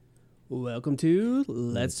Welcome to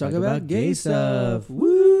Let's Talk About Gay Stuff.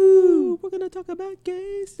 Woo! We're going to talk about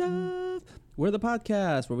gay stuff. We're the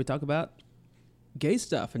podcast where we talk about gay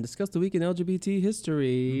stuff and discuss the week in LGBT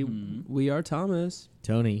history. Mm-hmm. We are Thomas.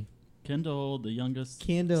 Tony. Kendall, the youngest,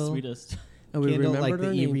 Kendall. sweetest. And we Kindle, remembered like our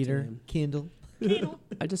the name e-reader. today. Kindle.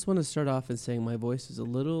 I just want to start off in saying my voice is a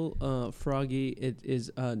little froggy. It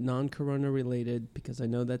is non-corona related because I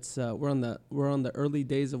know that's we're on the early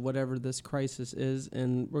days of whatever this crisis is,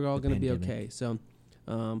 and we're all going to be okay. So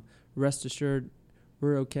rest assured,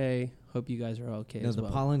 we're okay. Hope you guys are okay No, as the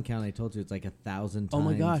well. pollen count, I told you, it's like 1,000 times. Oh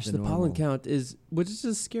my gosh, the normal. pollen count is, which is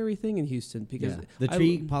a scary thing in Houston because The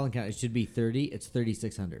tree pollen count, it should be 30. It's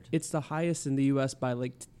 3,600. it's the highest in the U.S. by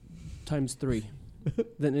like times 3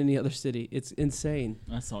 than any other city. It's insane.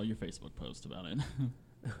 I saw your Facebook post about it.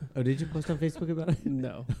 Oh, did you post on Facebook about it?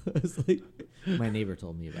 No. I was like, my neighbor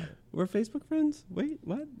told me about it. We're Facebook friends? Wait,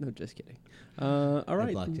 what? No, just kidding. All I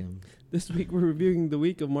right. blocked him. This week we're reviewing the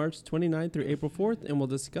week of March 29th through April 4th, and we'll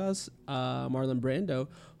discuss Marlon Brando,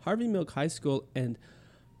 Harvey Milk High School, and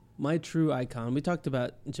my true icon. We talked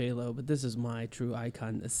about J-Lo, but this is my true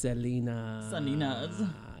icon, Selena. Selena's.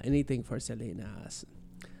 Anything for Selena's.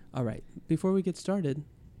 All right. Before we get started,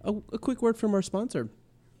 a quick word from our sponsor.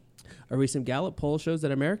 A recent Gallup poll shows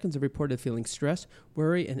that Americans have reported feeling stress,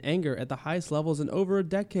 worry, and anger at the highest levels in over a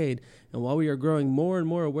decade. And while we are growing more and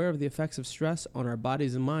more aware of the effects of stress on our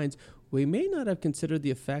bodies and minds, we may not have considered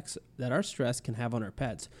the effects that our stress can have on our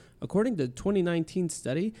pets. According to a 2019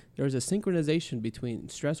 study, there is a synchronization between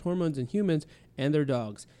stress hormones in humans and their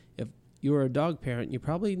dogs. If you are a dog parent, you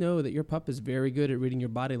probably know that your pup is very good at reading your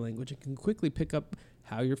body language and can quickly pick up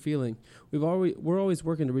how you're feeling. We're always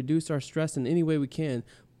working to reduce our stress in any way we can,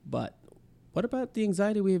 but what about the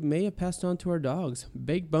anxiety we may have passed on to our dogs?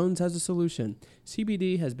 Baked Bones has a solution.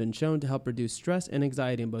 CBD has been shown to help reduce stress and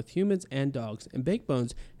anxiety in both humans and dogs, and Baked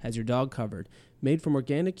Bones has your dog covered. Made from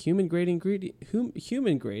organic human-grade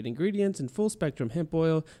ingredients and full-spectrum hemp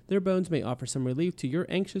oil, their bones may offer some relief to your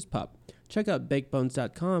anxious pup. Check out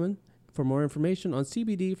bakedbones.com for more information on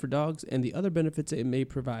CBD for dogs and the other benefits it may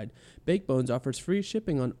provide. Baked Bones offers free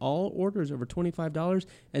shipping on all orders over $25,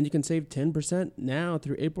 and you can save 10% now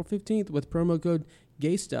through April 15th with promo code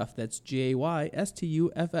GAYSTUFF. That's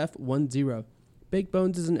GAYSTUFF10. Baked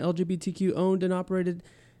Bones is an LGBTQ owned and operated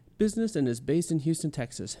business and is based in Houston,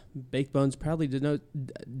 Texas. Baked Bones proudly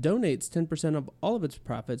donates 10% of all of its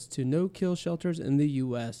profits to no-kill shelters in the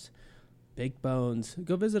U.S. Baked Bones.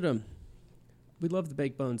 Go visit them. We love the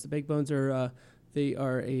Baked Bones. The Baked Bones are they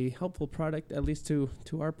are a helpful product, at least to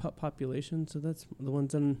our pup population. So that's the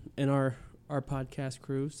ones in our podcast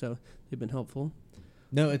crew. So they've been helpful.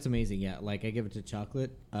 No, it's amazing. Yeah, like I give it to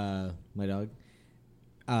Chocolate, my dog.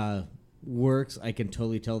 Works. I can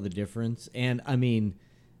totally tell the difference. And I mean,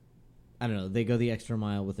 I don't know. They go the extra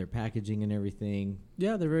mile with their packaging and everything.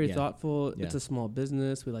 Yeah, they're very thoughtful. Yeah. It's a small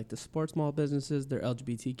business. We like to support small businesses. They're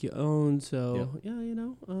LGBTQ owned. So we we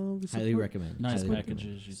Highly recommend. Nice Highly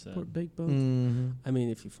packages, you said. support Baked Bones. Mm-hmm. I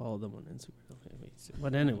mean, if you follow them on Instagram.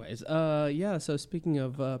 But anyways, so speaking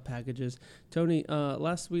of packages, Tony,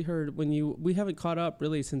 last we heard we haven't caught up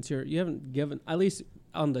really since you haven't given, at least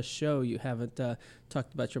on the show, you haven't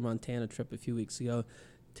talked about your Montana trip a few weeks ago.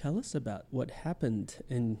 Tell us about what happened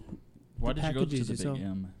in Why did you go to packages the you saw. Big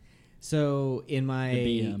M? So in my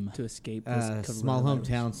The BM. To escape this small coronavirus.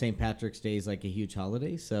 hometown, St. Patrick's Day is like a huge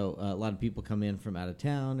holiday. So a lot of people come in from out of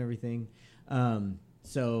town, everything.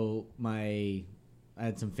 So I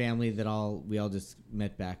had some family that we all just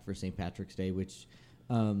met back for St. Patrick's Day, which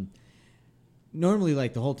normally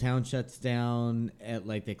like the whole town shuts down.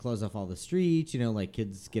 They close off all the streets, like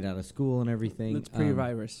kids get out of school and everything. It's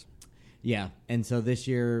pre-virus. Yeah, and so this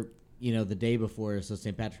year, the day before, so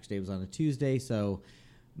St. Patrick's Day was on a Tuesday, so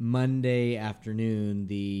Monday afternoon,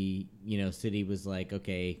 the city was like,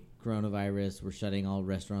 okay, coronavirus, we're shutting all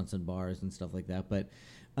restaurants and bars and stuff like that. But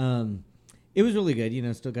it was really good.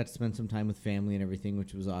 Still got to spend some time with family and everything,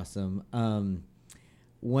 which was awesome.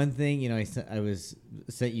 One thing, I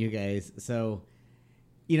sent you guys. So,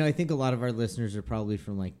 I think a lot of our listeners are probably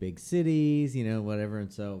from like big cities, whatever.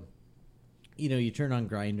 And so, you turn on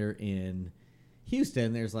Grindr in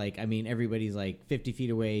Houston, there's everybody's like 50 feet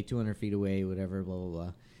away, 200 feet away, whatever, blah, blah,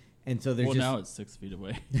 blah. And so there's now it's 6 feet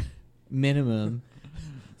away. minimum.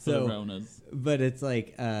 So, the Ronas. But it's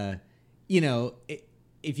like, if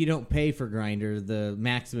you don't pay for Grindr, the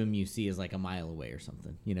maximum you see is like a mile away or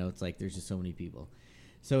something. It's like there's just so many people.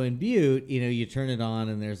 So in Butte, you turn it on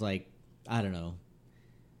and there's like, I don't know,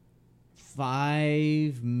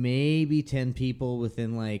 5, maybe 10 people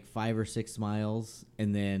within like 5 or 6 miles.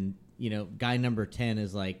 And then, guy number 10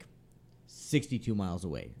 is like 62 miles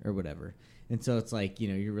away or whatever. And so it's like,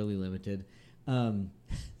 you're really limited.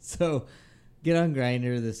 So get on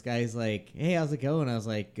Grindr. This guy's like, hey, how's it going? I was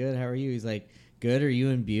like, good. How are you? He's like, good. Are you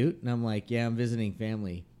in Butte? And I'm like, yeah, I'm visiting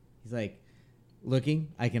family. He's like, looking,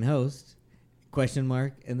 I can host. ?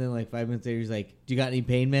 And then like 5 minutes later, he's like, do you got any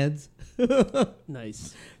pain meds?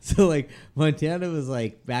 Nice. So like Montana was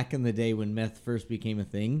like back in the day when meth first became a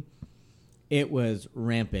thing, it was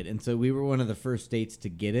rampant. And so we were one of the first states to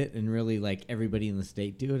get it, and really like everybody in the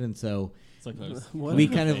state do it. And so It's like those we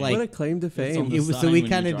kind of like, what a claim to fame. on it the was, so sign we when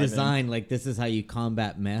kind you of drive in. designed like, this is how you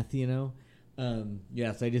combat meth,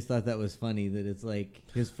 Yeah, so I just thought that was funny that it's like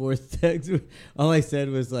his fourth text. All I said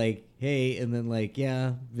was like, hey, and then like,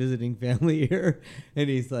 yeah, visiting family here. And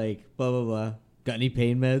he's like, blah, blah, blah. Got any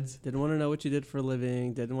pain meds? Didn't want to know what you did for a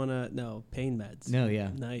living. Didn't want to no pain meds. No, yeah.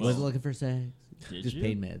 Nice. Wasn't looking for sex. Did Just you?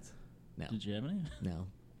 pain meds. No. Did you have any? No.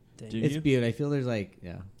 Dang. Do It's you? Butte. I feel there's like,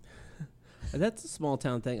 yeah. That's a small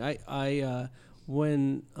town thing.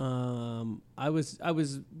 When I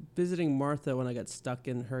was visiting Martha when I got stuck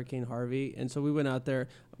in Hurricane Harvey, and so we went out there.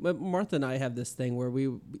 But Martha and I have this thing where we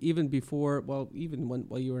even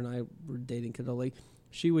while you and I were dating Kadoli,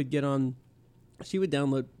 she would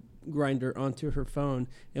download Grindr onto her phone,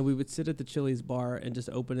 and we would sit at the Chili's bar and just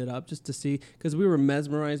open it up just to see, because we were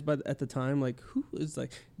mesmerized by at the time, like, who is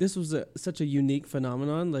like, this was such a unique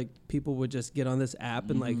phenomenon. Like, people would just get on this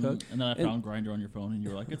app and like hook. And then I found Grindr on your phone, and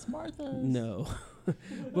you were like, it's Martha's. No.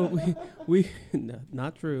 But we no,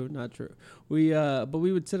 not true. But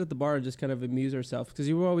we would sit at the bar and just kind of amuse ourselves, because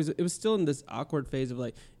it was still in this awkward phase of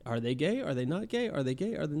like, are they gay? Are they not gay? Are they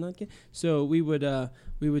gay? Are they not gay? So we would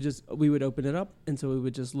open it up, and so we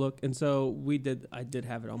would just look, and so I did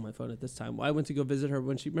have it on my phone at this time. I went to go visit her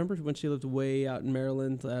when she lived way out in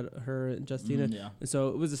Maryland, her and Justina. Yeah. And so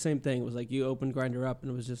it was the same thing. It was like you opened Grindr up,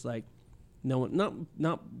 and it was just like, no one, not.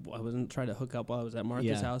 I wasn't trying to hook up while I was at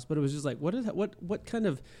Martha's house, but it was just like, what kind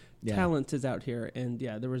of talent is out here? And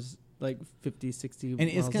yeah, there was like 50, 60 And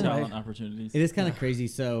it's kind of Talent opportunities. It is kind of crazy.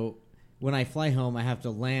 So when I fly home, I have to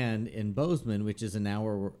land in Bozeman, which is an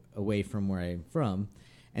hour away from where I'm from.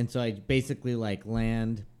 And so I basically like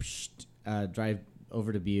land, drive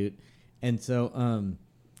over to Butte. And so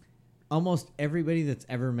almost everybody that's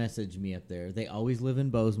ever messaged me up there, they always live in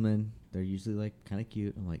Bozeman. They're usually like kind of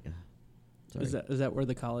cute. I'm like, sorry. Is that where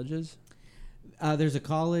the college is? There's a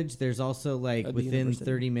college. There's also like The within university.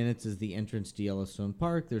 30 minutes is the entrance to Yellowstone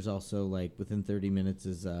Park. There's also like within 30 minutes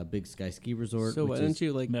is Big Sky Ski Resort. So why which didn't is,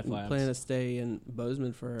 you like Meth Labs. plan to stay in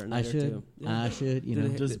Bozeman for a I night or should. two? Yeah. I should. Did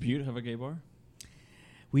it- Does Butte have a gay bar?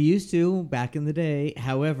 We used to back in the day.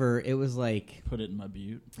 However, it was like Put it in my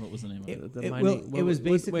Butte. What was the name of it? The It- mining, well, it was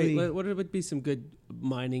basically- what would be some good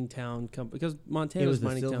mining town because Montana's it was the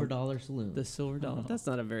mining Silver town. Dollar Saloon. The Silver Dollar. Oh. That's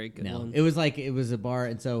not a very good no, one. it was like it was a bar,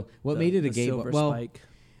 and so what made it a the gay bar? Silver Well, Spike,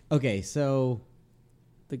 okay, so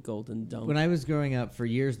the Golden Dome. when I was growing up, for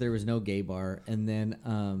years there was no gay bar, and then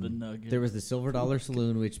The Nugget. there was the Silver Dollar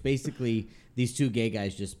Saloon, which basically these two gay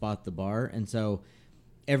guys just bought the bar, and so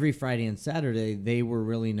every Friday and Saturday they were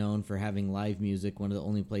really known for having live music, one of the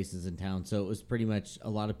only places in town. So it was pretty much a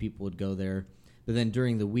lot of people would go there. But then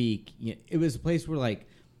during the week, it was a place where like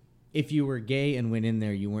if you were gay and went in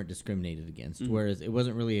there, you weren't discriminated against. Mm-hmm. Whereas it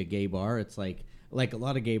wasn't really a gay bar. It's like a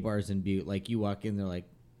lot of gay bars in Butte, like you walk in, they're like,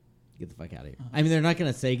 get the fuck out of here. I mean, they're not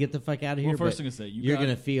going to say get the fuck out of here. Well, first but thing to say, you're going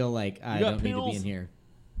to feel like I got don't need to be pills? in here.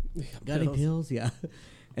 Got any pills? Yeah.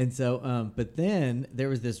 And so, but then there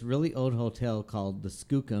was this really old hotel called the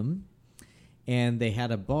Skookum, and they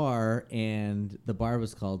had a bar, and the bar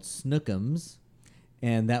was called Snookums,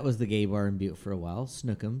 and that was the gay bar in Butte for a while,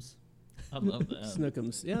 Snookums. I love that.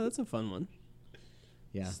 Snookums. Yeah, that's a fun one.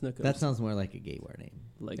 Yeah, Snookums. that sounds more like a gay bar name.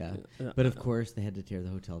 Like, Yeah. But of course, they had to tear the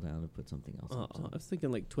hotel down and put something else up. I was thinking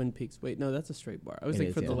like Twin Peaks. Wait, no, that's a straight bar. I was It thinking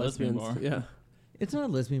is, for yeah. the A lesbian lesbians. bar. Yeah. It's not a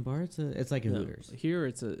lesbian bar. It's like a No. Hooters. Here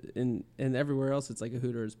it's and everywhere else it's like a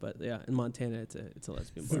Hooters, but yeah, in Montana it's a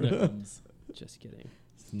lesbian bar. Snookums. Just kidding.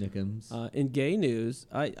 Snookums. In gay news,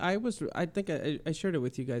 I think I shared it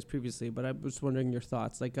with you guys previously, but I was wondering your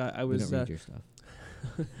thoughts. Like I We was don't read your stuff.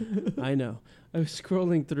 I know. I was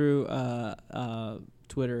scrolling through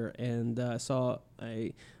Twitter and saw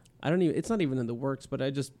I don't even. It's not even in the works, but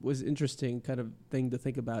I just was interesting kind of thing to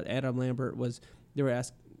think about. Adam Lambert they were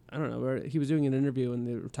asked. I don't know. He was doing an interview and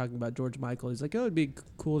they were talking about George Michael. He's like, "Oh, it'd be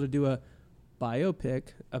cool to do a biopic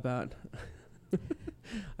about."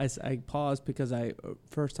 I paused because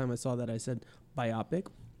first time I saw that I said biopic,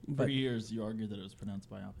 For but years, you argued that it was pronounced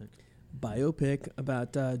biopic. biopic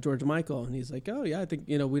about George Michael, and he's like, "Oh yeah, I think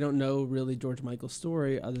we don't know really George Michael's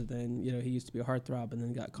story other than he used to be a heartthrob and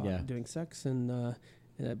then got caught Yeah. doing sex in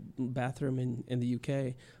a bathroom in the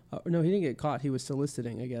UK." No, he didn't get caught. He was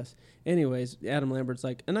soliciting, I guess. Anyways, Adam Lambert's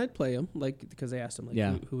like, and I'd play him, like, because they asked him, like,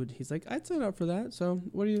 Yeah. who would. He's like, I'd sign up for that. So,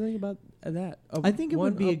 what do you think about that? I think it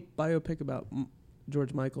would be a biopic about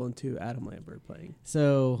George Michael and 2 Adam Lambert playing.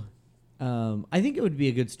 So, I think it would be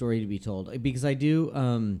a good story to be told because I do.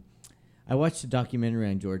 I watched a documentary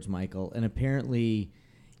on George Michael, and apparently,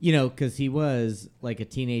 because he was like a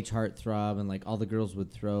teenage heartthrob, and like all the girls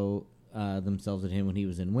would throw themselves at him when he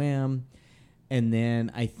was in Wham. And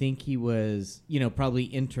then I think he was,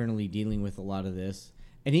 probably internally dealing with a lot of this.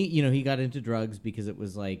 And he got into drugs because it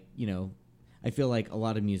was like, I feel like a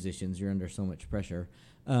lot of musicians, you're under so much pressure.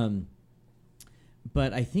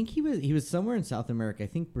 But I think he was somewhere in South America, I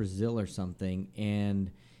think Brazil or something,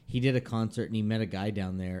 and he did a concert and he met a guy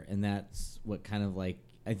down there, and that's what kind of like,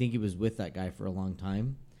 I think he was with that guy for a long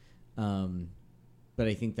time. But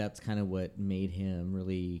I think that's kind of what made him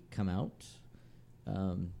really come out.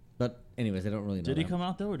 But anyways, I don't really know. Did he come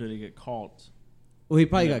out though, or did he get caught? Well, he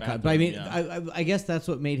probably in the got caught. But I mean, bathroom, I guess that's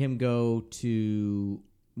what made him go to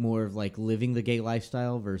more of like living the gay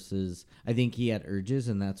lifestyle versus I think he had urges,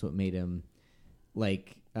 and that's what made him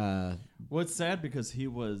like. Well, it's sad because he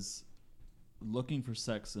was looking for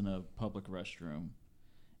sex in a public restroom,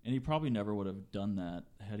 and he probably never would have done that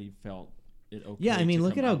had he felt it okay. Yeah, I mean, to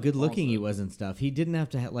look come at how out good looking he closet. was and stuff. He didn't have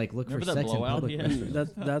to look Remember for that sex in blowout public. he had?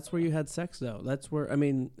 restrooms. That's where you had sex, though. That's where, I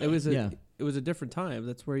mean, it was a different time.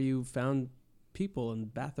 That's where you found people in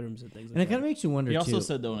bathrooms and things like And it that. kind of makes you wonder He also too.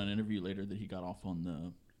 said though in an interview later that he got off on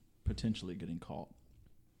the potentially getting caught.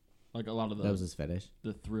 Like a lot of That was his fetish.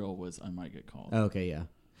 the thrill was I might get caught. Oh, okay, yeah.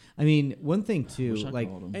 I mean, one thing too, Wish I like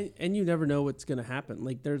called him. And you never know what's going to happen.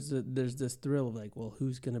 Like there's this thrill of like, well,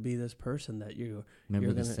 who's going to be this person that you remember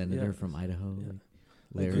you're the gonna- senator yeah. from Idaho, Yeah. like like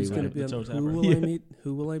Larry. who's going to White. be The on, toe who tapper. will I Yeah. meet?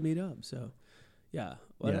 Who will I meet up? So, yeah,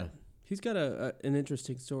 well, Yeah. he's got an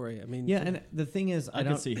interesting story. I mean, Yeah, and the thing is, I I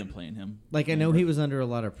can don't see him playing him. like. I know he was under a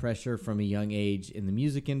lot of pressure from a young age in the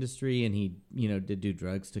music industry, and he, did do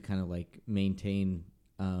drugs to kind of like maintain.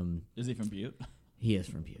 Is he from Butte? He is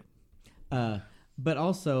from Butte. But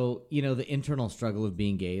also, the internal struggle of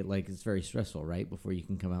being gay, like it's very stressful, right? Before you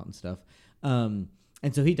can come out and stuff. And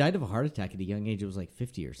so he died of a heart attack at a young age. It was like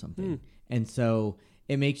 50 or something. And so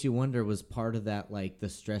it makes you wonder, was part of that like the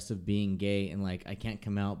stress of being gay and like I can't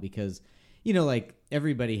come out because, like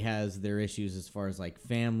everybody has their issues as far as like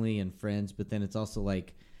family and friends. But then it's also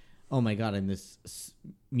like, oh my God, I'm this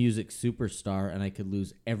music superstar and I could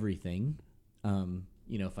lose everything,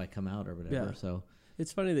 if I come out or whatever. Yeah. So.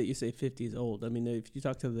 It's funny that you say 50 is old. I mean, if you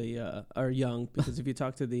talk to the or young, because if you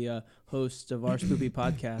talk to the host of our Spoopy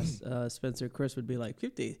podcast, Spencer Chris would be like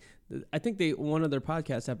 50. I think one of their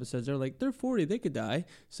podcast episodes, they're like they're 40, they could die.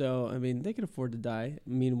 So I mean, they can afford to die.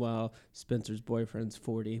 Meanwhile, Spencer's boyfriend's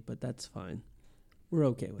 40, but that's fine. We're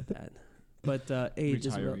okay with that. But age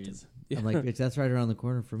is relative. Retirees. Yeah. I'm like, bitch, that's right around the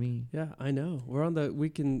corner for me. Yeah, I know. We're on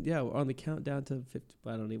the countdown to 50.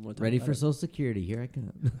 I don't even want to Ready talk for about Social Security. Here I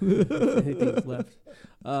come. it. Anything's left.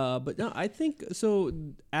 But no, I think so.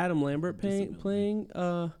 Adam Lambert playing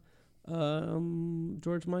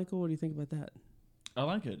George Michael. What do you think about that? I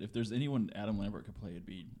like it. If there's anyone Adam Lambert could play, it'd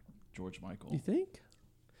be George Michael. You think?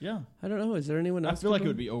 Yeah. I don't know. Is there anyone I else? feel like it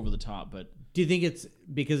would be over the top, but Do you think it's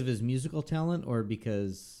because of his musical talent or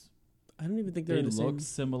because... I don't even think they're they in the look same.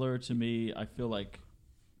 similar to me. I feel like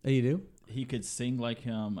Oh, you do? he could sing like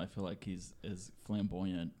him. I feel like he's as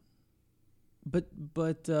flaboyant. But They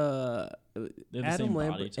have the Adam same body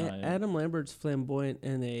Lambert. type. Adam Lambert's flamboyant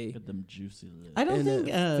in a. Get them juicy lips. I don't In a think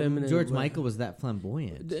feminine George way. Michael was that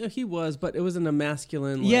flamboyant. He was, but it was in a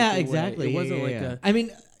masculine. Yeah, way. exactly. It Yeah, wasn't yeah, like yeah. a. I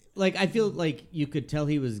mean, like, I feel like you could tell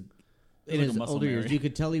he was... In like a his muscle older years, Mary. you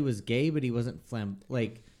could tell he was gay, but he wasn't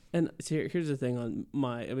like... And here's the thing on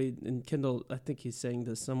and Kendall, I think he's saying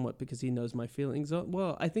this somewhat because he knows my feelings.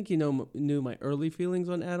 Well, I think he knew my early feelings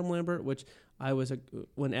on Adam Lambert, which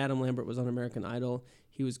when Adam Lambert was on American Idol,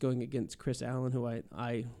 he was going against Chris Allen, who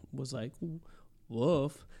I was like,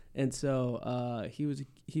 woof. And so he was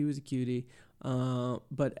a cutie.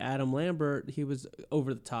 But Adam Lambert, he was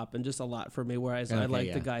over the top and just a lot for me, whereas I Okay, liked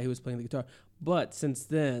yeah. the guy who was playing the guitar. But since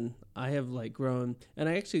then, I have like grown, and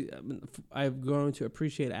I've grown to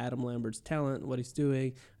appreciate Adam Lambert's talent, what he's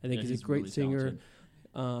doing. I think he's a great really singer,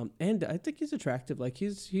 talented. and I think he's attractive. Like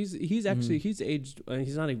he's actually he's aged.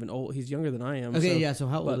 He's not even old. He's younger than I am. Okay, so, yeah, so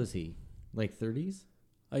how old but- is he? Like 30s?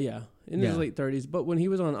 yeah, in Yeah. his late 30s. But when he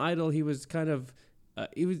was on Idol, he was kind of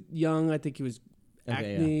he was young. I think he was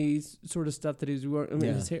Okay, acne sort of stuff that he was wearing. I mean,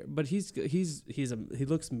 Yeah. his hair, but he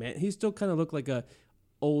looks man. He still kind of looked like a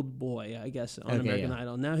old boy, I guess, on Okay, American yeah.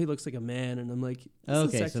 Idol. Now he looks like a man, and I'm like, this is a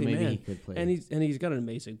Okay, sexy so maybe man. he could play. And he's got an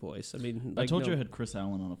amazing voice. I mean, I like, told no- you I had Chris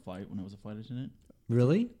Allen on a flight when I was a flight attendant.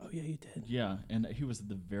 Really? Oh yeah, you did. Yeah, and he was at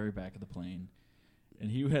the very back of the plane, and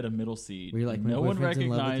he had a middle seat. Were you like, and "My no one boyfriend's in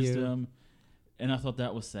love with recognized you"? him, and I thought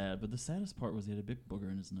that was sad. But the saddest part was he had a big booger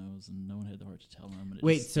in his nose, and no one had the heart to tell him. And it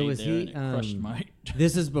Wait, just so stayed was there, he, and it crushed my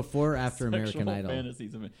This is before or after sexual American Idol?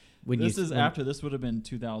 fantasies of it. When This you, is when- after. This would have been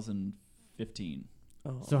 2015.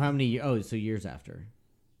 Oh. So how many? Oh, so years after.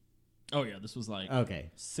 Oh yeah, this was like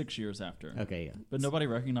Okay. 6 years after. Okay. Yeah. But nobody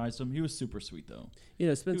recognized him. He was super sweet though. You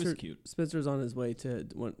know, He Spencer. was cute. Spencer's on his way to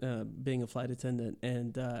being a flight attendant,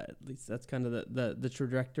 and at least that's kind of the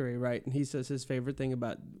trajectory, right? And he says his favorite thing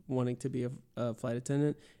about wanting to be a flight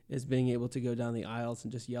attendant is being able to go down the aisles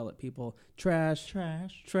and just yell at people, trash,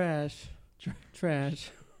 Trash. trash,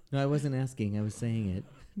 trash. No, I wasn't asking. I was saying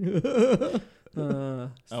it. Oh,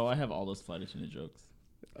 I have all those flight attendant jokes.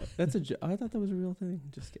 That's a. I thought that was a real thing.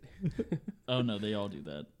 Just kidding. Oh no, they all do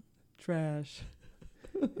that. Trash.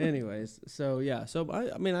 Anyways, so yeah, so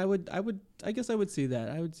I guess I would see that.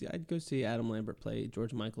 I'd go see Adam Lambert play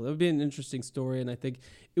George Michael. It would be an interesting story, and I think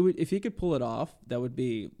it would, if he could pull it off, that would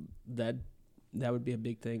be a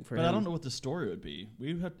big thing for him. But I don't know what the story would be.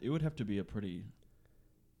 It would have to be a pretty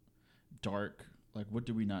dark. Like, what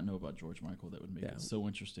do we not know about George Michael that would make Yeah. it so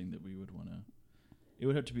interesting that we would want to? It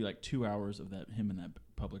would have to be like 2 hours of him in that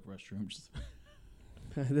public restroom. Just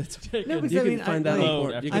That's, taking- No, you because I can mean, find I- that like- on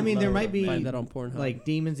porn. After You I can mean, there might be find that on Pornhub. like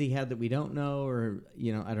demons he had that we don't know, or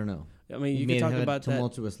I don't know. I mean, He you may can have talk had about that.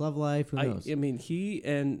 tumultuous love life. Who knows? I mean,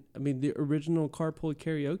 the original Carpool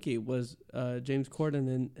Karaoke was James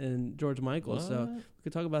Corden and George Michael. So What? we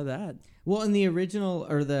could talk about that. Well, in the original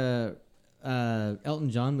or the Elton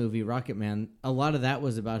John movie Rocket Man, a lot of that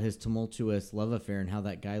was about his tumultuous love affair and how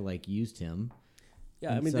that guy like used him. Yeah,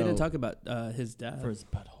 I And mean, they didn't so- talk about his death. for his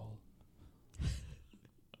butthole.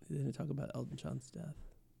 They didn't talk about Elton John's death.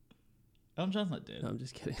 Elton John's not dead. No, I'm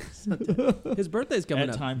just kidding. He's not dead. His birthday's coming At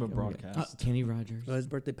up. time of Coming up. broadcast. Kenny Rogers. Well, his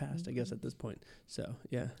birthday passed, I guess, at this point. So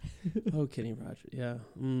yeah. Oh, Kenny Rogers. Yeah.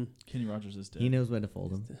 Mm. Kenny Rogers is dead. He knows when to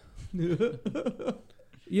fold him.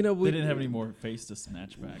 You know, They didn't have any more face to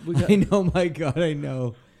snatch back. We got, I know, my God, I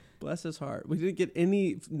know. bless his heart. We didn't get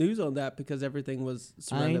any news on that because everything was I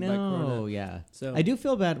surrounded by know, Corona. yeah. So I do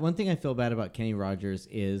feel bad. One thing I feel bad about Kenny Rogers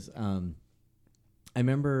is, I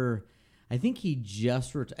remember, I think he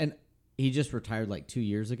just retired like 2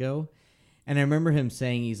 years ago, and I remember him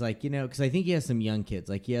saying he's like, because I think he has some young kids,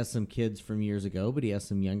 like he has some kids from years ago, but he has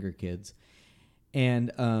some younger kids, and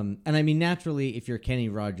I mean naturally, if you're Kenny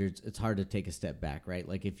Rogers, it's hard to take a step back, right?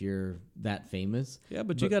 Like if you're that famous, yeah,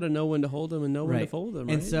 but you got to know when to hold them and know when to Right. fold them.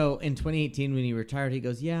 Right? And so in 2018, when he retired, he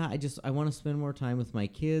goes, "Yeah, I want to spend more time with my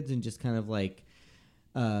kids and just kind of like,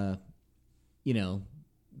 have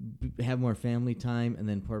more family time." And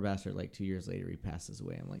then poor bastard, like 2 years later, he passes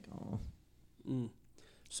away. I'm like, oh. Mm.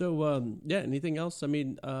 So yeah. Anything else? I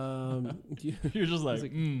mean, You're just like,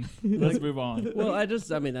 Like- let's move on. well, I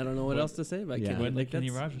don't know what else to say about Yeah. Kenny. When Like did Kenny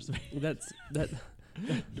that's, Rogers? that's that.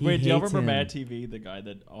 He Wait, do y'all hates remember him. Mad TV, the guy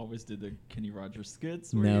that always did the Kenny Rogers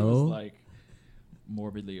skits where he No. was like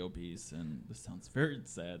morbidly obese? And this sounds very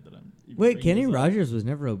sad that I'm. even Wait, bringing Kenny this up. Rogers was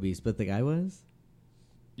never obese, but the guy was.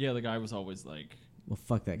 Yeah, the guy was always like Well,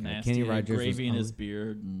 fuck that guy. nasty, Kenny had Rogers was. gravy in his always-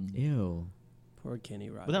 beard. And, Ew. Poor Kenny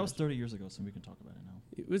Rogers. but that was 30 years ago, so we can talk about it now.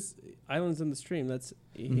 It was Islands in the Stream. That's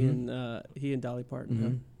he Mhm. and Dolly Parton. Mhm.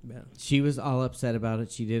 Huh? Yeah. She was all upset about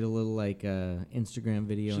it. She did a little like Instagram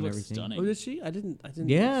video She and looks everything. stunning. Oh, did she? I didn't.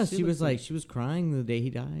 Yeah, she was looked like she was crying the day he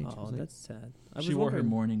died. She Oh, was like, that's sad. I She was wore her wondering,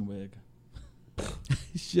 mourning wig,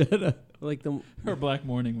 shut up. like the her black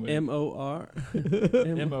mourning wig. MOR.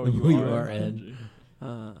 MOURN.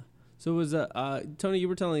 So it was Tony, you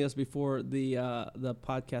were telling us before the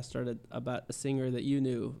podcast started about a singer that you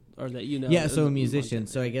knew or that you know. Yeah, as so a a musician.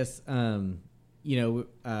 So I guess so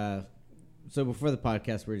before the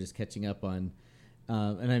podcast we are just catching up on,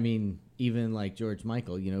 and I mean even like George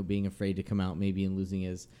Michael, being afraid to come out maybe and losing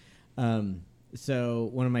his. So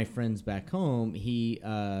one of my friends back home, he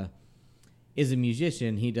is a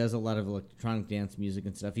musician. He does a lot of electronic dance music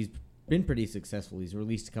and stuff. He's been pretty successful. He's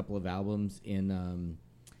released a couple of albums in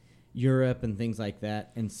Europe and things like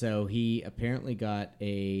that. And so he apparently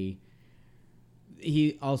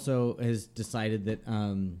he also has decided that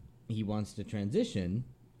he wants to transition,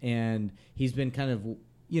 and he's been kind of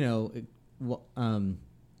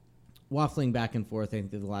waffling back and forth, I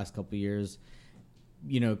think, the last couple of years,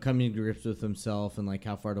 coming to grips with himself and like,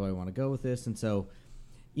 how far do I want to go with this? And so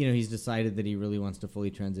he's decided that he really wants to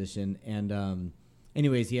fully transition. And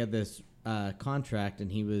anyways, he had this contract,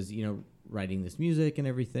 and he was writing this music and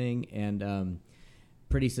everything, and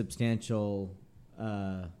pretty substantial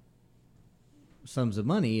sums of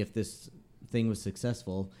money if this thing was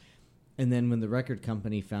successful. And then when the record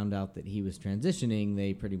company found out that he was transitioning,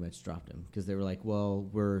 they pretty much dropped him because they were like, well,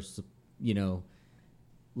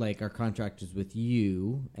 like our contract is with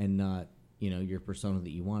you and not, your persona that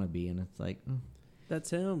you want to be. And it's like, That's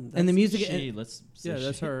him. and the music, Let's say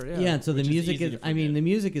that's she. her. Yeah. yeah. And so the Which is music easy is, to I mean, forget. the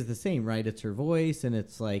music is the same, right? It's her voice, and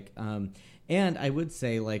it's like, and I would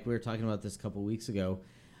say, like we were talking about this a couple weeks ago,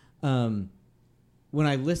 when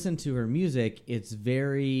I listen to her music, it's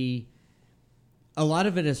a lot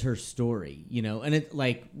of it is her story, and it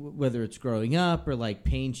like whether it's growing up or like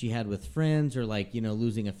pain she had with friends or like,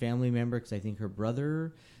 losing a family member, because I think her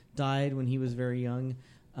brother died when he was very young.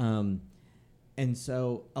 And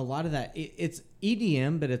so a lot of that, it's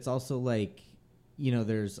EDM, but it's also like,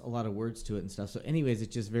 there's a lot of words to it and stuff. So anyways,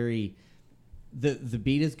 it's just very, the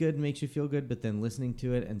beat is good and makes you feel good, but then listening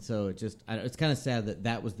to it. And so it's kind of sad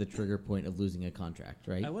that was the trigger point of losing a contract,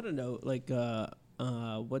 right? I want to know, like,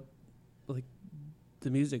 what, like, the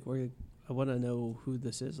music. I want to know who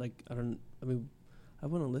this is. Like, I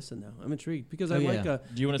want to listen now. I'm intrigued because I like. Do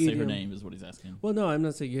you want to say her EDM. name? Is what he's asking. Well, no, I'm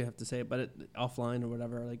not saying you have to say it, but offline or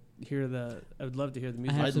whatever. Like, I would love to hear the I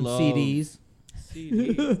music. have I'd some love- CDs.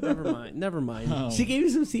 CDs. Never mind. Oh. She gave me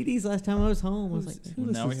some CDs last time I was home. I was like, Who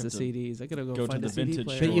Now we listens to have to CDs? I gotta go Go to find the a CD vintage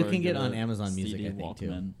player. But you store can and get a on Amazon Music, CD I think, too.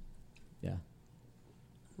 Walkman. yeah.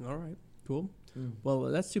 All right, cool. Well,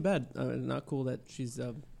 that's too bad. Not cool that she's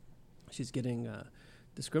getting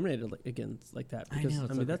discriminated against like that. Because I know.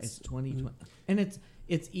 It's that's 2020, and it's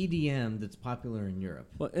EDM that's popular in Europe.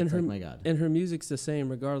 well, and It's her like, my God. and her music's the same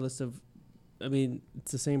regardless of. I mean,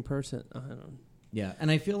 it's the same person. I don't know. Yeah,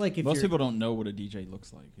 and I feel like if Most you're, people don't know what a DJ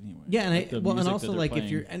looks like anyway. yeah, and Like the and music that also they're like if playing.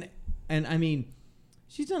 you're and I mean,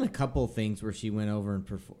 she's done a couple things where she went over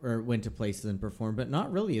and went to places and performed, but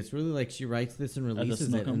not really. It's really like she writes this and the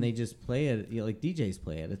releases it, Snookum. and they just play it. Like DJs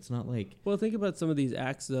play it. It's not like Well, think about some of these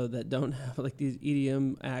acts though that don't have like these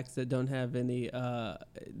EDM acts that don't have any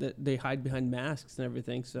that they hide behind masks and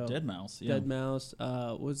everything. So Dead Mouse. Yeah. Dead Mouse,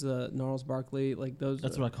 was Gnarls Barkley, like those.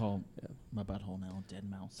 That's what I call yeah. my butthole now. Dead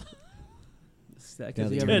Mouse. Is that now because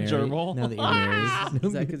that you you're have Dead married. gerbil. Now that you're married.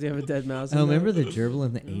 is that 'cause you have a dead mouse? Oh, in there? remember the gerbil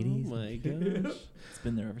in the Oh '80s? my gosh! It's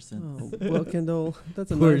been there ever since. Oh, well, Kendall, that's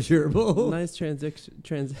a Poor nice, gerbil. nice transition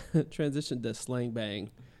to slang bang.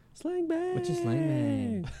 Slang bang. What's a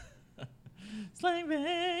slang bang? Slang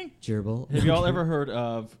bang. Gerbil. Have y'all ever heard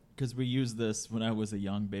of? Because we used this when I was a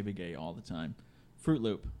young baby gay all the time. Fruit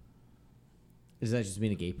Loop. Does that just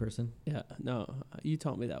mean a gay person? Yeah, no, you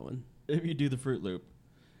taught me that one. If you do the Fruit Loop.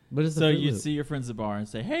 What is the So Fruit you Loop? see your friends at the bar and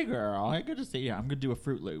say, "Hey, girl, hey, good to see you. I'm gonna do a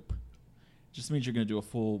Fruit Loop." Just means you're gonna do a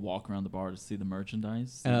full walk around the bar to see the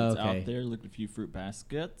merchandise that's okay. out there. Look at a few fruit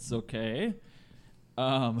baskets. Okay.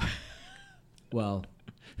 Well,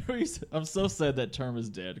 I'm so sad that term is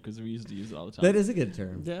dead because we used to use it all the time. that is a good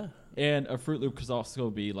term. Yeah. And a Fruit Loop could also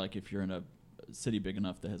be like if you're in a city big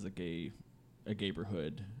enough that has a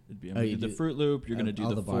gayborhood. It'd be Oh, you the do- Fruit Loop. You're gonna do all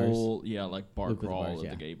the the bars. full, like bar Loop of the crawl bars, of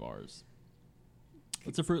yeah. the gay bars.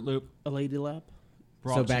 What's a Fruit Loop? A lady lap.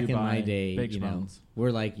 Brought So to back you in my by day, Baked Bones. we're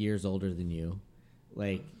like years older than you.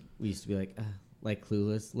 Like we used to be like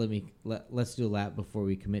Clueless. Let's do a lap before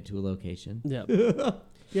we commit to a location. Yeah.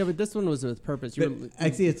 Yeah, but this one was with purpose. You But were,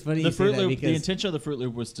 actually, it's funny The you say Fruit that Loop. The because intention of the Fruit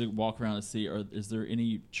Loop was to walk around and see, is there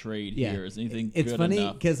any trade here? Is anything it's good funny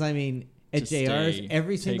enough? because I mean at to JR's stay,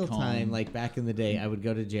 every take single time, home? like back in the day, I would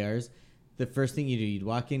go to JR's. The first thing you do, you'd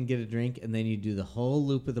walk in, get a drink, and then you'd do the whole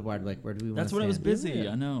loop of the bar. Like, where do we want to That's when it was stand? busy.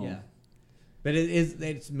 Yeah. I know. Yeah, but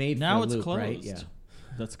it's made Now for a it's loop, closed. right? Yeah.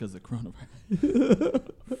 That's because of coronavirus.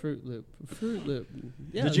 Fruit Loop.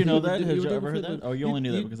 Yeah, Did you know that? would Had would you do ever heard Fruit that? Loop. Oh, you only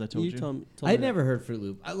knew that because I told you. told me I'd that. never heard Fruit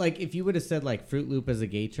Loop. Like, if you would have said like Fruit Loop as a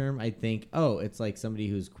gay term, I'd think, oh, it's like somebody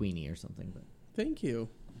who's queenie or something. But Thank you.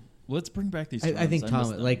 Let's bring back these. I think terms. Thomas.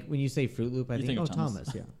 miss them. Like when you say Fruit Loop, I You think, think oh, of Thomas.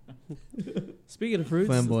 Thomas. Yeah. Speaking of fruits,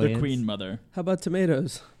 Flamboyant. the Queen Mother. how about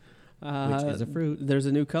tomatoes? Which is a fruit. There's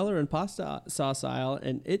a new color in pasta sauce aisle,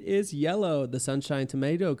 and it is yellow. The Sunshine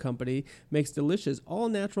Tomato Company makes delicious,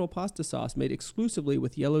 all-natural pasta sauce made exclusively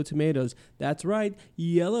with yellow tomatoes. That's right,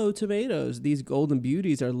 yellow tomatoes. These golden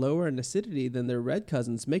beauties are lower in acidity than their red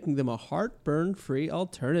cousins, making them a heartburn-free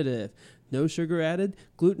alternative. No sugar added,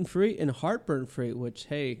 gluten-free, and heartburn-free, which,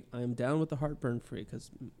 hey, I'm down with the heartburn-free because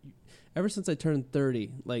ever since I turned 30,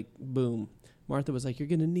 like, boom. Martha was like, you're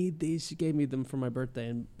going to need these. She gave me them for my birthday,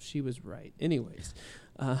 and she was right. Anyways,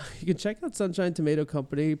 you can check out Sunshine Tomato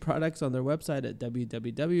Company products on their website at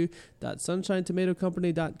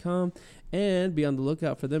www.sunshinetomatocompany.com and be on the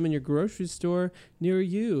lookout for them in your grocery store near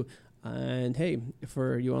you. And hey,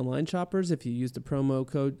 for you online shoppers, if you use the promo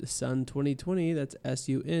code SUN2020, that's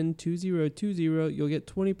SUN2020, you'll get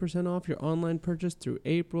 20% off your online purchase through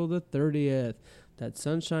April the 30th. That's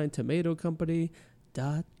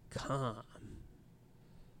sunshinetomatocompany.com.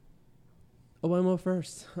 Oh, I'm up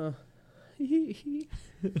first. Huh. You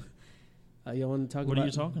want to talk What about are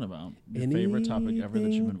you talking about? Your favorite topic ever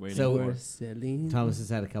that you've been waiting So- for? Celine? Thomas has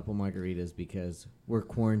had a couple margaritas because we're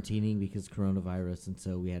quarantining because coronavirus, and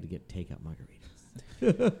so we had to get takeout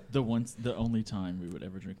margaritas. The only time we would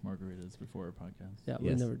ever drink margaritas before our podcast. Yeah, we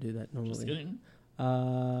Yes. never do that normally. Just kidding.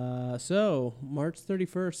 So March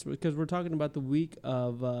 31st, because we're talking about the week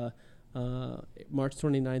of March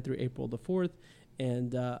 29th through April the 4th,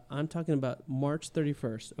 and I'm talking about March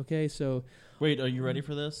 31st. Okay, so Wait, are you ready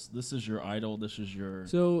for this? This is your idol. This is your.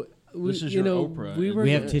 This is you your know, Oprah we in were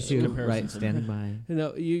We have in tissue comparison right to standing by. You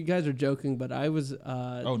know, you guys are joking, but I was.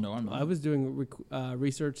 Oh no, I'm not. I was doing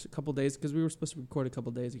research a couple days because we were supposed to record a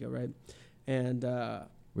couple days ago, right? And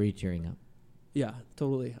Were you cheering up? yeah,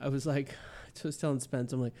 totally. I was like, I was telling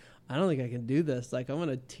Spence, I'm like, I don't think I can do this. Like, I'm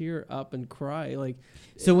gonna tear up and cry. Like,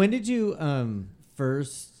 So when did you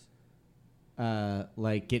first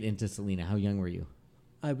like get into Selena? How young were you?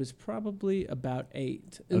 I was probably about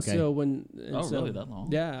 8. And Okay. so when really that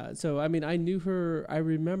long? Yeah. So I mean, I knew her. I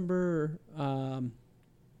remember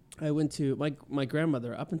I went to my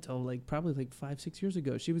grandmother up until like probably like 5-6 years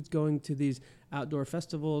ago. She was going to these outdoor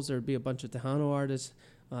festivals. There'd be a bunch of Tejano artists.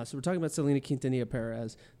 So we're talking about Selena Quintanilla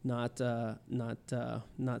Perez, not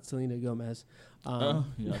Selena Gomez. Oh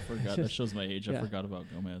yeah, I forgot. That shows my age. I Yeah. forgot about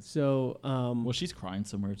Gomez. So Well, she's crying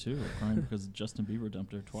somewhere too. Crying because Justin Bieber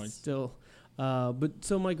dumped her twice. still. But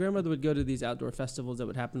so my grandmother would go to these outdoor festivals that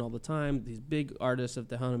would happen all the time. These big artists of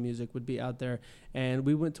Tejano music would be out there. And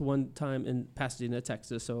we went to one time in Pasadena,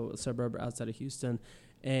 Texas, so a suburb outside of Houston.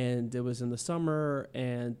 And it was in the summer.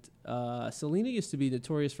 And Selena used to be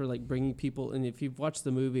notorious for like bringing people. And if you've watched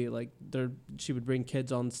the movie, like she would bring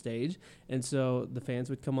kids on stage. And so the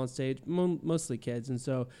fans would come on stage, mostly kids. And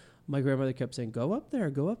so my grandmother kept saying, "Go up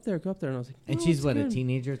there, go up there, go up there." And I was like, And "Oh, she's it's what, a good."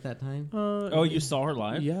 teenager at that time? Oh, you saw her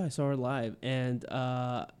live? Yeah, I saw her live, and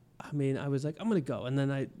I mean, I was like, I'm gonna go, and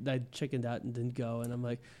then I chickened out and didn't go, and I'm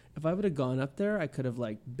like, if I would have gone up there, I could have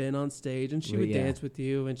like been on stage, and she Well, would yeah. dance with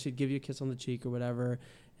you, and she'd give you a kiss on the cheek or whatever,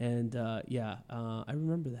 and I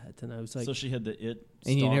remember that, and I was like, So she had the it.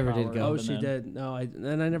 And you star never did power go? up oh, and she then- did, no, I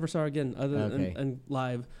never saw her again, other Okay. than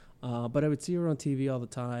live, but I would see her on TV all the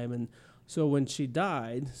time, and. So when she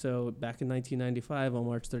died, so back in 1995 on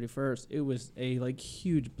March 31st, it was a like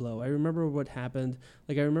huge blow. I remember what happened.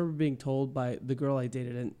 Like I remember being told by the girl I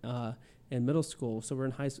dated in middle school. So we're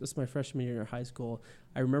in high school. It's my freshman year in high school.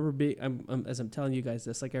 I remember being, as I'm telling you guys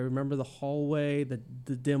this, like I remember the hallway, the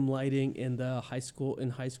dim lighting in the high school.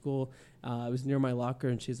 In high school, I was near my locker,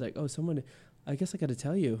 and she's like, "Oh, someone." I guess I got to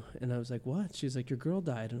tell you. And I was like, "What?" She's like, "Your girl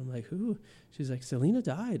died." And I'm like, "Who?" She's like, "Selena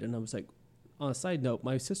died." And I was like, on a side note,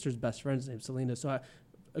 my sister's best friend's name's Selena, so I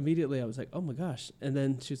was like, oh my gosh. And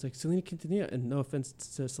then she's like, Selena Quintanilla, and no offense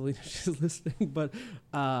to Selena, she's listening, but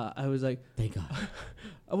I was like, Thank God.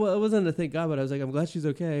 well, it wasn't a thank God, but I was like, I'm glad she's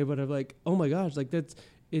okay, but I'm like, oh my gosh, like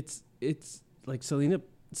it's like Selena,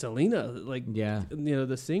 like, Yeah. you know,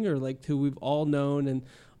 the singer, like who we've all known,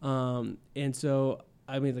 and so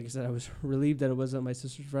I mean, like I said, I was relieved that it wasn't my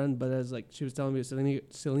sister's friend, but as like she was telling me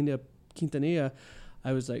Selena Quintanilla,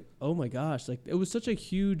 I was like, oh my gosh, like it was such a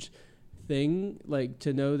huge thing, like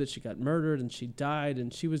to know that she got murdered and she died,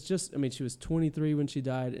 and she was just, I mean, she was 23 when she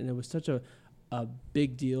died, and it was such a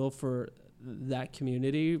big deal for that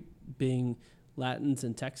community, being Latins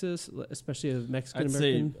in Texas, especially of Mexican I'd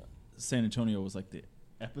say American. San Antonio was like the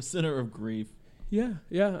epicenter of grief. Yeah.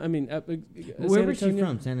 I mean, Where was she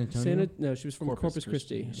from? San Antonio? No, she was from Corpus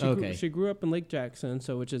Christi. Okay. She grew up in Lake Jackson,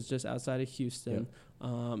 so which is just outside of Houston.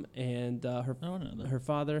 And her I don't know that. her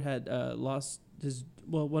father had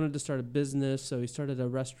wanted to start a business, so he started a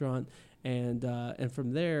restaurant, and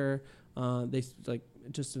from there, they like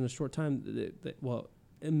just in a short time,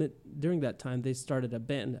 during that time they started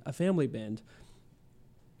a family band.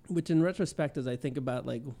 Which in retrospect, as I think about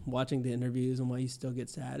like watching the interviews and why you still get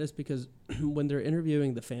sad, is because when they're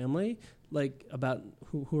interviewing the family, like about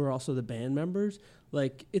who are also the band members,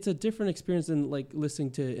 like it's a different experience than like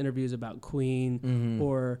listening to interviews about Queen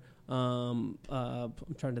or I'm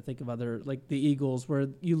trying to think of other, like the Eagles, where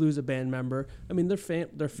you lose a band member. I mean, they're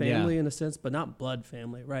family in a sense, but not blood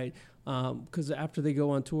family, right? Because after they go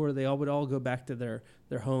on tour, they would all go back to their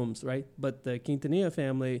homes, right? But the Quintanilla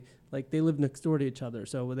family, like they lived next door to each other,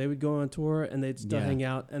 so they would go on tour and they'd still hang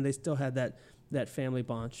out, and they still had that family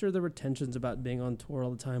bond. Sure, there were tensions about being on tour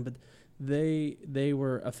all the time, but they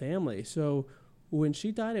were a family. So when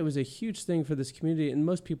she died, it was a huge thing for this community, and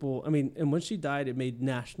most people, I mean, and when she died, it made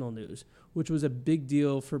national news, which was a big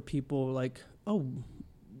deal for people. Like, oh,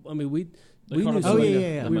 I mean, They we call knew her Oh, yeah, Selena.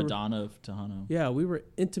 yeah, yeah. the We were, Madonna of Tejano. yeah, we were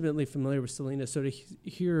intimately familiar with Selena. So to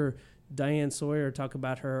hear Diane Sawyer talk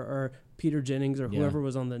about her, or Peter Jennings, or Yeah. whoever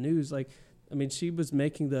was on the news, like, I mean, she was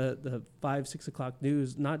making the 5-6 o'clock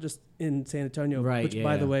news, not just in San Antonio. Right, Which, yeah,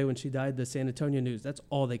 by the yeah. way, when she died, the San Antonio news, that's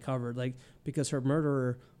all they covered. Like, because her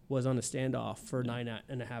murderer was on a standoff for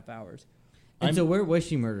 9.5 hours And so where was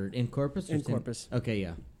she murdered? In Corpus? Or in Corpus. Okay,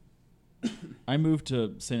 yeah. I moved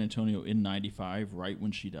to San Antonio in '95, right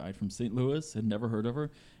when she died, from St. Louis. Had never heard of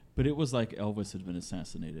her, but it was like Elvis had been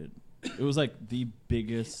assassinated. It was like the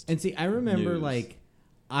biggest. And see, I remember news. like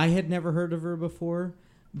I had never heard of her before,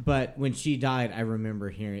 but when she died, I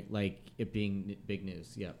remember hearing like it being big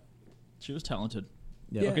news. Yep. She was talented.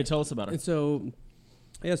 Yeah. Okay, tell us about her. And so,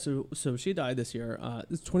 yeah, so she died this year.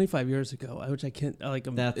 It's 25 years ago, which I can't like.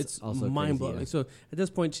 That's it's also mind crazy, blowing. yeah. So at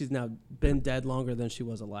this point, she's now been dead longer than she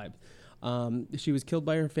was alive. She was killed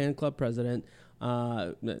by her fan club president,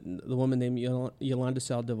 the woman named Yolanda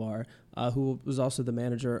Saldivar, who was also the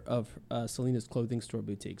manager of Selena's clothing store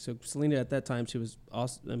boutique. So Selena, at that time, she was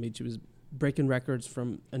she was breaking records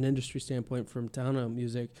from an industry standpoint from Tejano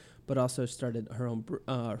music, but also started her own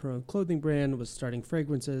clothing brand, was starting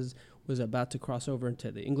fragrances, was about to cross over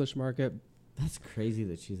into the English market. That's crazy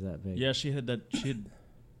that she's that big. Yeah, she had that.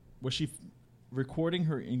 Was she recording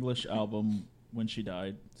her English album when she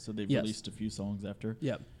died? So they Yes. released a few songs after.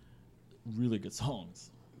 Yeah. Really good songs.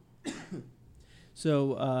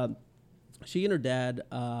 So she and her dad,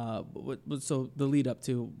 so the lead up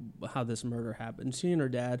to how this murder happened, she and her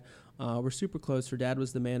dad were super close. Her dad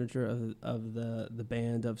was the manager of the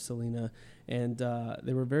band of Selena, and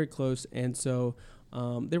they were very close. And so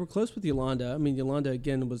they were close with Yolanda. I mean, Yolanda,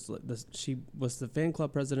 again, she was the fan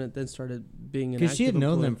club president, then started being an Because she had active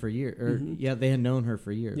known employee. them for years. Or Mhm. yeah, they had known her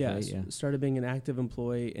for years. Yeah, Right? Yeah. started being an active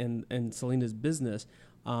employee in Selena's business.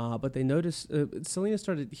 But they noticed Selena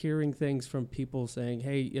started hearing things from people saying,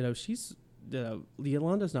 "Hey, she's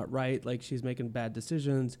Yolanda's not right. Like, she's making bad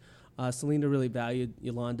decisions." Selena really valued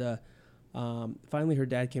Yolanda. Finally, her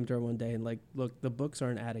dad came to her one day and like, "Look, the books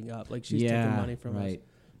aren't adding up. Like, she's taking money from us." right.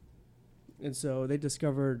 And so they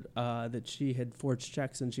discovered that she had forged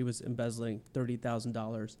checks and she was embezzling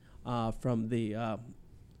 $30,000 from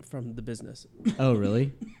the business. Oh,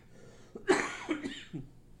 really?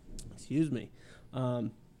 Excuse me.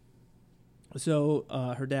 So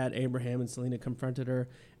her dad, Abraham, and Selena confronted her.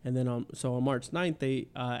 And then on March 9th, they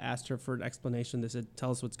asked her for an explanation. They said, "Tell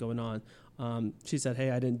us what's going on." She said, "Hey,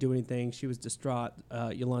 I didn't do anything." She was distraught.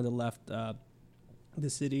 Yolanda left the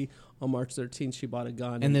city. On March 13th, she bought a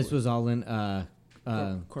gun. And this was all in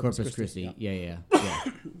Corpus Corpus Christi, Christi. Yeah.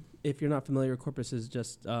 Yeah. If you're not familiar, Corpus is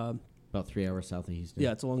just, About 3 hours south of Houston.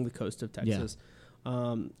 it's along the coast of Texas.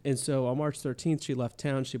 And so on March 13th, she left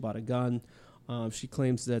town. She bought a gun. She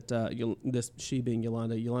claims that she being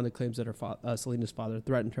Yolanda claims that her Selena's father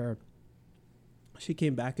threatened her. She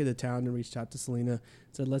came back into town and reached out to Selena,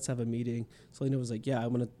 said, "Let's have a meeting." Selena was like, "Yeah, I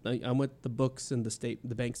want the books and the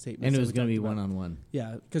bank statements." And it that was we going to be talked about." one-on-one.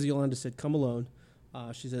 Yeah, because Yolanda said, "Come alone."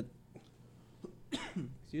 She said,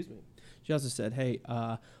 "Excuse me." She also said, "Hey,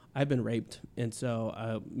 I've been raped, and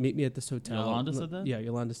so meet me at this hotel." Yolanda said that? Yeah,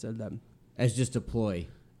 Yolanda said that. As just a ploy.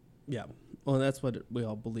 Yeah. Well, that's what we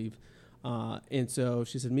all believe. And so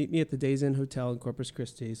she said, "Meet me at the Days Inn Hotel in Corpus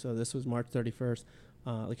Christi." So this was March 31st.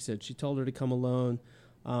 Like I said, she told her to come alone.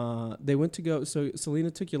 They went to go. So Selena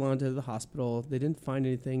took Yolanda to the hospital. They didn't find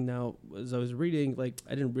anything. Now, as I was reading, like,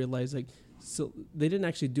 I didn't realize, like, so they didn't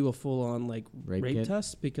actually do a full on like Rape rape kit?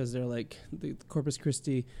 test, because they're like the Corpus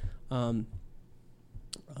Christi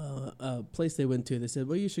place they went to. They said,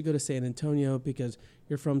 "Well, you should go to San Antonio because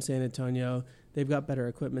you're from San Antonio. They've got better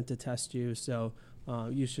equipment to test you, so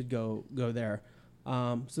you should go there."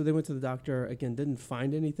 So they went to the doctor. Again, didn't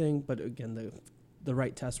find anything, but again, the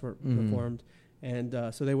right tests were performed, and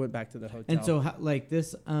so they went back to the hotel. And so, like,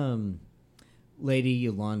 this lady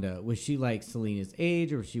Yolanda, was she like Selena's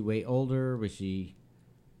age, or was she way older? Was she?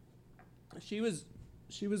 she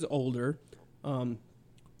was older.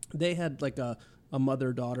 They had like a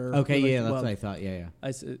mother-daughter. Okay, like, yeah, that's what I thought. Yeah.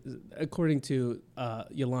 according to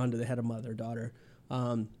Yolanda, they had a mother-daughter.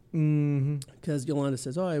 Mm-hmm. Because Yolanda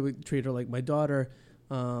says, "Oh, I would treat her like my daughter."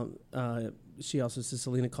 She also says,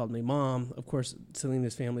 "Selena called me mom." Of course,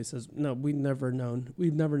 Selena's family says, "No, we've never known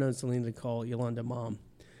Selena to call Yolanda mom."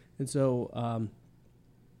 And so,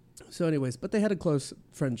 anyways, but they had a close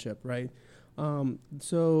friendship, right?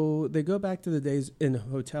 So they go back to the Days Inn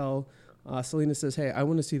hotel. Selena says, "Hey, I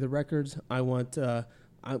want to see the records. I want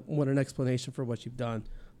an explanation for what you've done."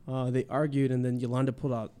 They argued, and then Yolanda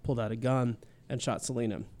pulled out a gun and shot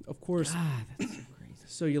Selena. Of course. God, that's so crazy.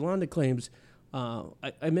 So Yolanda claims,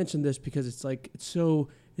 I mentioned this because it's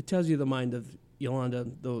it tells you the mind of Yolanda,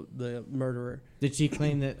 the murderer. Did she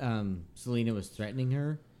claim that Selena was threatening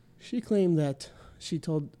her? She claimed that she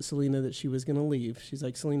told Selena that she was going to leave. She's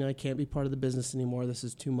like, Selena, I can't be part of the business anymore. This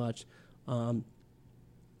is too much.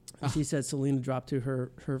 She said Selena dropped to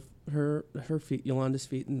her feet, Yolanda's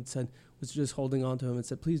feet, and was just holding on to him and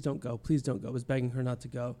said, please don't go, was begging her not to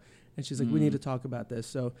go. And she's like, we need to talk about this.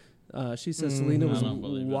 So she says Selena was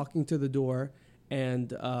walking to the door,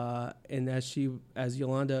 and as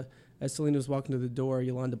Selena was walking to the door,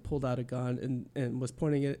 Yolanda pulled out a gun and was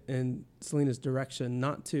pointing it in Selena's direction,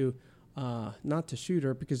 not to shoot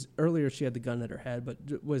her, because earlier she had the gun at her head, but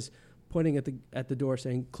was pointing at the door,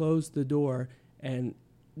 saying, close the door, and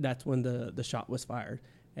that's when the shot was fired.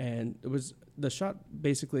 And the shot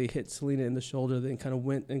basically hit Selena in the shoulder, then kind of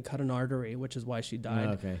went and cut an artery, which is why she died.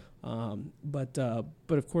 Oh, okay.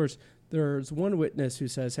 But of course, there's one witness who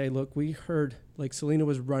says, hey, look, we heard, like, Selena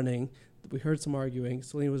was running. We heard some arguing.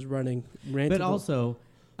 Selena was running. But also,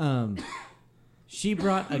 she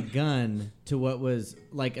brought a gun to what was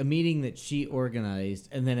like a meeting that she organized,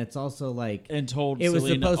 and then it's also like and told it was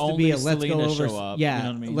Selena, supposed to be a let's Selena go over, show up, yeah, you know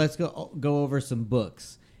what I mean? let's go over some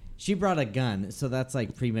books. She brought a gun, so that's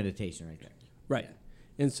like premeditation right there. Right.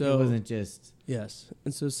 And so it wasn't just yes.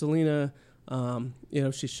 And so Selena,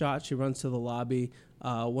 she's shot. She runs to the lobby.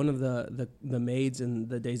 One of the maids in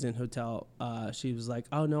the Days Inn hotel, she was like,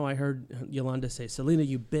 "Oh no, I heard Yolanda say, 'Selena,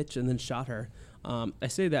 you bitch,' and then shot her." I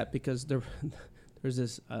say that because there's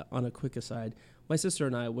this on a quick aside. My sister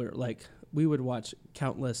and I were like, we would watch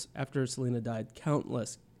countless after Selena died.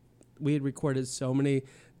 We had recorded so many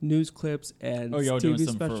news clips and y'all TV doing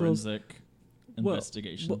some specials. forensic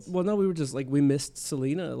investigations. Well, no, we were just like, we missed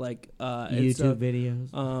Selena, like YouTube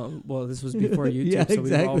videos. Well, this was before YouTube, Yeah, so we all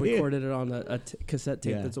exactly. recorded it on a cassette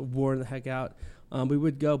tape that's worn the heck out. We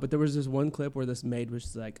would go, but there was this one clip where this maid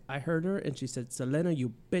was like, I heard her, and she said, "Selena,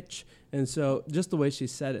 you bitch," and so just the way she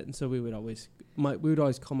said it, and so we would always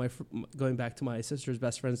call going back to my sister's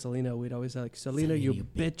best friend Selena, we'd always like, Selena, you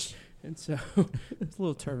bitch. And so it's a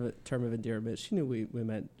little term of endearment. She knew we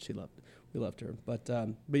meant we loved her, but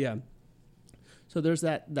yeah. So there's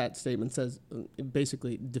that statement says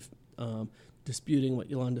basically disputing what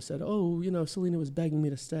Yolanda said. Oh, Selena was begging me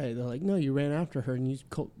to stay. They're like, no, you ran after her and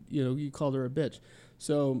you called her a bitch.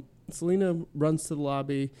 So Selena runs to the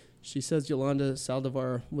lobby. She says Yolanda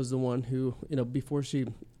Saldivar was the one who, before she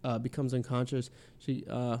becomes unconscious, she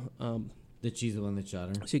that she's the one that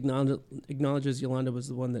shot her. She acknowledges Yolanda was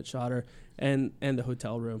the one that shot her, and the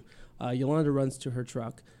hotel room. Yolanda runs to her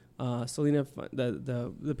truck. Selena,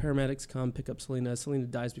 the paramedics come pick up Selena. Selena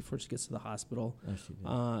dies before she gets to the hospital. Oh, she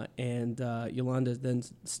did. And Yolanda then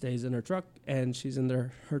stays in her truck, and she's in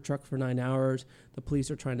her truck for 9 hours. The police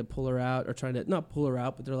are trying to pull her out, or trying to not pull her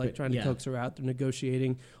out, but they're like trying to coax her out. They're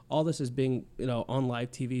negotiating. All this is being on live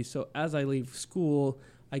TV. So as I leave school,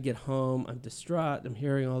 I get home. I'm distraught. I'm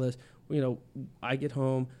hearing all this. I get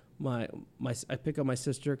home. I pick up my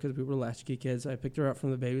sister because we were latchkey kids. I picked her up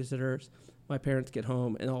from the babysitters. My parents get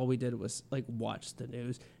home, and all we did was like watch the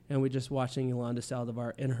news, and we're just watching Yolanda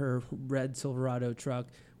Saldivar in her red Silverado truck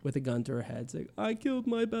with a gun to her head, saying, "I killed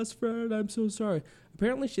my best friend. I'm so sorry."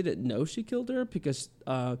 Apparently, she didn't know she killed her because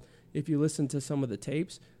if you listen to some of the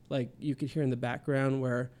tapes, like you could hear in the background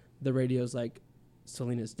where the radio's like,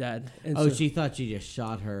 Selena's dead. And she thought she just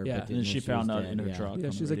shot her. Yeah. But didn't And know she found was out dead. in her truck. yeah,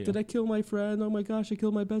 on she's the like, radio. "Did I kill my friend? Oh my gosh, I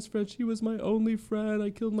killed my best friend. She was my only friend. I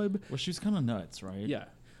killed my." Well, she was kind of nuts, right? Yeah.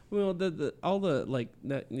 Well, all the like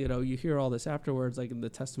that, you hear all this afterwards, like in the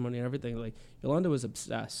testimony and everything. Like Yolanda was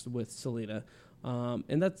obsessed with Selena,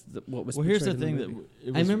 and that's what was. Well, here's the portrayed in thing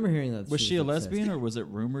movie. I remember hearing that. Was she a obsessed. lesbian, or was it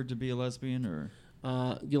rumored to be a lesbian, or?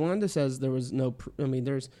 Yolanda says there was no.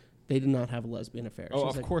 They did not have a lesbian affair. Oh,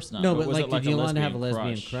 She's of course not. No, but was like, it like did Yolanda have a lesbian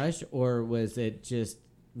lesbian crush, or was it just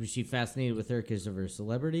was she fascinated with her because of her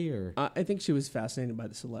celebrity, or? I think she was fascinated by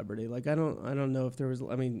the celebrity. Like I don't know if there was.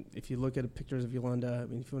 I mean, if you look at pictures of Yolanda, I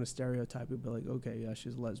mean, if you want to stereotype, you'd be like, okay, yeah,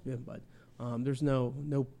 she's a lesbian, but there's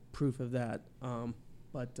no proof of that.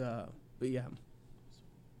 But yeah.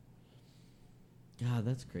 God,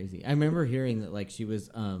 that's crazy. I remember hearing that like she was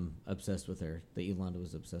obsessed with her. That Yolanda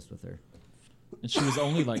was obsessed with her. And she was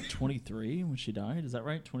only like 23 when she died. Is that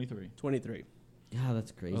right? 23. 23. God,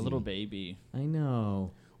 that's crazy. A little baby. I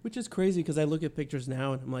know. Which is crazy because I look at pictures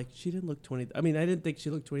now and I'm like, she didn't look 20. I mean, I didn't think she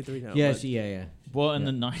looked 23 now. Yeah, but yeah. Well, in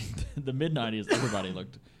Yeah. the mid 90s, everybody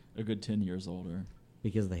looked a good 10 years older.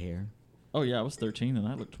 Because of the hair. Oh yeah, I was 13 and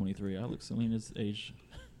I looked 23. I looked Selena's age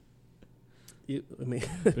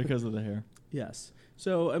because of the hair. Yes.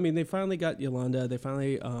 So, I mean, they finally got Yolanda. They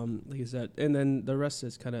finally, like I said, and then the rest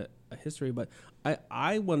is kind of a history. But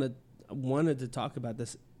I want to wanted to talk about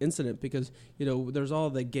this incident because, there's all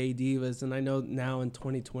the gay divas. And I know now in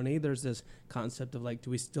 2020, there's this concept of like,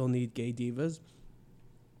 do we still need gay divas?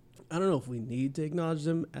 I don't know if we need to acknowledge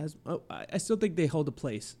them as, I still think they hold a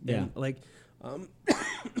place. Yeah. And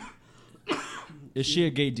Is she a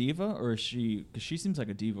gay diva, or is she? Because she seems like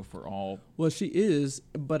a diva for all well, she is,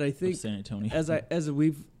 but I think of San Antonio.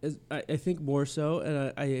 I think more so,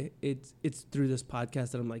 and it's through this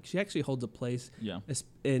podcast that I'm like, she actually holds a place. Yeah.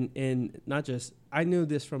 In not just, I knew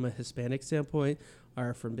this from a Hispanic standpoint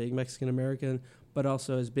or from being Mexican American, but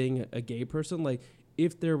also as being a gay person. Like,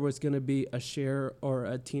 if there was going to be a Cher or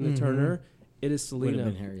a Tina Turner, it is Selena.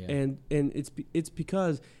 Would've been her, yeah. And it's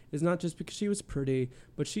because it's not just because she was pretty,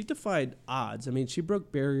 but she defied odds. I mean, she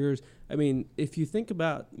broke barriers. I mean, if you think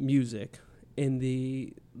about music in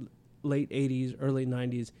the late 80s, early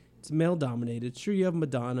 90s, it's male dominated. Sure, you have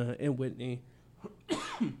Madonna and Whitney,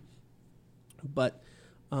 but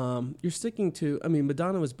you're sticking to, I mean,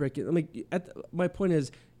 Madonna was breaking. I mean, my point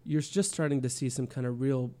is, you're just starting to see some kind of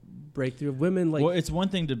real breakthrough of women. Like, well, it's one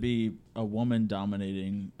thing to be a woman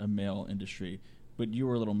dominating a male industry, but you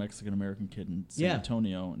were a little Mexican American kid in San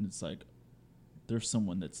Antonio, and it's like there's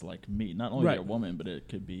someone that's like me. Not only a woman, but it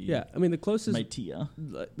could be. Yeah, I mean, the closest my tia.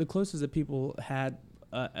 The closest that people had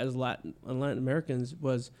as Latin Americans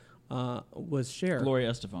was Cher. Gloria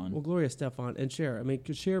Estefan. Well, Gloria Estefan and Cher. I mean,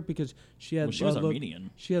 because she had. Well, she was Armenian.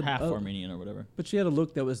 She had half Armenian or whatever. But she had a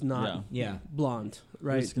look that was not Yeah. blonde,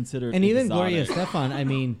 right? It was considered And even exotic. Gloria Estefan, I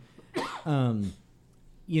mean,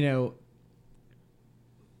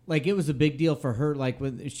 like it was a big deal for her. Like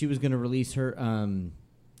when she was going to release her, some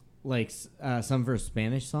of her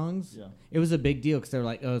Spanish songs. Yeah. It was a big deal because they were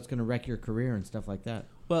like, "Oh, it's going to wreck your career" and stuff like that.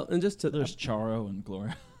 Well, and just to There's Charo and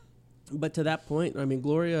Gloria. But to that point, I mean,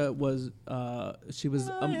 Gloria was she was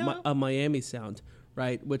a Miami sound,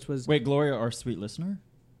 right? Which was Wait, Gloria, our sweet listener,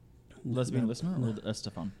 lesbian listener, or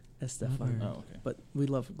Estefan? Estefan. Oh, okay. But we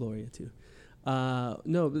love Gloria too.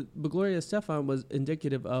 No, but Gloria Estefan was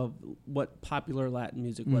indicative of what popular Latin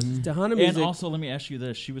music was. Tejano music. And also, let me ask you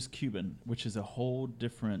this: she was Cuban, which is a whole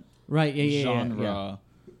different Right? genre.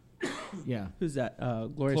 Yeah. Who's that?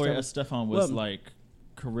 Gloria Estefan was like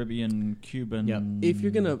Caribbean, Cuban. Yep. If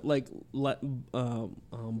you're gonna like let, But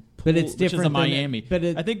it's which is different a than Miami. But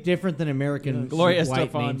it's I think different than American. Gloria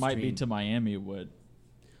white Estefan might be mainstream. to Miami what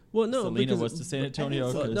well, no, Selena because, was to San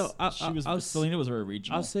Antonio. Selena was very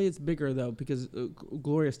regional. I'll say it's bigger though because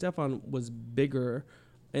Gloria Estefan was bigger,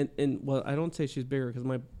 and well, I don't say she's bigger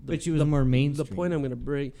because But she was more mainstream. The point I'm going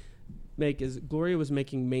to make is Gloria was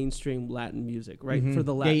making mainstream Latin music, right, for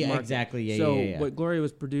the Latin market. Exactly. Yeah, so yeah. what Gloria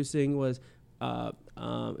was producing was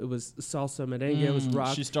it was salsa, merengue, it was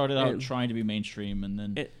rock. She started out trying to be mainstream, and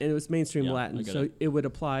then and it was mainstream Yeah, I Latin, get so it. it would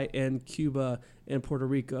apply in Cuba and Puerto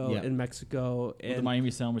Rico and Mexico with the and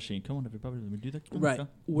Miami Sound Machine. Come on, everybody, let me do that. Come on, right. go.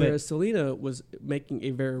 Whereas Selena was making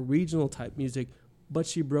a very regional type music, but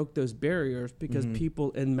she broke those barriers because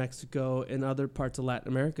people in Mexico and other parts of Latin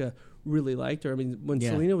America really liked her. I mean, when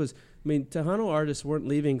Selena was, Tejano artists weren't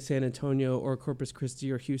leaving San Antonio or Corpus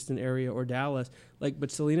Christi or Houston area or Dallas.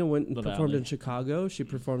 But Selena went and performed in Chicago. She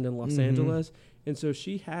performed in Los Angeles. And so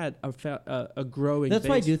she had a growing That's base.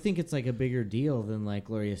 why I do think it's like a bigger deal than like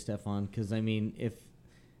Gloria Estefan, because I mean, if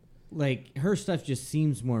like her stuff just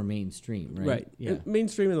seems more mainstream, right? Right. Yeah. And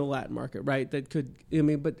mainstream in the Latin market, right? That could,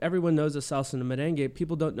 but everyone knows the salsa and the merengue.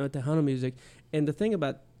 People don't know Tejano music. And the thing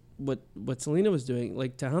about what Selena was doing,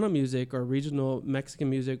 like Tejano music or regional Mexican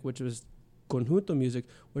music, which was conjunto music,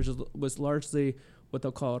 which was largely what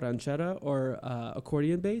they'll call ranchera or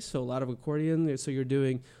accordion based. So a lot of accordion. So you're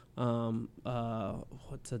doing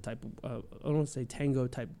what's the type of I don't want to say tango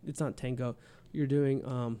type. It's not tango. You're doing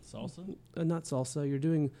Salsa? Not salsa. You're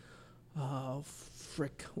doing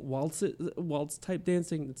waltz type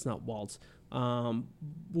dancing. It's not waltz.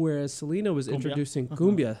 Whereas Selena was introducing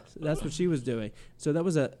cumbia. That's what she was doing. So that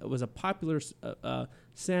was a popular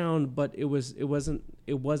sound, but it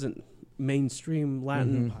wasn't mainstream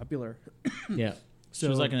Latin popular. Yeah. So she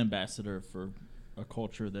was like an ambassador for a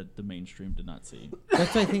culture that the mainstream did not see.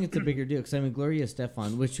 That's why I think it's a bigger deal, because I mean, Gloria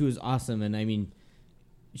Estefan, which she was awesome, and I mean,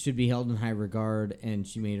 should be held in high regard, and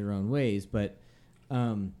she made her own ways, but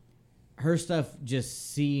her stuff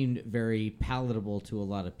just seemed very palatable to a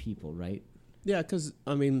lot of people, right? Yeah, because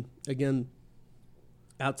I mean, again,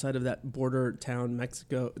 outside of that border town,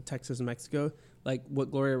 Texas and Mexico, like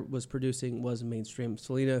what Gloria was producing was mainstream.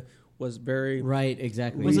 Selena was very Right,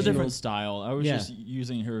 exactly. It was a Regional. different style. I was just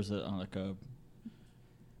using her as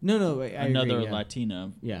No, I another agree, yeah.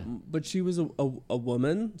 Latina. Yeah. But she was a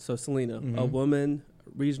woman, so Selena, a woman,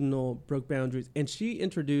 regional, broke boundaries. And she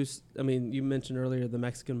introduced, I mean, you mentioned earlier the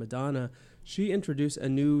Mexican Madonna. she introduced a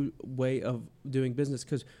new way of doing business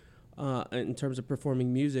because in terms of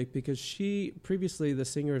performing music, because she previously, the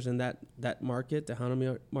singers in that market, the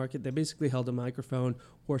Hanami market, they basically held a microphone,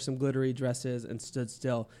 wore some glittery dresses, and stood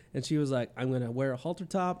still. And she was like, I'm going to wear a halter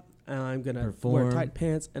top, and I'm going to wear tight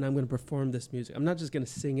pants, and I'm going to perform this music. I'm not just going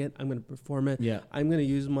to sing it, I'm going to perform it. Yeah. I'm going to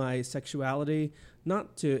use my sexuality,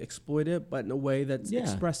 not to exploit it, but in a way that's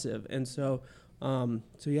expressive. And so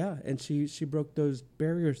yeah, and she broke those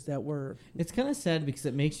barriers that were... It's kind of sad because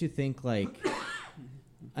it makes you think, like...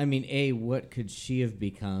 I mean, what could she have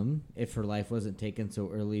become if her life wasn't taken so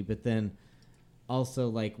early? But then also,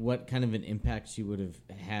 like, what kind of an impact she would have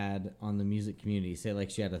had on the music community? Say, like,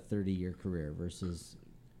 she had a 30-year career versus,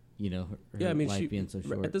 her life being so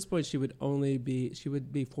short. At this point, she would be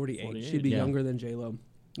 48. She'd be Yeah. younger than J-Lo.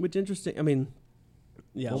 Which interesting. I mean,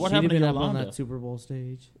 yeah. Well, what She'd have happened to been up on Yolanda? that Super Bowl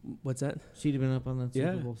stage. What's that? She'd have been up on that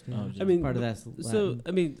Yeah. Super Bowl stage. Oh, I mean, part of that. so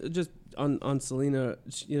I mean, just on Selena,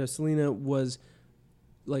 Selena was,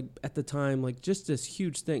 like, at the time, like, just this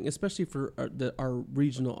huge thing, especially for our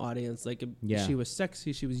regional audience. Like, she was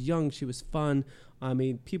sexy, she was young, she was fun. I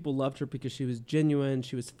mean, people loved her because she was genuine,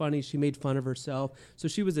 she was funny, she made fun of herself. So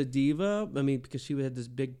she was a diva, I mean, because she had this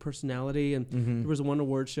big personality. And there was one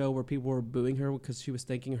award show where people were booing her because she was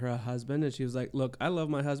thanking her husband. And she was like, look, I love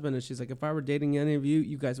my husband. And she's like, if I were dating any of you,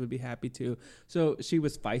 you guys would be happy too. So she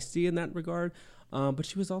was feisty in that regard. But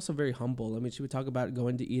she was also very humble. I mean, she would talk about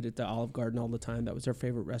going to eat at the Olive Garden all the time. That was her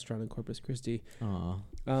favorite restaurant in Corpus Christi.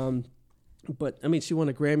 But I mean, she won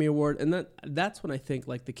a Grammy Award, and that's when I think,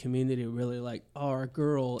 like, the community really, like, oh, our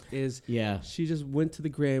girl is. Yeah. She just went to the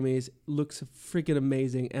Grammys, looks freaking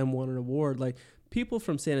amazing, and won an award. Like, people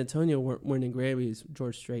from San Antonio weren't winning Grammys.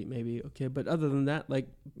 George Strait maybe, okay, but other than that, like,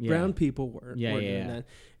 brown people weren't doing that.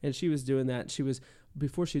 And she was doing that. She was,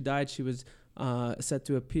 before she died, she was set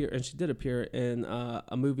to appear, and she did appear in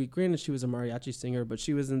a movie. Granted, she was a mariachi singer, but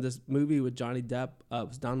she was in this movie with Johnny Depp. It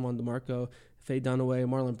was Don Juan DeMarco, Faye Dunaway,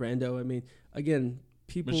 Marlon Brando. I mean, again,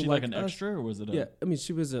 people. Was she like an us, extra, or was it? Yeah, I mean,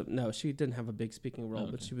 she was no, she didn't have a big speaking role,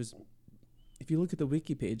 but she was. If you look at the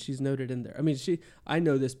wiki page, she's noted in there. I mean, I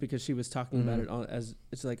know this because she was talking about it as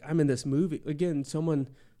it's like, I'm in this movie again. Someone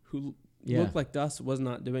who looked like us was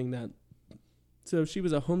not doing that. So she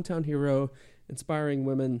was a hometown hero, inspiring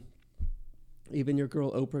women. Even your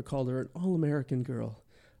girl Oprah called her an all-American girl.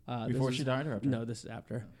 Before she died, or after? No, this is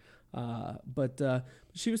after. But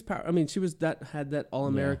she was I mean, she was had that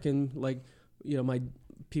all-American, like, my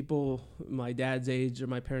people my dad's age or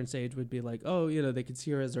my parents' age would be like, oh, they could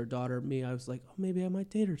see her as their daughter. Me, I was like, oh, maybe I might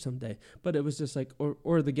date her someday. But it was just like,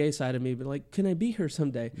 or the gay side of me, but like, can I be her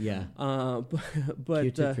someday? Yeah.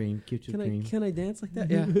 But cute dream. Can I dance like that?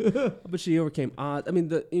 Yeah. But she overcame odds. I mean,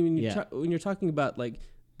 when you're talking about, like,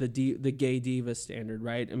 the gay diva standard,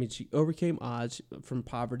 right? I mean, she overcame odds from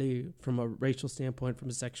poverty, from a racial standpoint, from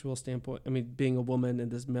a sexual standpoint. I mean, being a woman in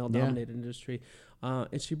this male-dominated industry,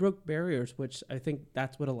 and she broke barriers, which I think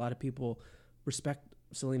that's what a lot of people respect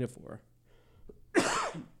Selena for.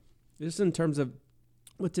 Just in terms of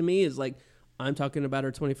what to me is like, I'm talking about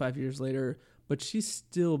her 25 years later, but she's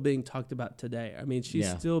still being talked about today. I mean, she's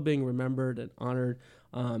still being remembered and honored.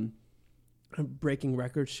 Breaking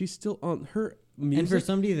records. She's still on her music. And for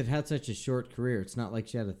somebody that had such a short career, it's not like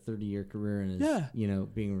she had a 30-year career and is,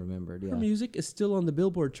 being remembered. Her music is still on the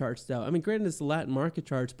Billboard charts, though. I mean, granted, it's the Latin market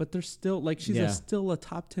charts, but they're still, like, she's still a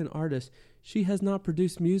top 10 artist. She has not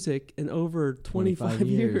produced music in over 25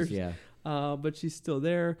 years. Yeah. But she's still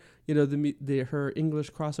there. Her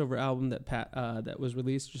English crossover album that was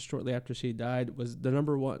released just shortly after she died was the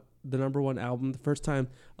number one album. The first time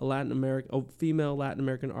a female Latin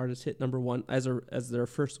American artist hit number one as their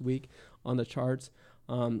first week on the charts.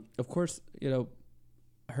 Of course,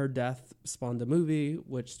 her death spawned a movie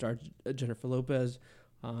which starred Jennifer Lopez,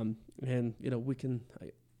 and we can.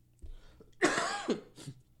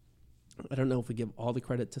 I don't know if we give all the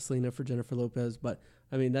credit to Selena for Jennifer Lopez, but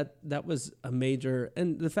I mean that was a major,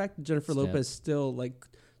 and the fact that Jennifer Lopez still, like,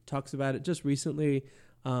 talks about it just recently,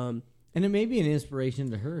 and it may be an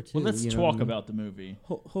inspiration to her too. Well, let's talk about the movie.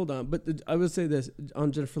 Hold on, but I would say this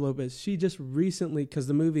on Jennifer Lopez. She just recently, because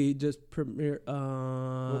the movie just premiered.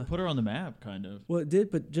 Well, put her on the map, kind of. Well, it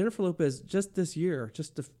did, but Jennifer Lopez just this year,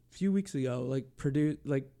 just a few weeks ago,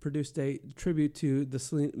 produced a tribute to the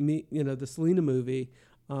Selena movie.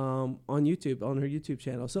 On YouTube, on her YouTube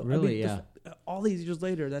channel. So really, all these years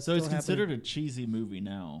later, that's so still it's considered a cheesy movie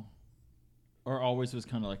now, or always was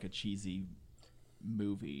kind of like a cheesy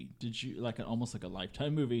movie. Did you almost like a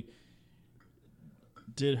Lifetime movie?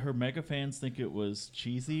 Did her mega fans think it was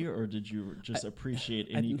cheesy, or did you just appreciate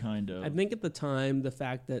any kind of? I think at the time, the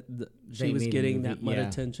fact that she was getting that much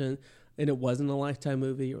attention, and it wasn't a Lifetime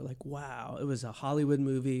movie, you're like, wow, it was a Hollywood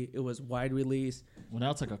movie. It was wide release. Well,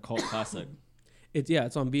 now it's like a cult classic. It's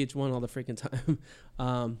on VH1 all the freaking time.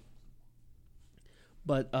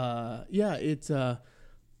 It's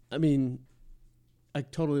I mean, I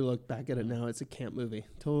totally look back at it now. It's a camp movie,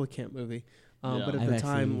 total camp movie. Yeah. But at I've the actually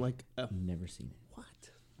time, like, never seen it. what?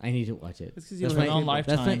 I need to watch it. It's 'cause you That's don't my, have on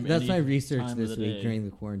Lifetime that's my any research time of this the week day. during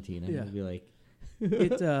the quarantine. I'm Yeah. gonna be like,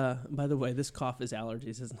 It. By the way, this cough is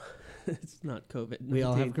allergies. It's not COVID. we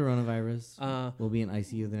all have coronavirus. Uh, We'll be in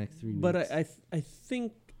ICU the next 3 weeks. But I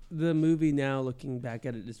think the movie now, looking back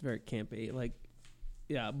at it, is very campy. Like,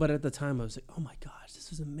 yeah. But at the time, I was like, oh my gosh, this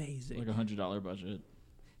was amazing. Like $100 budget.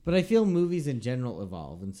 But I feel movies in general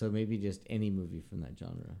evolve, and so maybe just any movie from that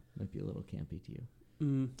genre might be a little campy to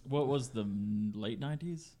you. What was the late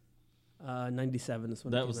 90s? 97 is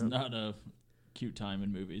when That it was came out. not a cute time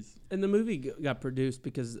in movies. And the movie got produced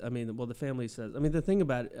because the family says. The thing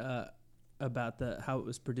about how it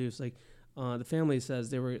was produced, like the family says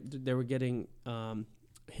they were getting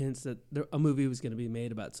hints that a movie was going to be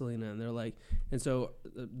made about Selena, and they're like, and so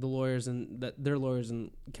the lawyers their lawyers in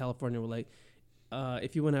California were like,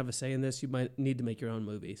 if you want to have a say in this, you might need to make your own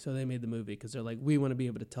movie. So they made the movie because they're like, we want to be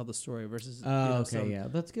able to tell the story versus Yeah,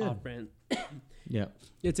 that's good. off-brand. Yeah,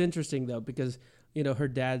 It's interesting though because her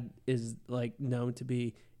dad is like known to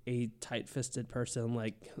be a tight-fisted person,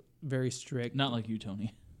 like very strict. Not like you,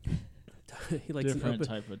 Tony. He likes Different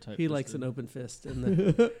type of type. he likes an open fist, and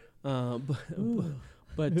the,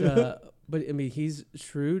 but I mean he's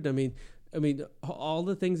shrewd. I mean all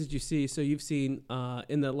the things that you see. So you've seen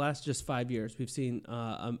in the last just 5 years, we've seen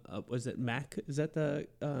was it MAC? Is that the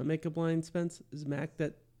makeup line? Spence is MAC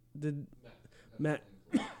that did MAC.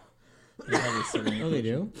 Oh, they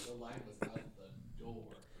do.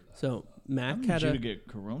 So I Mac need had you a to get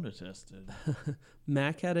corona tested.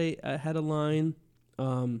 Mac had a line.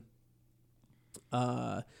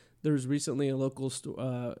 There was recently a local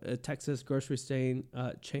a Texas grocery chain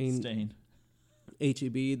Stain.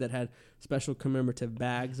 HEB that had special commemorative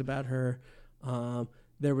bags about her.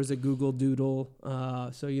 There was a Google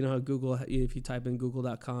Doodle. So you know how Google, if you type in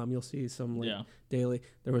google.com, you'll see some daily.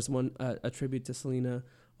 There was one a tribute to Selena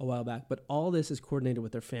a while back, but all this is coordinated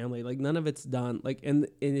with their family. Like none of it's done. Like and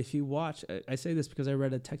if you watch, I say this because I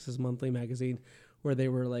read a Texas Monthly magazine where they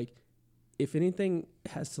were like, if anything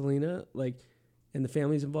has Selena, like, and the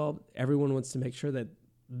family's involved, everyone wants to make sure that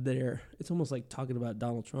it's almost like talking about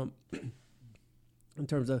Donald Trump in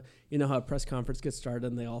terms of, how a press conference gets started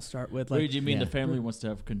and they all start with like, Wait, do you mean Yeah. the family wants to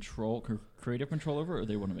have creative control over it, or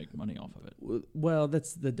they want to make money off of it? well,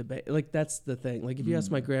 that's the debate. Like, that's the thing. Like, if you ask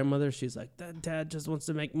my grandmother, she's like, that dad just wants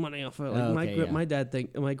to make money off of it.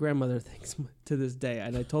 Like, my grandmother thinks to this day,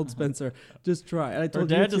 and I told Spencer, just try. And I Her told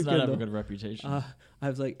dad you does too, not have a Kendall. good reputation. I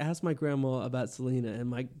was like, ask my grandma about Selena,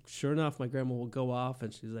 and sure enough, my grandma will go off,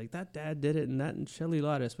 and she's like, that dad did it, and Shelley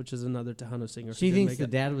Lottis, which is another Tejano singer. She thinks the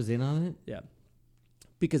dad was in on it. Yeah,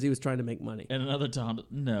 because he was trying to make money. And another time,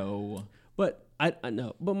 no. But I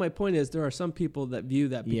know. But my point is, there are some people that view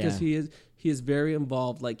that because he is very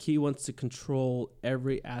involved. Like he wants to control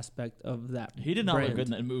every aspect of that. He did not brand. look good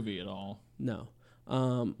in that movie at all. No.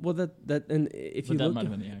 Well, that and if But you that look might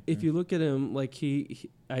have been the actor. if you look at him, like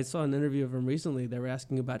I saw an interview of him recently. They were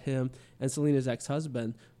asking about him and Selena's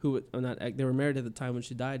ex-husband, who they were married at the time when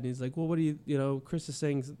she died. And he's like, well, what do you Chris is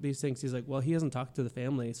saying these things. He's like, well, he hasn't talked to the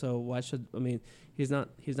family, so why should he's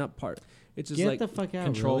not part. It's just Get like the fuck out,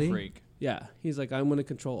 Control really? freak. yeah, he's like, I'm going to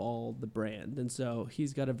control all the brand, and so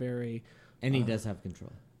he's got a very And he does have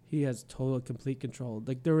control. he has total complete control.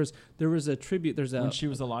 Like there was a tribute. When she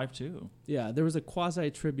was alive too. Yeah, there was a quasi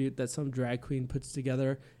tribute that some drag queen puts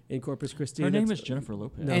together in Corpus Christi. Her name that's- is Jennifer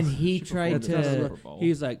Lopez. No. And he She tried performed at the to. Super Bowl.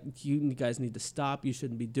 He's like, you guys need to stop. You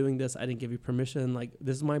shouldn't be doing this. I didn't give you permission. Like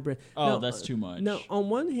this is my brand. Oh, No, that's too much. No, on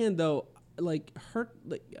one hand though, like her.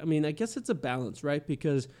 Like, I mean, I guess it's a balance, right?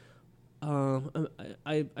 Because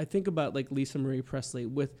I think about like Lisa Marie Presley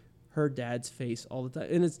with her dad's face all the time,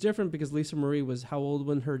 and it's different because Lisa Marie was how old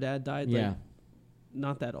when her dad died? Yeah. Like,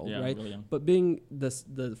 not that old, Yeah, right? really young. But being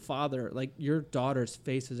the father, like your daughter's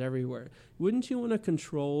face is everywhere. Wouldn't you want to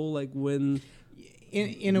control like when?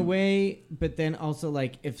 In a way, but then also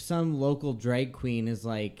like if some local drag queen is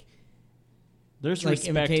like There's like respect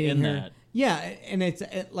imitating in her. that. Yeah, and it's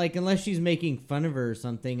like unless she's making fun of her or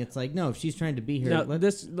something, it's like no. If she's trying to be here, Now,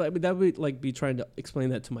 that would like be trying to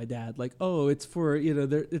explain that to my dad. Like, oh, it's for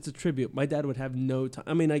it's a tribute. My dad would have no time.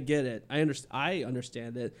 I mean, I get it. I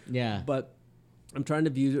understand it. yeah, But I'm trying to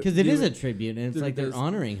view because it is a tribute, and it's like they're there's-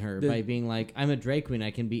 honoring her there's- by being like, "I'm a drag queen.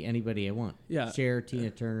 I can be anybody I want." Yeah. Cher, Tina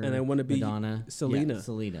Turner, and I wanna be Madonna, Selena. Yeah,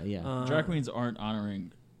 Selena, yeah. Drag queens aren't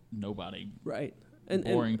honoring nobody. right. and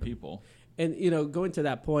boring people. And going to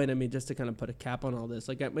that point, I mean, just to kind of put a cap on all this,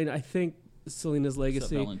 like I mean, I think Selena's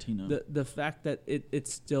legacy, Valentina. the fact that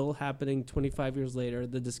it's still happening 25 years later,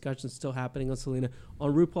 the discussion's still happening on Selena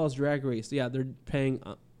on RuPaul's Drag Race. Yeah, they're paying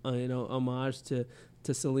homage to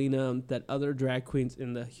Selena, that other drag queens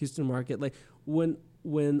in the Houston market. Like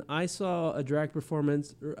when I saw a drag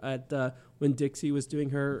performance at when Dixie was doing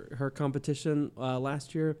her competition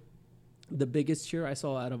last year, the biggest cheer I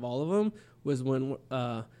saw out of all of them was when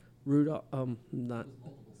Rudolph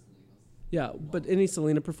but any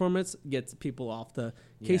Selena performance gets people off. The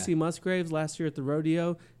Casey Musgraves last year at the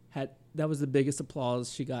rodeo that was the biggest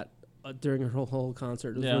applause she got during her whole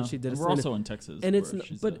concert. It was when she did. We're also in Texas, and it's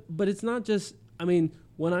but it's not just. I mean,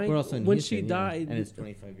 when she died, and it's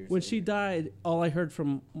 25 years. When she died, all I heard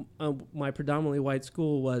from my predominantly white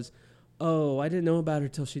school was, "Oh, I didn't know about her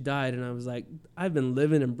till she died," and I was like, "I've been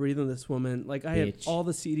living and breathing this woman. Like I have all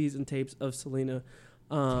the CDs and tapes of Selena."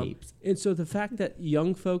 And so the fact that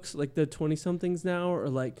young folks, like the 20-somethings now, are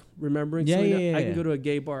like remembering Selena, I can go to a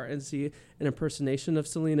gay bar and see an impersonation of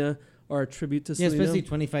Selena or a tribute to Selena. Especially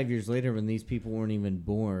 25 years later when these people weren't even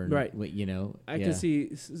born. Right. I can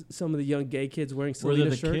see some of the young gay kids wearing Selena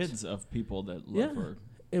shirts. Were the kids of people that love her.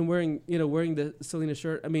 And wearing the Selena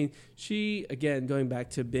shirt. I mean, she, again, going back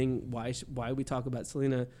to being why we talk about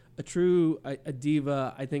Selena, a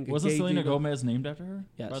diva, I think. Wasn't Selena Gomez named after her?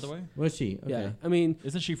 Yes. By the way? Was she? Okay. Yeah. I mean.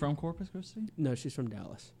 Isn't she from Corpus Christi? No, she's from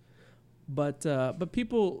Dallas. But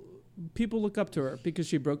people look up to her because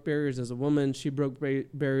she broke barriers as a woman. She broke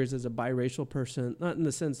barriers as a biracial person. Not in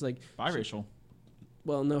the sense like. Biracial?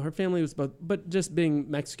 Well, no, her family was both. But just being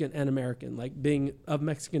Mexican and American, like being of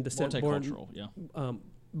Mexican descent. Multicultural,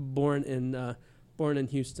 born in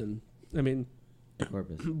Houston. I mean,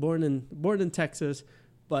 Corpus. born in Texas,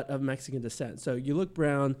 but of Mexican descent. So you look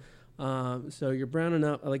brown. So you're brown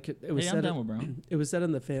enough. Like it was said. I'm down with brown. It was said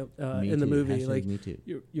in the movie. Like me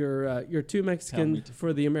too. You're too Mexican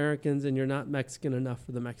for the Americans, and you're not Mexican enough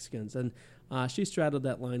for the Mexicans. And she straddled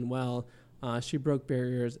that line well. She broke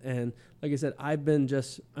barriers, and like I said,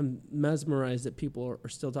 I'm mesmerized that people are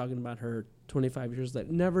still talking about her 25 years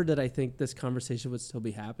later. Never did I think this conversation would still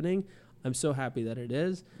be happening. I'm so happy that it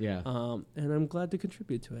is. Yeah. And I'm glad to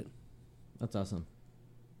contribute to it. That's awesome.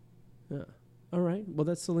 Yeah. All right. Well,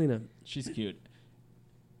 that's Selena. She's cute.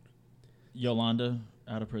 Yolanda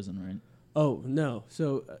out of prison, right? Oh no.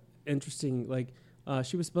 So interesting. Like.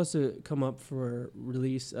 She was supposed to come up for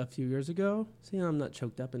release a few years ago. See, I'm not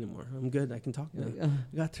choked up anymore. I'm good. I can talk now. I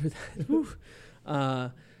got through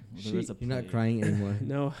that. You're not crying anymore.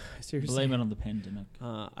 No, seriously. Blame it on the pandemic.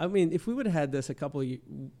 I mean, if we would have had this a couple of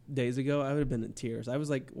days ago, I would have been in tears. I was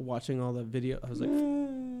like watching all the video. I was like,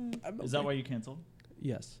 Is that why you canceled?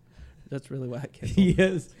 Yes. That's really why I canceled.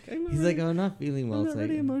 Yes. He's like, I'm not feeling well. I'm not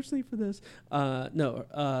ready emotionally for this.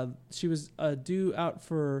 No, she was due out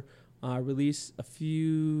for... release a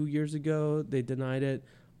few years ago. They denied it.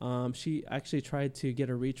 She actually tried to get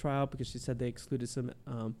a retrial because she said they excluded some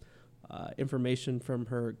information from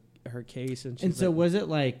her case. And so was it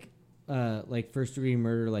like first degree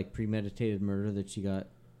murder, like premeditated murder that she got,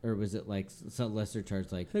 or was it like some lesser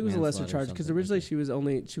charge? Like I think it was a lesser charge because originally she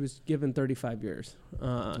was given 35 years,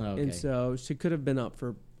 and so she could have been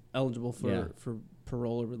eligible for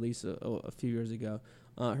parole or release a few years ago.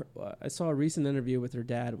 I saw a recent interview with her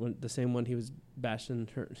dad, the same one he was bashing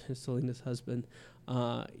Selena's husband.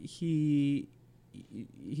 He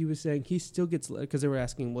was saying he still gets, because they were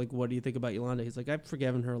asking like, what do you think about Yolanda? He's like, I've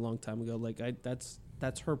forgiven her a long time ago. Like that's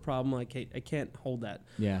her problem. I can't hold that.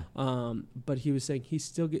 Yeah. But he was saying he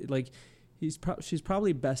still get like she's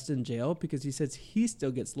probably best in jail because he says he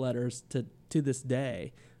still gets letters to this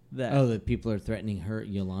day that people are threatening her,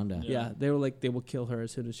 Yolanda. Yeah, they were like they will kill her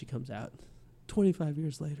as soon as she comes out. 25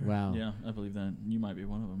 years later. Wow. Yeah, I believe that. You might be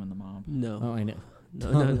one of them in the mob. No. Oh, I know.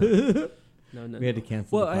 No. We had to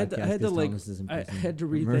cancel. Well, the podcast I had to like. I had to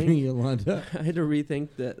rethink. Yolanda. I had to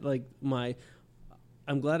rethink that. Like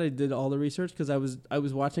I'm glad I did all the research because I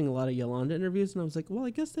was watching a lot of Yolanda interviews and I was like, well,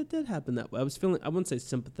 I guess that did happen that way. I was feeling. I wouldn't say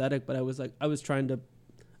sympathetic, but I was trying to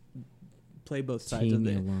play both sides of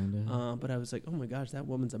it. But I was like, oh my gosh, that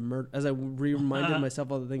woman's a murder. As I reminded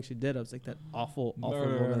myself all the things she did, I was like, that awful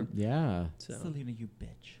woman. Yeah. So. Selena, you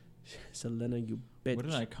bitch. Selena, you bitch. What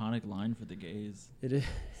an iconic line for the gays. It is.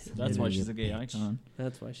 That's why she's a gay icon.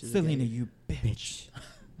 That's why she's Selena, a gay. you bitch.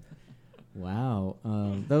 Wow.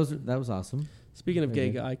 That was awesome. Speaking of Very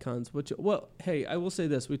gay good. icons, well, hey, I will say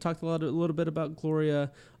this: we talked a little bit about Gloria.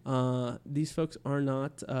 These folks are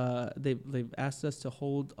not. They've asked us to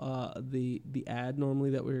hold the ad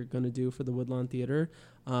normally that we're going to do for the Woodlawn Theater,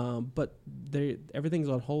 but everything's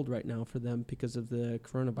on hold right now for them because of the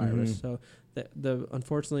coronavirus. Mhm. So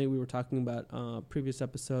unfortunately, we were talking about previous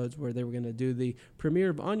episodes where they were going to do the premiere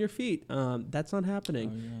of On Your Feet. That's not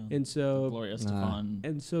happening, Oh, yeah. and so Gloria Estefan.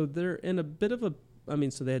 and so they're in a bit of a. I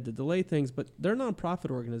mean, so they had to delay things, but they're a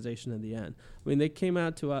nonprofit organization in the end. I mean, they came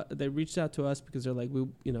out to us, they reached out to us because they're like, we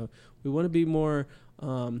want to be more, we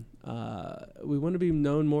want to be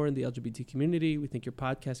known more in the LGBT community. We think your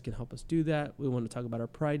podcast can help us do that. We want to talk about our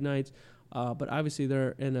Pride nights, but obviously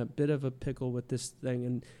they're in a bit of a pickle with this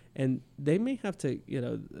thing, and they may have to,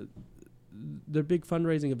 their big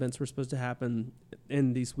fundraising events were supposed to happen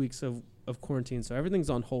in these weeks of quarantine, so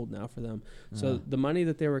everything's on hold now for them. So the money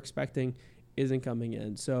that they were expecting isn't coming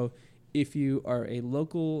in. So if you are a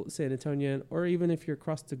local San Antonian, or even if you're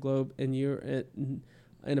across the globe and you're in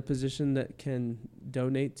a position that can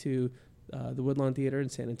donate to the Woodlawn Theater in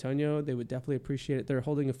San Antonio, they would definitely appreciate it. They're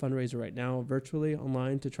holding a fundraiser right now virtually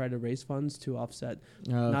online to try to raise funds to offset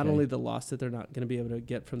not only the loss that they're not going to be able to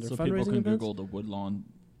get from their So fundraising people can events. Google the Woodlawn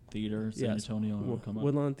Theater, San Yes. Antonio, and it'll come up.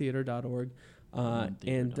 woodlawntheater.org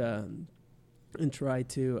and try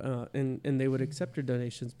to and they would accept your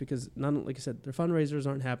donations because like I said, their fundraisers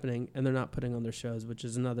aren't happening and they're not putting on their shows, which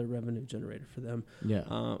is another revenue generator for them.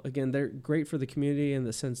 Yeah. Again, they're great for the community in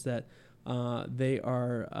the sense that they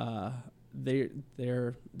are they're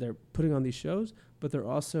putting on these shows, but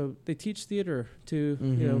they teach theater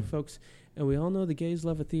to folks, and we all know the gays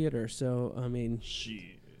love a theater. So I mean,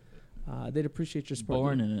 they'd appreciate your support.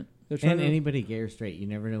 Born in it. They're trying And to, anybody, gay or straight, you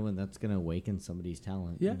never know when that's going to awaken somebody's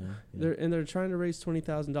talent. Yeah. You know? they're trying to raise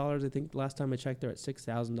 $20,000. I think last time I checked, they're at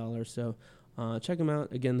 $6,000. So check them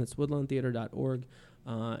out. Again, that's woodlawntheater.org,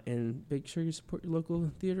 and make sure you support your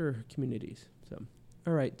local theater communities. So,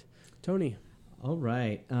 all right, Tony. All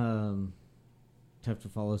right. Tough to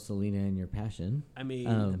follow Selena and your passion. I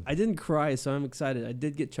mean, I didn't cry, so I'm excited. I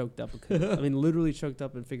did get choked up. I mean, literally choked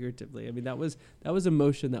up and figuratively. I mean, that was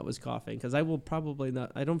emotion that was coughing, because I will probably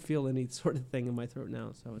not. I don't feel any sort of thing in my throat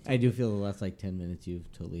now. So I do feel the last 10 minutes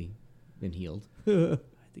you've totally been healed. I had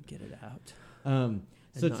to get it out.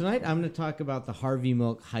 So tonight I'm going to talk about the Harvey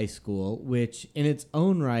Milk High School, which in its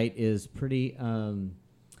own right is pretty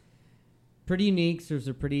unique. There's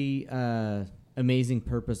a pretty amazing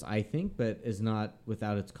purpose, I think, but is not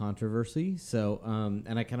without its controversy. So,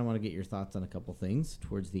 and I kind of want to get your thoughts on a couple things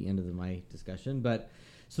towards the end of my discussion. But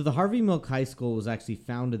so the Harvey Milk High School was actually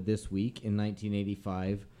founded this week in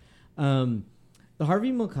 1985. The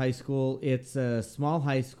Harvey Milk High School, it's a small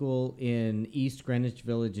high school in East Greenwich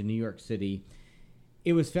Village in New York City.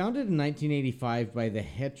 It was founded in 1985 by the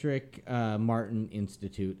Hetrick Martin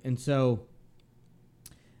Institute. And so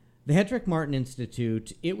the Hetrick Martin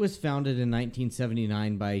Institute, it was founded in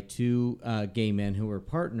 1979 by two gay men who were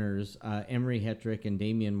partners, Emery Hetrick and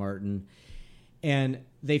Damian Martin. And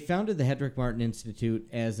they founded the Hetrick Martin Institute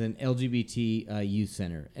as an LGBT youth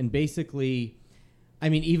center. And basically, I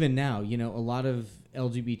mean, even now, a lot of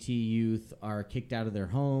LGBT youth are kicked out of their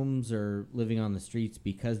homes or living on the streets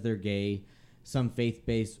because they're gay. Some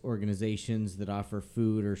faith-based organizations that offer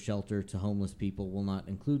food or shelter to homeless people will not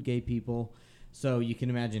include gay people. So you can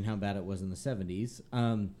imagine how bad it was in the 70s.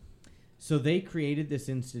 So they created this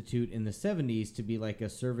institute in the 70s to be like a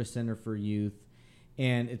service center for youth.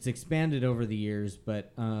 And it's expanded over the years,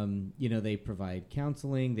 but, they provide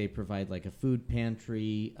counseling. They provide like a food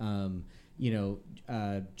pantry,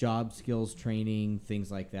 job skills training, things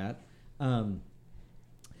like that.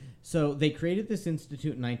 So they created this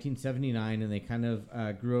institute in 1979, and they kind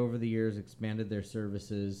of grew over the years, expanded their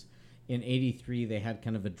services. In 83, they had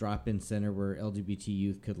kind of a drop-in center where LGBT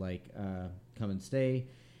youth could come and stay.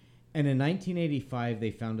 And in 1985,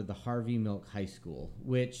 they founded the Harvey Milk High School,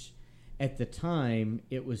 which at the time,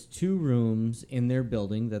 it was 2 rooms in their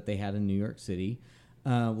building that they had in New York City,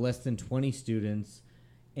 less than 20 students.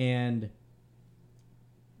 And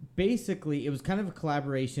basically, it was kind of a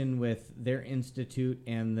collaboration with their institute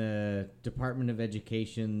and the Department of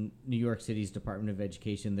Education, New York City's Department of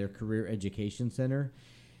Education, their Career Education Center.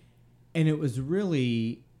 And it was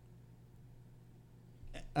really,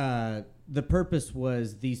 the purpose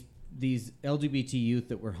was these LGBT youth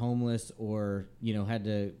that were homeless or, had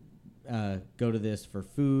to go to this for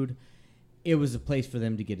food. It was a place for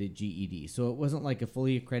them to get a GED. So it wasn't like a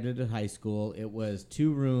fully accredited high school. It was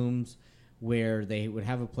 2 rooms where they would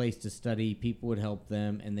have a place to study, people would help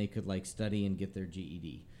them, and they could study and get their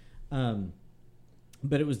GED.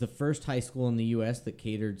 But it was the first high school in the U.S. that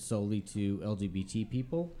catered solely to LGBT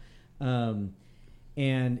people.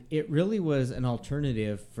 And it really was an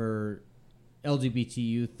alternative for LGBT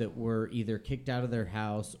youth that were either kicked out of their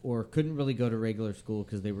house or couldn't really go to regular school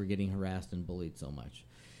because they were getting harassed and bullied so much.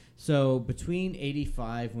 So between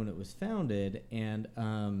 85 when it was founded and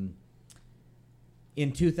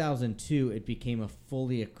in 2002 it became a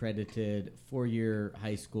fully accredited 4-year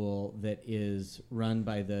high school that is run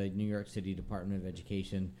by the New York City Department of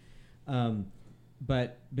Education.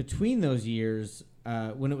 But between those years,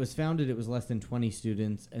 when it was founded, it was less than 20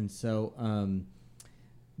 students. And so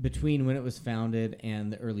between when it was founded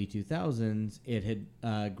and the early 2000s, it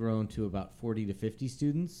had grown to about 40 to 50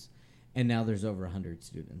 students. And now there's over 100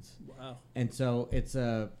 students. Wow. And so it's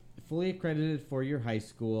a fully accredited 4-year high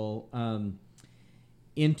school.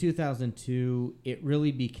 In 2002, it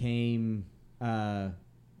really became the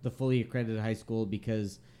fully accredited high school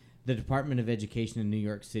because the Department of Education in New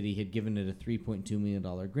York City had given it a $3.2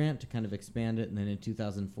 million grant to kind of expand it. And then in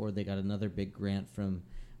 2004, they got another big grant from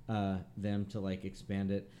them to like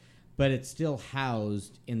expand it. But it's still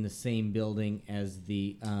housed in the same building as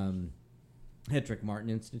the Hetrick Martin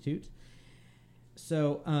Institute.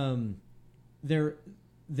 So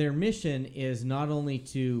their mission is not only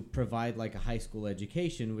to provide like a high school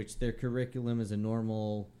education, which their curriculum is a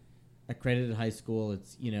normal accredited high school.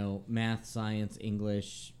 It's, math, science,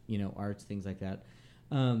 English, arts, things like that.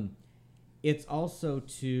 It's also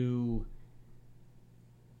to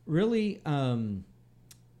really,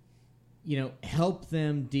 help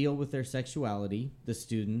them deal with their sexuality, the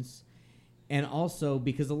students. And also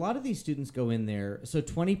because a lot of these students go in there. So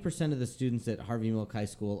 20% of the students at Harvey Milk High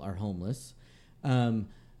School are homeless.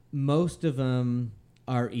 Most of them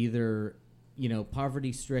are either,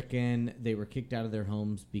 poverty-stricken. They were kicked out of their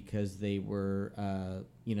homes because they were,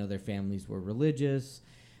 their families were religious.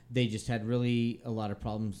 They just had really a lot of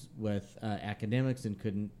problems with academics and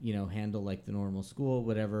couldn't, handle like the normal school,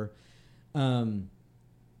 whatever.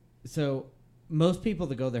 So most people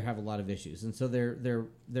that go there have a lot of issues. And so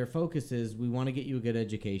their focus is we want to get you a good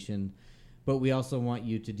education, but we also want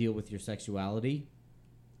you to deal with your sexuality.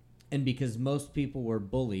 And because most people were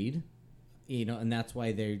bullied, and that's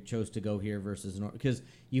why they chose to go here versus because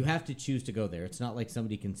you have to choose to go there. It's not like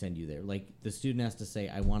somebody can send you there. Like the student has to say,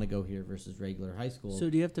 I want to go here versus regular high school. So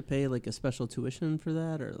do you have to pay like a special tuition for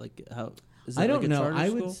that, or like how? Is I it don't like a know. charter I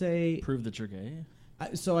school? would say Prove that you're gay.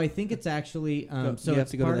 so. I think it's actually so you have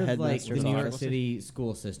it's to go to part the of like the headmaster's New York office. City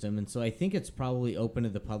school system, and so I think it's probably open to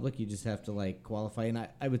the public. You just have to like qualify, and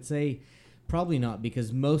I would say probably not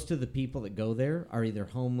because most of the people that go there are either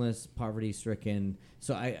homeless, poverty-stricken.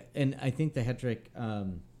 So I think the Hetrick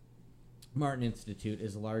Martin Institute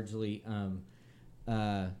is largely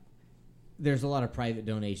there's a lot of private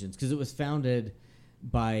donations because it was founded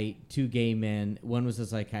by 2 gay men. One was a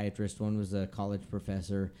psychiatrist, one was a college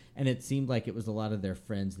professor, and it seemed like it was a lot of their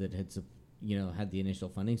friends that had had the initial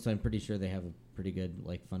funding. So I'm pretty sure they have a pretty good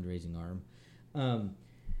like fundraising arm.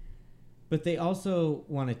 But they also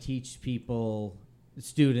want to teach people,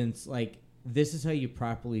 students, like this is how you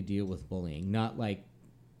properly deal with bullying, not like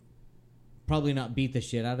probably not beat the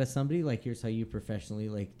shit out of somebody. Like here's how you professionally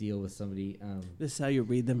like deal with somebody. This is how you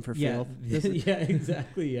read them for yeah, filth. yeah,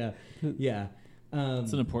 exactly. Yeah, yeah.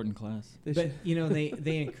 It's an important class. But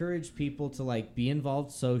they encourage people to like be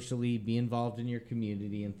involved socially, be involved in your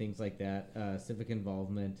community and things like that. Civic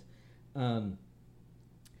involvement.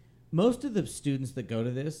 Most of the students that go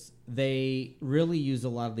to this, they really use a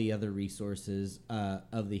lot of the other resources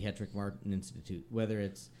of the Hetrick Martin Institute, whether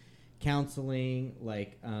it's counseling,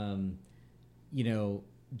 like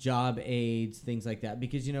job aids, things like that.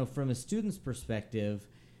 Because from a student's perspective,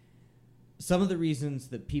 some of the reasons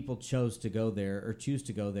that people choose to go there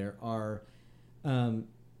are,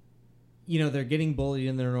 they're getting bullied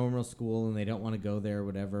in their normal school and they don't want to go there or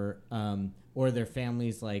whatever, or their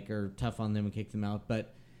families like are tough on them and kick them out.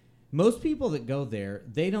 But most people that go there,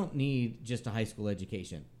 they don't need just a high school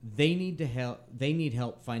education. They need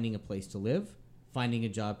help finding a place to live, finding a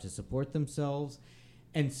job to support themselves.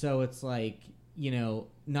 And so it's like,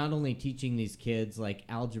 not only teaching these kids like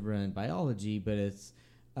algebra and biology, but it's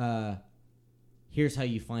here's how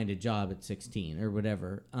you find a job at 16 or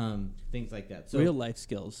whatever, things like that. So Real life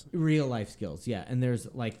skills. Real life skills, yeah. And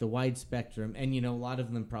there's like the wide spectrum. And, a lot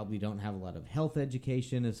of them probably don't have a lot of health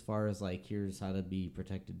education as far as like here's how to be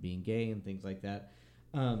protected being gay and things like that.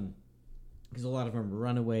 Because a lot of them are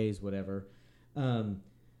runaways, whatever.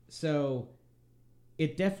 So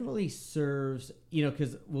it definitely serves,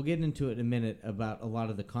 because we'll get into it in a minute about a lot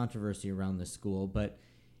of the controversy around this school, but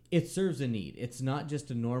it serves a need. It's not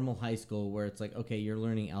just a normal high school where it's like, okay, you're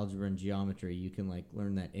learning algebra and geometry. You can like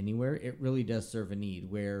learn that anywhere. It really does serve a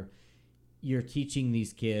need where you're teaching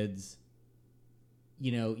these kids,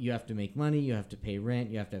 you have to make money, you have to pay rent,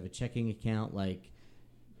 you have to have a checking account, like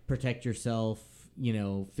protect yourself,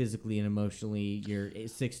 physically and emotionally. You're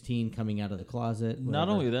 16 coming out of the closet. Not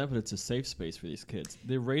whatever. only that, but it's a safe space for these kids.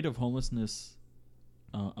 The rate of homelessness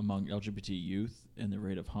among LGBT youth and the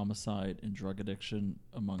rate of homicide and drug addiction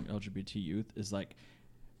among LGBT youth is like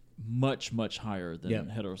much, much higher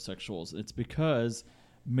than heterosexuals. It's because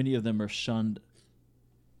many of them are shunned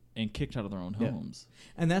and kicked out of their own homes.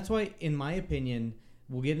 And that's why, in my opinion,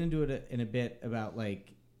 we'll get into it in a bit about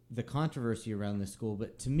like the controversy around this school,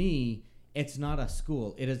 but to me, it's not a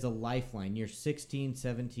school. It is a lifeline. You're 16,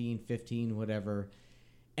 17, 15, whatever.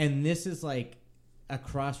 And this is like a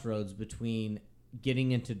crossroads between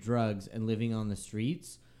getting into drugs and living on the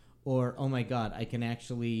streets, or, oh my God, I can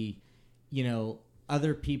actually,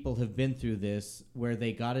 other people have been through this where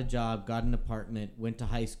they got a job, got an apartment, went to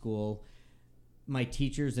high school. My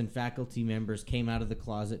teachers and faculty members came out of the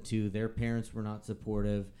closet too. Their parents were not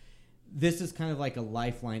supportive. This is kind of like a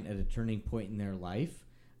lifeline at a turning point in their life.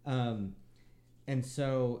 And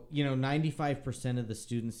so, 95% of the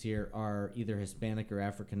students here are either Hispanic or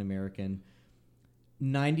African American.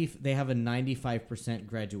 They have a 95%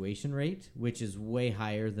 graduation rate, which is way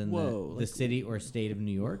higher than the city or state of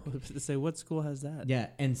New York. Say, what school has that? Yeah,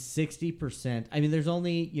 and 60%. I mean, there's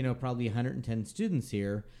only, probably 110 students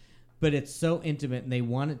here, but it's so intimate, and they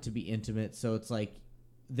want it to be intimate, so it's like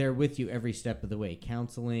they're with you every step of the way,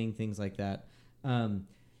 counseling, things like that.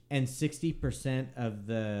 And 60% of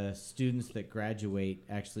the students that graduate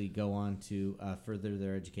actually go on to further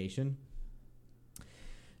their education.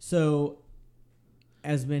 So,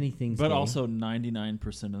 as many things, but also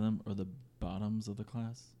 99% of them are the bottoms of the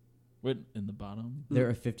class. Wait, in the bottom? They're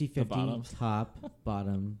a 50-50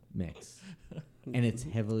 top-bottom mix. And it's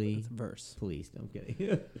heavily verse. Policed. I'm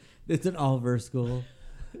kidding. It's an all-verse school.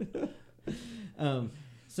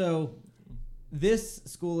 So this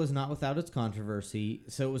school is not without its controversy.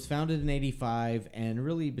 So it was founded in 85, and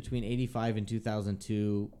really between 85 and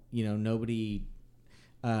 2002, nobody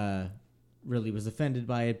really was offended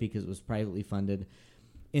by it because it was privately funded.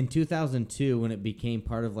 In 2002, when it became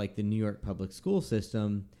part of like the New York public school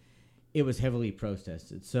system, it was heavily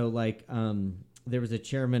protested. So like there was a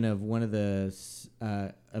chairman of one of the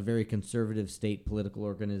a very conservative state political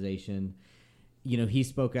organization. He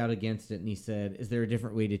spoke out against it, and he said, "Is there a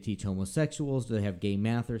different way to teach homosexuals? Do they have gay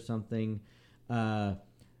math or something?"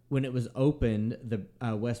 When it was opened, the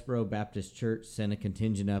Westboro Baptist Church sent a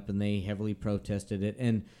contingent up, and they heavily protested it.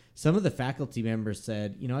 And some of the faculty members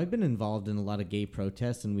said, I've been involved in a lot of gay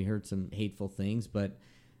protests, and we heard some hateful things, but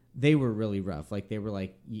they were really rough. Like, they were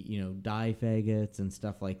like, die faggots and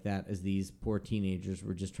stuff like that, as these poor teenagers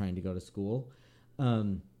were just trying to go to school.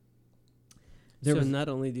 So not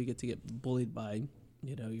only do you get to get bullied by,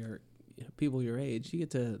 your people your age, you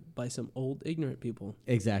get to by some old ignorant people.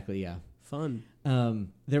 Exactly, yeah. Fun.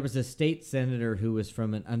 There was a state senator who was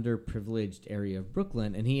from an underprivileged area of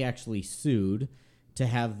Brooklyn, and he actually sued to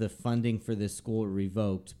have the funding for this school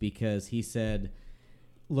revoked because he said,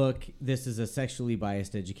 look, this is a sexually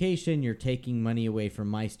biased education. You're taking money away from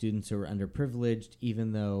my students who are underprivileged,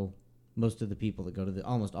 even though most of the people that go to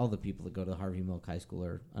almost all the people that go to Harvey Milk High School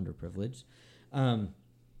are underprivileged.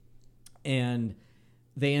 And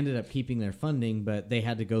they ended up keeping their funding, but they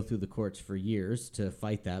had to go through the courts for years to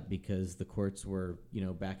fight that because the courts were,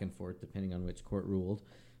 back and forth depending on which court ruled.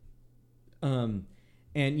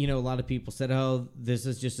 And, a lot of people said, oh, this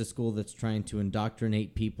is just a school that's trying to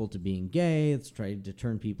indoctrinate people to being gay. It's trying to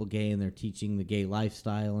turn people gay, and they're teaching the gay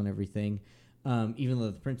lifestyle and everything. Even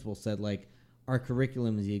though the principal said, like, our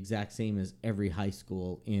curriculum is the exact same as every high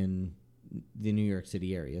school in the New York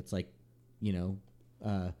City area. It's like,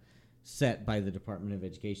 set by the Department of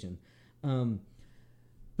Education.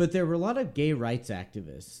 But there were a lot of gay rights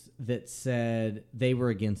activists that said they were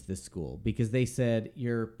against this school because they said,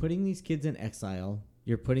 you're putting these kids in exile.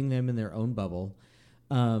 You're putting them in their own bubble.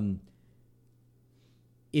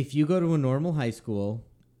 If you go to a normal high school,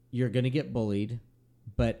 you're going to get bullied.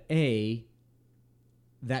 But A,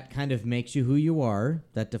 that kind of makes you who you are.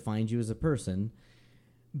 That defines you as a person.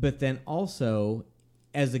 But then also,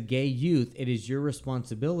 as a gay youth, it is your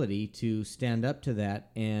responsibility to stand up to that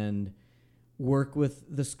and work with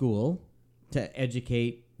the school to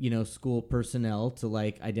educate, school personnel to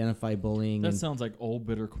like identify bullying. That sounds like old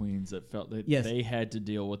bitter queens that felt that they had to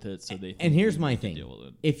deal with it, so they. And here's my thing: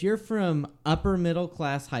 if you're from upper middle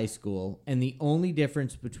class high school, and the only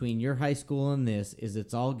difference between your high school and this is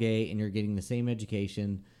it's all gay, and you're getting the same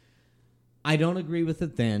education, I don't agree with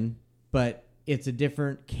it then, but it's a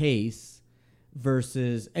different case.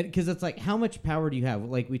 versus, because it's like, how much power do you have?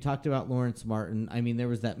 Like we talked about Lawrence Martin. I mean, there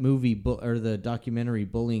was that movie or the documentary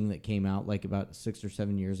Bullying that came out like about 6 or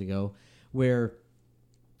 7 years ago, where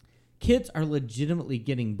kids are legitimately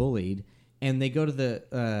getting bullied, and they go to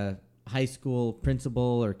the high school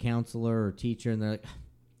principal or counselor or teacher, and they're like,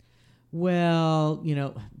 well,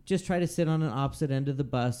 just try to sit on an opposite end of the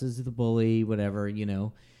bus as the bully, whatever,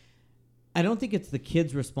 I don't think it's the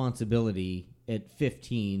kid's responsibility at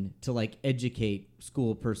 15 to like educate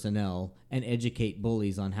school personnel and educate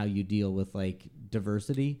bullies on how you deal with like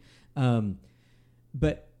diversity. And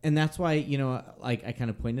that's why, like I kind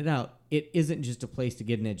of pointed out, it isn't just a place to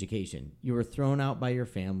get an education. You were thrown out by your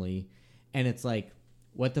family, and it's like,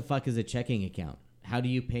 what the fuck is a checking account? How do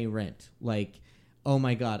you pay rent? Like, oh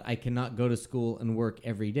my God, I cannot go to school and work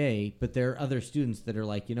every day. But there are other students that are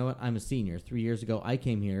like, you know what? I'm a senior. 3 years ago, I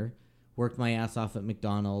came here, worked my ass off at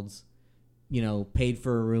McDonald's, paid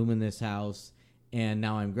for a room in this house, and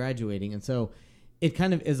now I'm graduating. And so it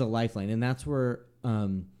kind of is a lifeline. And that's where,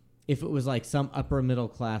 if it was like some upper middle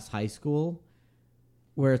class high school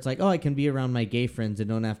where it's like, oh, I can be around my gay friends and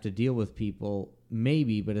don't have to deal with people,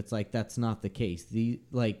 maybe, but it's like, that's not the case.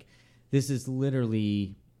 This is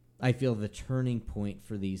literally, I feel, the turning point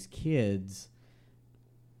for these kids.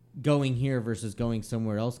 Going here versus going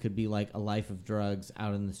somewhere else could be like a life of drugs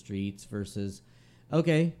out in the streets versus,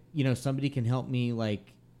 okay, somebody can help me,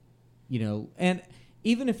 like, and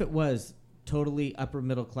even if it was totally upper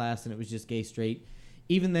middle class and it was just gay, straight,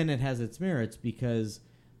 even then it has its merits because,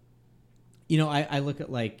 I look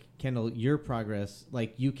at like, Kendall, your progress,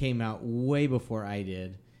 like you came out way before I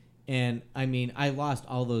did. And I mean, I lost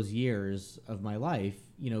all those years of my life,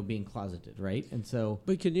 being closeted, right? And so,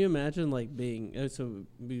 but can you imagine like being? So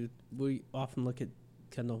we often look at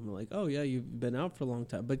Kendall and we're like, oh yeah, you've been out for a long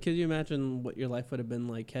time. But can you imagine what your life would have been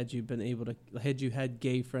like had you had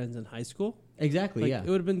gay friends in high school? Exactly. Like, yeah, it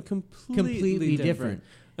would have been completely different.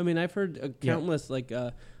 I mean, I've heard countless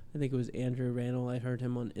I think it was Andrew Randall. I heard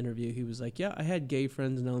him on interview. He was like, "Yeah, I had gay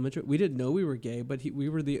friends in elementary. We didn't know we were gay, but we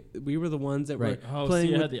were the ones that were playing. So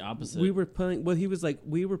you with, had the opposite. We were playing. Well, he was like,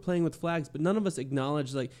 we were playing with flags, but none of us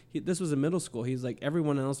acknowledged this was a middle school. He's like,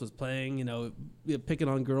 everyone else was playing, picking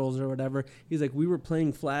on girls or whatever. He's like, we were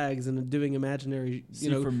playing flags and doing imaginary,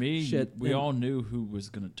 for me, shit. We all knew who was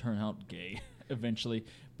going to turn out gay eventually,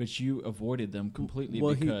 but you avoided them completely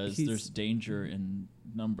because there's danger in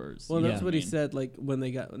numbers. Well, that's what he said. Like when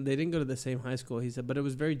they didn't go to the same high school. He said, but it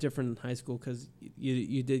was very different in high school because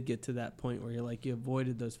you did get to that point where you're like you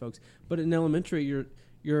avoided those folks. But in elementary, you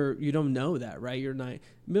don't know that, right? You're not.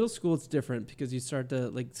 Middle school, it's different because you start to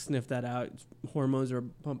like sniff that out. Hormones are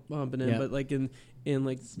pumping in, but like in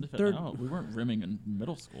like Sniff third, it out. We weren't rimming in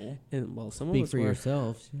middle school. and well, some speak of us for were.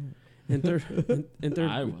 yourselves. In third,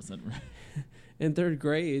 I wasn't. in third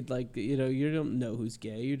grade, like, you don't know who's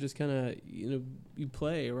gay. You just kind of, you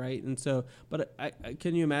play, right? And so, but I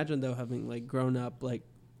can you imagine though having like grown up like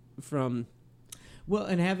from, well,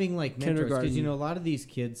 and having like mentors, because a lot of these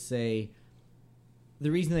kids say the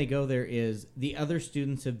reason they go there is the other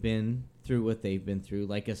students have been through what they've been through,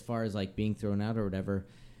 like as far as like being thrown out or whatever.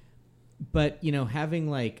 But having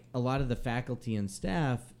like a lot of the faculty and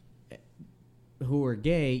staff who are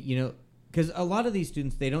gay, because a lot of these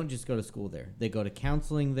students, they don't just go to school there. They go to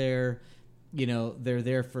counseling there. They're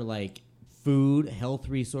there for like food, health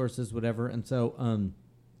resources, whatever. And so,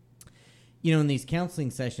 in these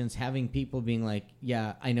counseling sessions, having people being like,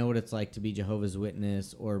 yeah, I know what it's like to be Jehovah's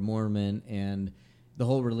Witness or Mormon, and the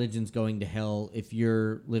whole religion's going to hell if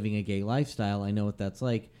you're living a gay lifestyle. I know what that's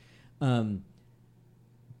like.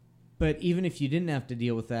 But even if you didn't have to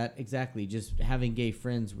deal with that, exactly, just having gay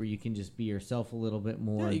friends where you can just be yourself a little bit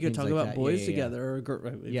more. Yeah, you could talk like about that. boys together, or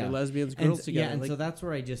if you're lesbians, girls together. Yeah, and so that's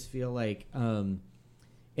where I just feel like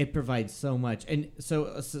it provides so much. And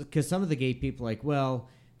so, because some of the gay people are like, well,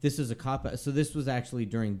 this is a cop-out. So this was actually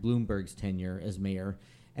during Bloomberg's tenure as mayor.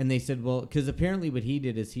 And they said, well, because apparently what he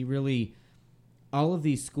did is he really, all of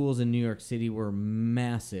these schools in New York City were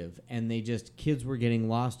massive. And kids were getting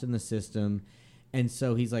lost in the system. And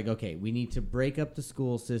so he's like, okay, we need to break up the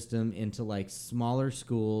school system into like smaller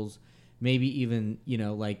schools, maybe even,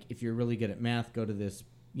 like if you're really good at math, go to this,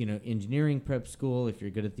 engineering prep school. If you're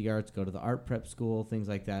good at the arts, go to the art prep school, things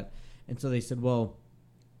like that. And so they said, well,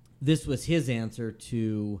 this was his answer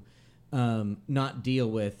to not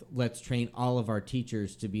deal with, let's train all of our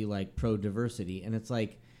teachers to be like pro-diversity. And it's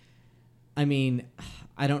like, I mean,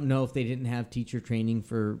 I don't know if they didn't have teacher training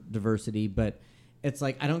for diversity, but it's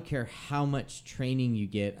like, I don't care how much training you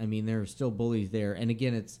get. I mean, there are still bullies there. And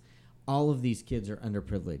again, it's all of these kids are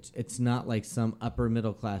underprivileged. It's not like some upper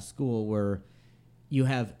middle class school where you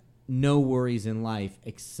have no worries in life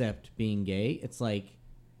except being gay. It's like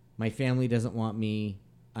my family doesn't want me.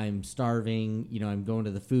 I'm starving. I'm going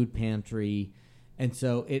to the food pantry, and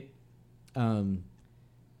so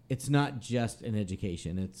it's not just an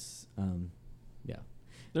education. It's yeah.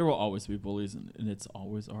 There will always be bullies, and it's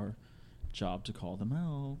always our job to call them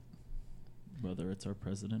out, whether it's our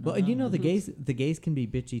president. Well, or not. the gays can be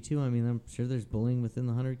bitchy too. I mean, I'm sure there's bullying within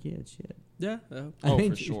the 100 kids. Shit. Yeah. Oh,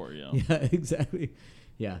 mean, for sure. Yeah. Yeah, exactly.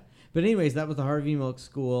 Yeah. But anyways, that was the Harvey Milk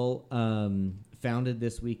School, founded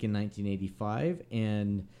this week in 1985,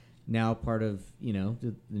 and now part of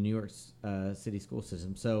the New York City school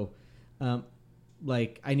system. So,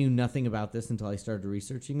 I knew nothing about this until I started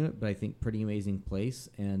researching it, but I think pretty amazing place,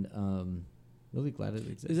 and really glad it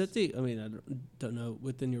exists. Is that I don't know.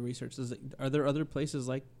 Within your research, are there other places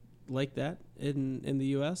like that in the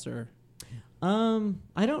U.S. or?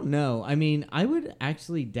 I don't know. I mean, I would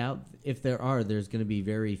actually doubt if there's going to be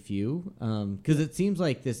very few, because it seems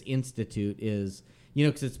like this institute is,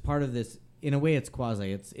 because it's part of this. In a way, it's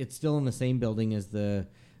quasi. It's still in the same building as the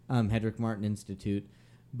Hedrick Martin Institute,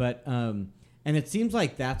 but and it seems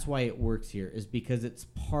like that's why it works here, is because it's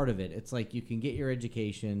part of it. It's like you can get your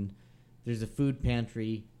education. There's a food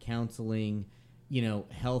pantry, counseling,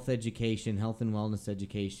 health education, health and wellness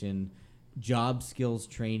education, job skills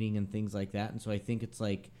training, and things like that. And so I think it's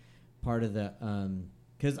like part of the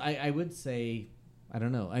because I would say, I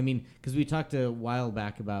don't know. I mean, because we talked a while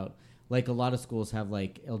back about like a lot of schools have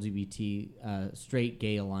like LGBT straight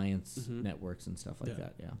gay alliance networks and stuff like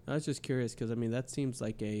that. Yeah. I was just curious because that seems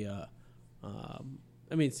like it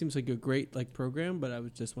seems like a great program, but I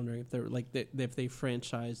was just wondering if they're if they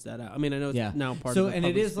franchise that out. I know it's now part of the and it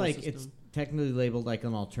public is school like system. it's technically labeled like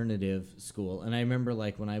an alternative school. And I remember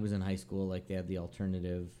when I was in high school, they had the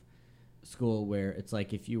alternative school where it's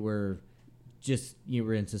like if you were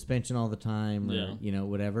in suspension all the time or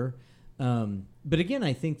whatever. But again,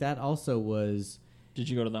 I think that also was. Did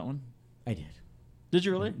you go to that one? I did. Did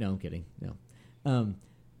you really? No, I'm kidding. No. I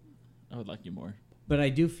would like you more. But I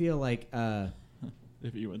do feel like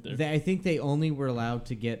if you went there, I think they only were allowed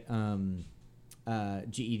to get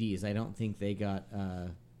GEDs. I don't think they got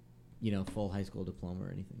full high school diploma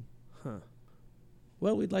or anything. Huh.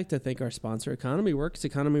 Well, we'd like to thank our sponsor, Economy Works.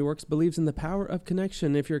 Economy Works believes in the power of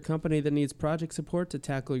connection. If you're a company that needs project support to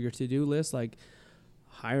tackle your to-do list, like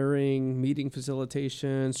hiring, meeting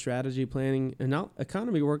facilitation, strategy planning, and now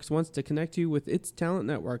Economy Works wants to connect you with its talent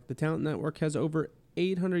network. The talent network has over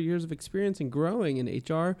 800 years of experience and growing in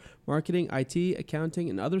HR, marketing, IT, accounting,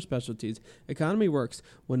 and other specialties. Economy Works.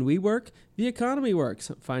 When we work, the economy works.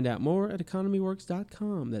 Find out more at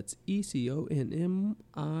economyworks.com. That's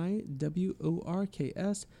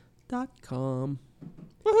ECONOMIWORKS.com.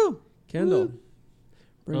 Woohoo! Kendall.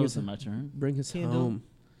 Is it my turn? Bring us Kendall. home.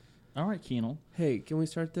 All right, Keenel. Hey, can we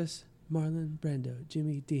start this? Marlon Brando,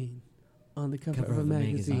 Jimmy Dean, on the cover of a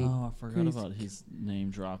magazine. Oh, I forgot about his name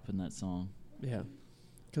drop in that song. Yeah.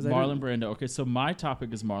 Marlon Brando. Okay, so my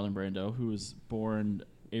topic is Marlon Brando, who was born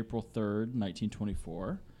April 3rd,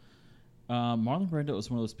 1924. Marlon Brando is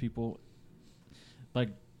one of those people, like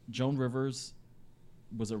Joan Rivers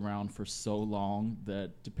was around for so long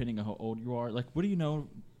that depending on how old you are, what do you know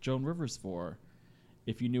Joan Rivers for?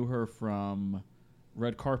 If you knew her from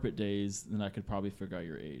Red Carpet Days, then I could probably figure out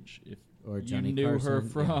your age. If Or Johnny you knew Carson, her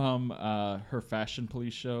from her Fashion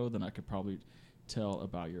Police show, then I could probably tell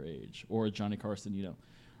about your age. Or Johnny Carson,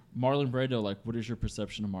 Marlon Brando, what is your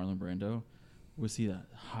perception of Marlon Brando? Was he that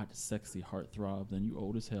hot, sexy heartthrob? Then you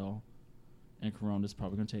old as hell, and Corona's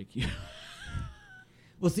probably going to take you.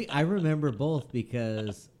 Well, see, I remember both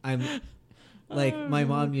because I'm my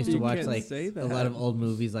mom used to watch a lot of old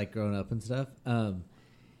movies growing up and stuff.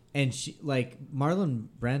 And she Marlon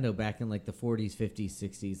Brando back in the 40s, 50s,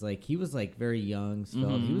 60s, he was very young,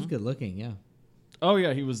 svelte. He was good looking, yeah. Oh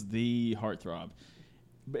yeah, he was the heartthrob.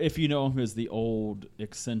 If you know him as the old,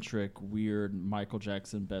 eccentric, weird Michael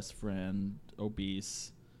Jackson best friend,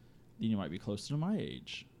 obese, then you might be closer to my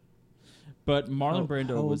age. But Marlon Brando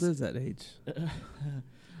how old was. is that age?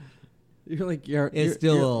 It's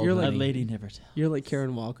still old. You're A like lady never tells. You're like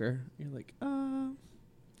Karen Walker. You're like, Well,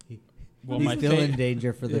 he's still in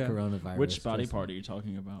danger for the coronavirus. Which body part are you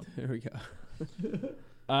talking about? There we go.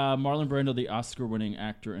 Marlon Brando, the Oscar-winning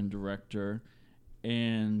actor and director,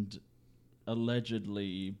 and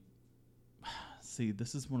allegedly, see,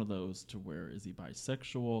 this is one of those to where is he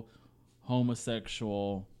bisexual,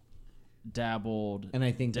 homosexual, dabbled, And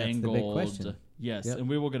I think that's the big dangled. question. Yes, Yep. and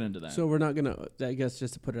we will get into that. So we're not gonna. I guess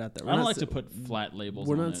just to put it out there, I don't like to put flat labels.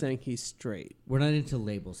 We're on not it. saying he's straight. We're not into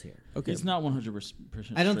labels here. Okay, He's not 100%.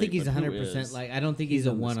 I don't think he's straight, but who 100% is? like. I don't think he's He's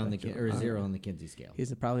a on the 1 on the spectrum. or a All 0 right. on the Kinsey scale.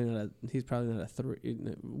 He's probably not a. He's probably not a 3.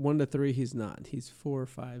 1 to 3. He's not. He's 4,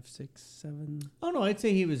 5, 6, 7. Oh no, I'd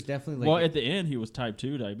say he was definitely Well, like. at the end, he was type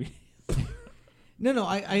 2 diabetes. No,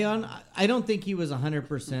 I don't think he was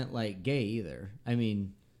 100% like gay either. I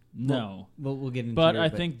mean, No. we'll get into. But it, I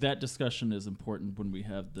think that discussion is important when we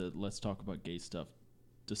have the let's talk about gay stuff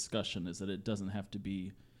discussion, is that it doesn't have to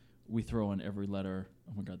be, we throw in every letter,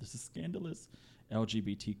 oh my God, this is scandalous,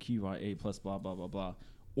 LGBTQIA plus blah, blah, blah, blah,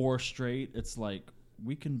 or straight. It's like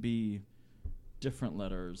we can be different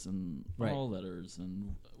letters and Right. all letters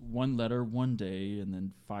and one letter one day and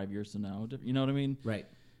then 5 years from now, you know what I mean? right.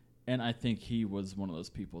 And I think he was one of those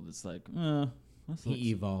people that's like,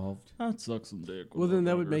 He evolved. that sucks some dick. Well, then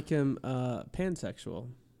that would make him pansexual.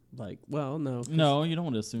 Like, well, no. 'cause No, you don't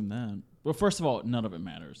want to assume that. Well, first of all, none of it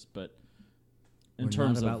matters. But in We're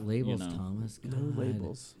terms not about of labels, you know, Thomas. no God.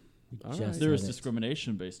 labels. We All just right. there is said it.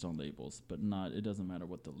 discrimination based on labels, but not. It doesn't matter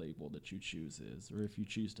what the label that you choose is, or if you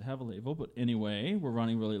choose to have a label. But anyway, we're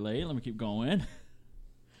running really late. Let me keep going.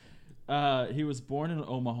 He was born in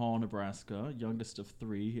Omaha, Nebraska, youngest of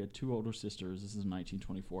 3. He had 2 older sisters. This is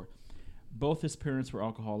 1924. Both his parents were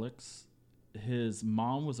alcoholics. His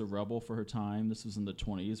mom was a rebel for her time. This was in the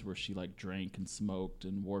 20s, where she like drank and smoked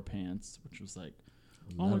and wore pants, which was like,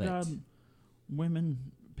 oh Love my it. God, women,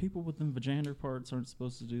 people with them vagina parts aren't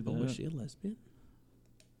supposed to do that. Oh, was she a lesbian?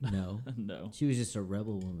 No, No, she was just a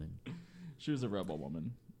rebel woman. she was a rebel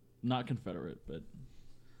woman, not Confederate, but.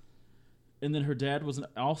 And then her dad was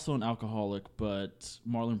also an alcoholic, but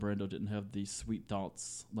Marlon Brando didn't have these sweet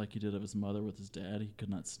thoughts like he did of his mother with his dad. He could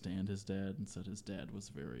not stand his dad and said his dad was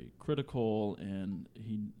very critical, and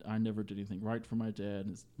I never did anything right for my dad,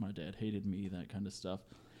 and my dad hated me, that kind of stuff.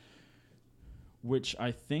 Which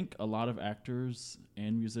I think a lot of actors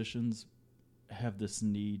and musicians have this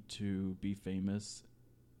need to be famous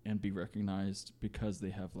and be recognized because they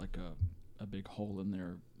have like a big hole in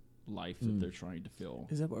their life that they're trying to fill.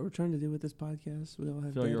 Is that what we're trying to do with this podcast? We all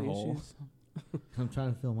have Fill daddy your hole. issues. I'm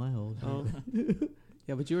trying to fill my hole. Oh.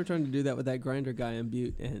 Yeah, but you were trying to do that with that grinder guy in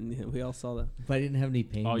Butte, and we all saw that. If I didn't have any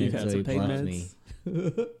pain Oh, you meds, had so some he pain blocked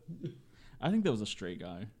meds? me. I think that was a straight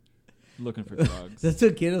guy looking for drugs. That's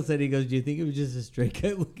what Kendall said. He goes, "Do you think it was just a straight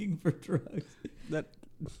guy looking for drugs?" That.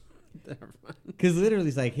 Never mind. Because literally,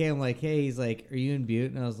 he's like, "Hey," I'm like, "Hey," he's like, "Are you in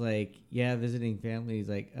Butte?" And I was like, "Yeah, visiting family." He's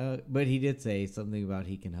like, but he did say something about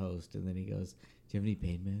he can host, and then he goes, "Do you have any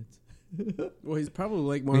pain meds?" Well, he's probably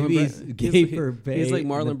like Marlon. Maybe he's gay for pay. He's like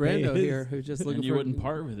and Marlon the pay Brando is- here, who's just looking and you for. wouldn't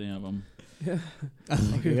part with any of them. Yeah. I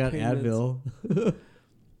was like, I got Pain meds. Advil.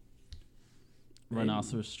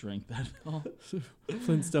 Rhinoceros strength Advil.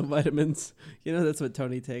 Flintstone vitamins. You know that's what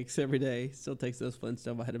Tony takes every day. He still takes those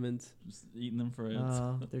Flintstone vitamins. Just eating them for it.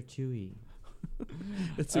 They're chewy.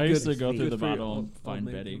 It's I a used good, to go through good the for your bottle and old find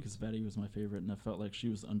man. Betty, because Betty was my favorite, and I felt like she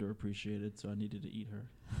was underappreciated, so I needed to eat her.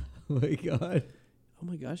 Oh my god. Oh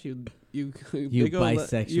my gosh, you You big old you big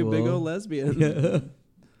bisexual. old lesbian.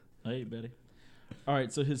 I ate Betty. All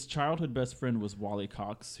right, so his childhood best friend was Wally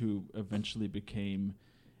Cox, who eventually became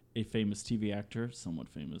a famous TV actor, somewhat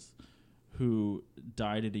famous, who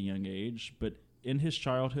died at a young age. But in his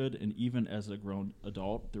childhood, and even as a grown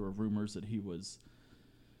adult, there were rumors that he was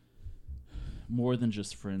more than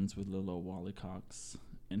just friends with little old Wally Cox.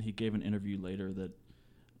 And he gave an interview later that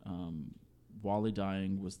Wally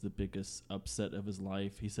dying was the biggest upset of his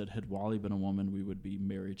life. He said, had Wally been a woman, we would be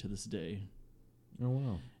married to this day. Oh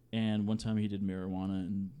wow. And one time he did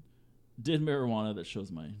marijuana that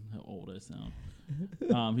shows how old I sound.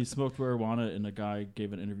 He smoked marijuana, and a guy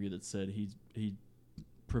gave an interview that said he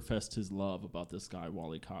professed his love about this guy,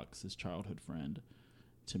 Wally Cox, his childhood friend,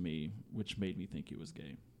 to me, which made me think he was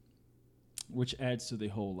gay. Which adds to the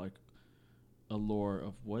whole, like, allure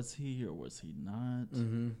of was he or was he not?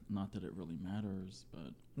 Mm-hmm. Not that it really matters,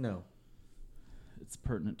 but No. it's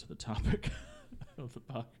pertinent to the topic of the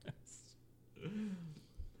podcast.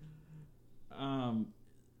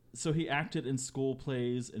 So he acted in school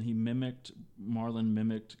plays, and Marlon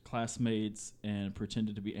mimicked classmates and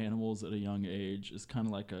pretended to be animals at a young age. It's kind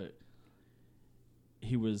of like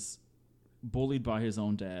he was bullied by his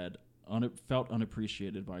own dad, felt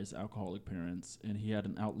unappreciated by his alcoholic parents, and he had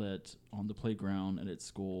an outlet on the playground and at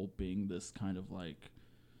school, being this kind of like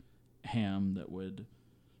ham that would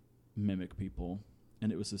mimic people.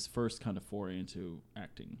 And it was his first kind of foray into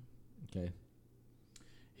acting. Okay.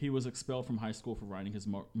 He was expelled from high school for riding his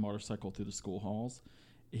motorcycle through the school halls.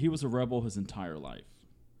 He was a rebel his entire life.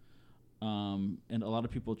 And a lot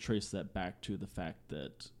of people trace that back to the fact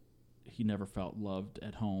that he never felt loved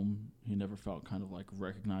at home. He never felt kind of like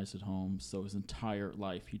recognized at home. So his entire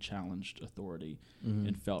life he challenged authority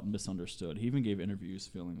and felt misunderstood. He even gave interviews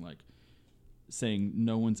feeling like saying,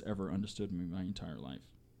 no one's ever understood me my entire life.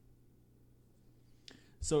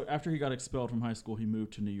 So after he got expelled from high school, he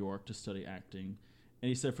moved to New York to study acting. And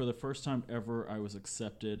he said, for the first time ever, I was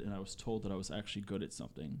accepted and I was told that I was actually good at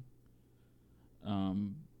something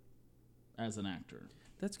as an actor.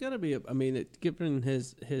 That's got to be, given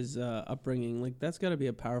his upbringing, like that's got to be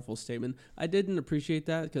a powerful statement. I didn't appreciate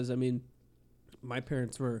that because, my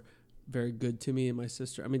parents were very good to me and my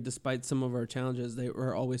sister. Despite some of our challenges, they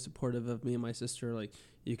were always supportive of me and my sister. Like,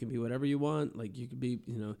 you can be whatever you want. Like, you could be,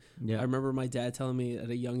 Yeah. I remember my dad telling me at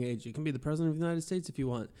a young age, you can be the president of the United States if you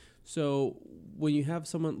want. So when you have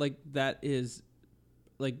someone like that is,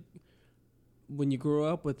 like, when you grow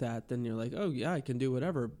up with that, then you're like, oh yeah, I can do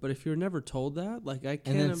whatever. But if you're never told that, like I can't.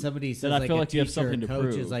 And then somebody says, I like, feel a like you have teacher, something to coach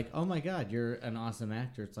prove. is like, oh my God, you're an awesome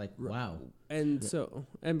actor. It's like, wow. And so,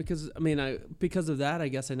 and because because of that, I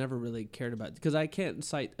guess I never really cared about it, because I can't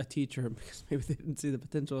cite a teacher because maybe they didn't see the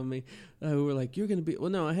potential in me, who were like, you're gonna be. Well,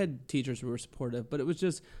 no, I had teachers who were supportive, but it was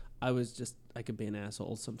just I could be an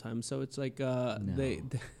asshole sometimes. So it's like they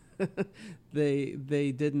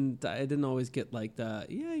didn't. I didn't always get like the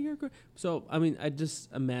you're great. So I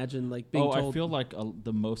just imagine like being told. I feel like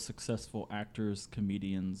the most successful actors,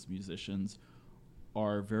 comedians, musicians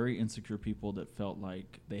are very insecure people that felt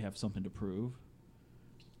like they have something to prove.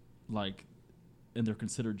 Like, and they're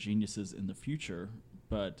considered geniuses in the future,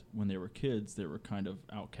 but when they were kids, they were kind of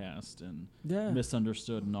outcast and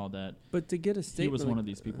misunderstood and all that. But to get a statement, he was one of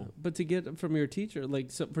these people. But to get from your teacher, like,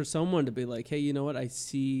 so for someone to be like, hey, you know what? I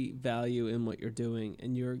see value in what you're doing,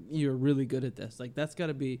 and you're really good at this. Like, that's got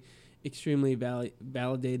to be extremely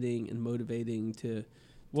validating and motivating to.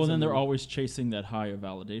 Well, then they're always chasing that high of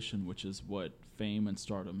validation, which is what fame and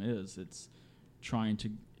stardom is. It's trying to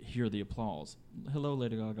hear the applause. Hello,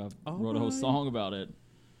 Lady Gaga. Wrote a whole song about it.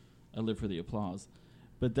 I live for the applause.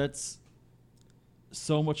 But that's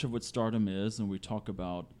so much of what stardom is, and we talk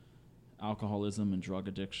about alcoholism and drug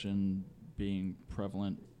addiction being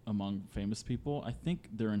prevalent among famous people. I think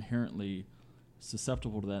they're inherently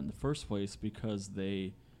susceptible to that in the first place because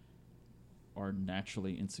they are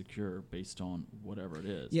naturally insecure based on whatever it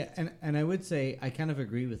is. Yeah, and I would say I kind of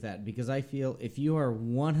agree with that, because I feel if you are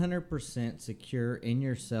 100% secure in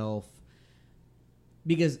yourself,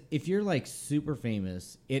 because if you're like super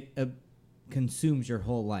famous, it consumes your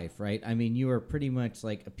whole life, right? You are pretty much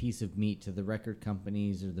like a piece of meat to the record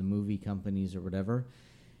companies or the movie companies or whatever.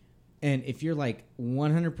 And if you're like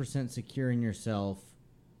 100% secure in yourself,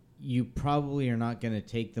 you probably are not going to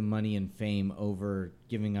take the money and fame over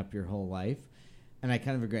giving up your whole life. And I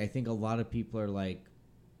kind of agree. I think a lot of people are like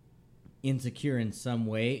insecure in some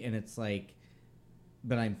way, and it's like,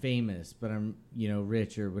 but I'm famous, but I'm,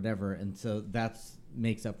 rich or whatever. And so that's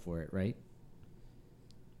makes up for it, right?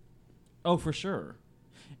 Oh, for sure.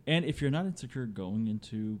 And if you're not insecure going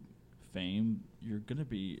into fame,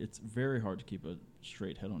 it's very hard to keep a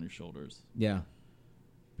straight head on your shoulders. Yeah.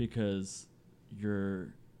 Because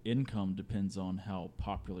your income depends on how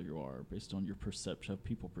popular you are based on your perception, how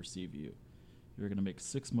people perceive you. You're going to make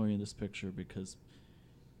 $6 million in this picture because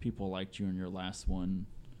people liked you in your last one.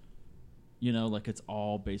 Like it's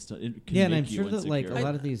all based on it. Can and make I'm you sure that like a insecure.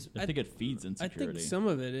 lot of these. I think it feeds insecurity. I think some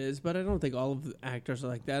of it is, but I don't think all of the actors are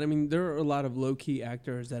like that. There are a lot of low key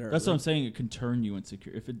actors that are. That's what I'm saying. It can turn you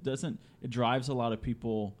insecure. If it doesn't, it drives a lot of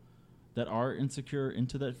people that are insecure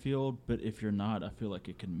into that field. But if you're not, I feel like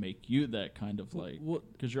it can make you that kind of like,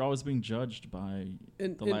 because you're always being judged by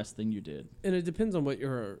the last thing you did. And it depends on what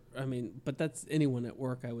but that's anyone at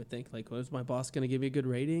work, I would think. Like, is my boss going to give me a good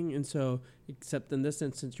rating? And so, except in this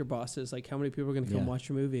instance, your boss is like, how many people are going to come watch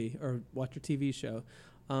your movie or watch your TV show?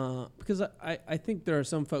 Because I think there are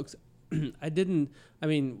some folks,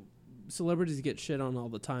 celebrities get shit on all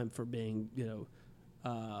the time for being,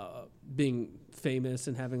 being famous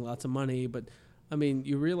and having lots of money, but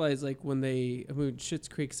you realize like when Schitt's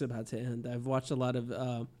Creek's about to end. I've watched a lot of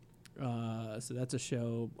so that's a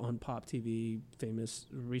show on Pop TV,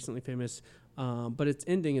 recently famous, but it's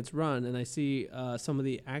ending its run, and I see some of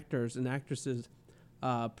the actors and actresses,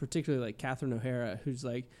 particularly like Catherine O'Hara, who's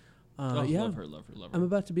like, love her. I'm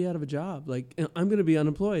about to be out of a job. Like, I'm going to be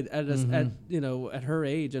unemployed at her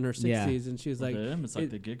age in her 60s, and she's like, them, it's like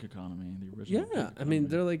the gig economy, the original. Yeah, gig economy.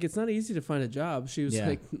 they're like, it's not easy to find a job. She was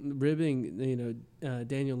like ribbing,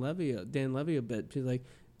 Dan Levy a bit. She's like,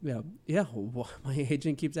 my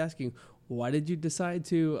agent keeps asking, why did you decide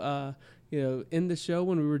to, end the show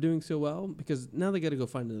when we were doing so well? Because now they got to go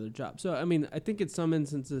find another job. So, I think in some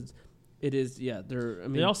instances, It is, yeah. They're. I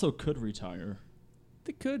mean, They also could retire.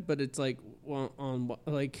 they could, but it's like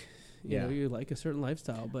like you Yeah. know, you like a certain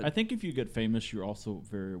lifestyle, but I think if you get famous, you're also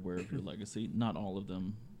very aware of your legacy. Not all of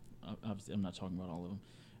them. Obviously, I'm not talking about all of them.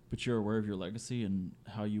 But you're aware of your legacy and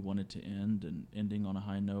how you want it to end, and ending on a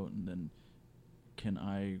high note, and then can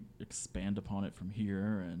I expand upon it from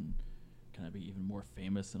here, and can I be even more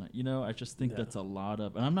famous? And I just think Yeah. that's a lot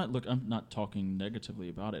of. And I'm not talking negatively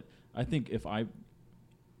about it. I think if I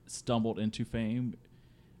stumbled into fame,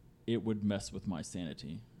 it would mess with my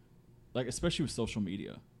sanity, like especially with social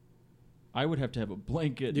media. I would have to have a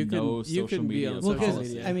blanket You social couldn't be media on Well, social because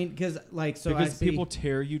policy. media. I mean, because like so because actually, people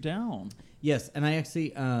tear you down. yes, and I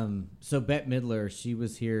actually so Bette Midler, she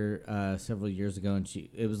was here several years ago, and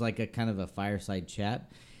it was like a kind of a fireside chat,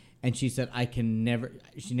 and she said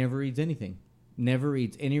she never reads anything, never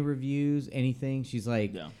reads any reviews, anything. She's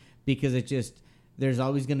like, Yeah. because it just there's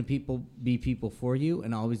always going to be people for you,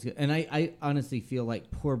 and I honestly feel like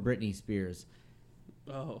poor Britney Spears.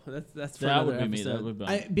 oh, that's for That another would be me. episode. That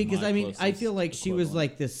would be Because my I mean, I closest feel like she was equivalent.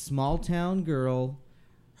 like this small town girl.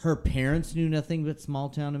 Her parents knew nothing but small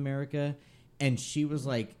town America, and she was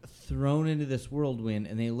like thrown into this whirlwind,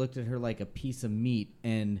 and they looked at her like a piece of meat,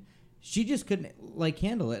 and she just couldn't like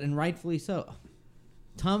handle it, and rightfully so.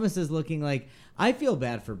 Thomas is looking like, I feel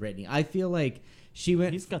bad for Britney. I feel like she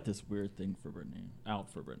went, He's got this weird thing for Britney,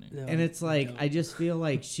 out for Britney. No, and it's like, don't. I just feel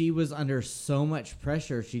like she was under so much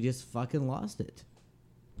pressure, she just fucking lost it.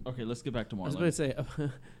 Okay, let's get back to I was Marlon. going to say,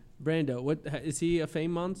 Brando. What is he a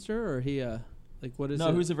fame monster or he like what is No,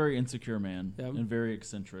 it? he's a very insecure man Yeah. and very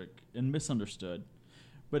eccentric and misunderstood.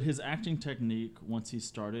 But his acting technique, once he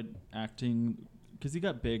started acting, because he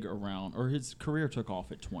got big around, or his career took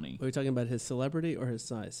off at 20. Are we talking about his celebrity or his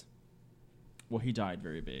size? Well, he died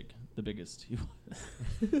very big, the biggest.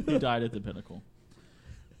 He died at the pinnacle.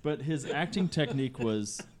 But his acting technique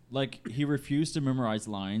was like he refused to memorize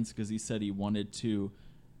lines because he said he wanted to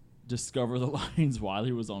discover the lines while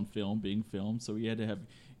he was on film, being filmed. So he had to have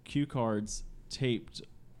cue cards taped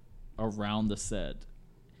around the set.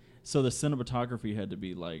 So the cinematography had to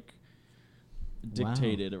be like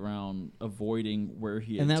dictated around avoiding where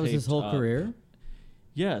he had And that was his taped whole up. career?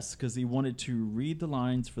 Yes, because he wanted to read the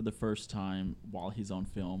lines for the first time while he's on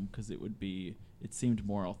film because it seemed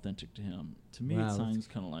more authentic to him. To me, Wow, it that's- sounds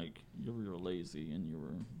kind of like you were lazy and you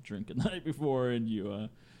were drinking the night before and you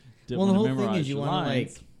didn't Well, the want whole to memorize thing is you your want to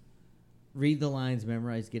lines. like read the lines,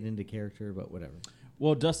 memorize, get into character, but whatever.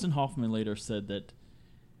 Well, Dustin Hoffman later said that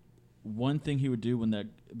one thing he would do when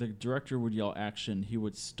the director would yell action, he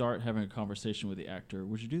would start having a conversation with the actor.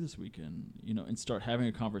 Would you do this weekend? And start having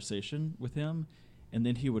a conversation with him. And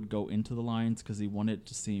then he would go into the lines because he wanted it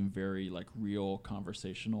to seem very like real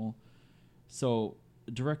conversational. So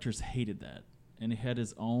directors hated that. And he had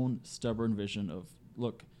his own stubborn vision of,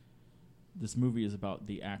 look, this movie is about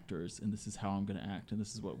the actors and this is how I'm going to act and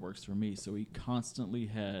this is what works for me. So he constantly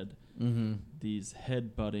had these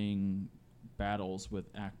head-butting battles with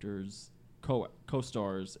actors,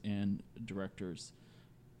 co-stars and directors,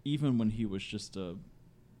 even when he was just a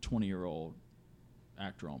 20-year-old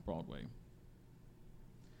actor on Broadway.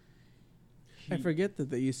 I forget that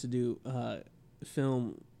they used to do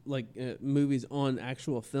film like movies on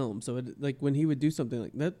actual film. So like when he would do something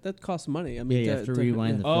like that costs money. I mean, Yeah, you have to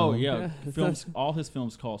rewind the Oh film. yeah, Yeah. films. All his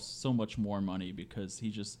films cost so much more money because he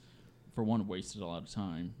just, for one, wasted a lot of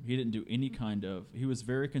time. He didn't do any kind of. He was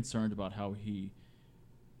very concerned about how he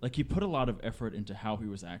put a lot of effort into how he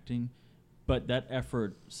was acting, but that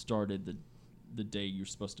effort started the day you're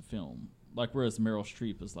supposed to film. Like whereas Meryl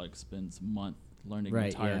Streep is like spends a month learning an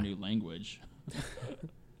entire new language,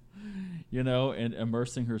 and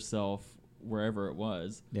immersing herself wherever it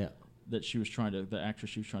was Yeah. that the actress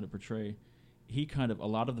she was trying to portray. He kind of, a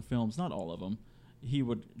lot of the films, not all of them, he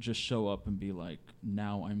would just show up and be like,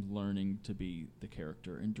 now I'm learning to be the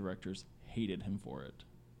character, and directors hated him for it.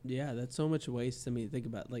 Yeah, that's so much waste. I mean, think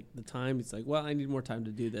about like the time. It's like, well, I need more time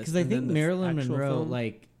to do this. Because I And think then the Marilyn actual Monroe, film-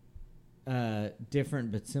 like,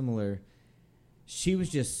 different but similar, she was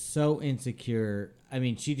just so insecure. I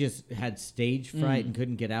mean, she just had stage fright and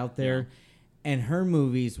couldn't get out there. Yeah. And her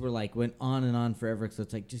movies were like, went on and on forever. So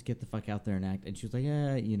it's like, just get the fuck out there and act. And she was like,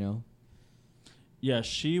 Yeah,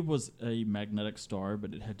 she was a magnetic star,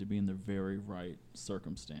 but it had to be in the very right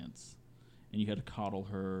circumstance. And you had to coddle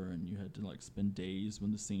her, and you had to like spend days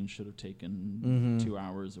when the scene should have taken 2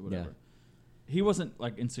 hours or whatever. He wasn't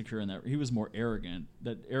like insecure in that. He was more arrogant.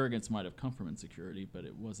 That arrogance might have come from insecurity, but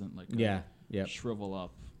it wasn't like shrivel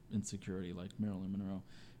up insecurity like Marilyn Monroe.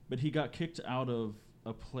 But he got kicked out of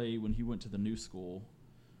a play when he went to the New School,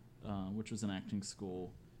 which was an acting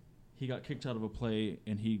school. He got kicked out of a play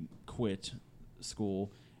and he quit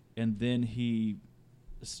school, and then he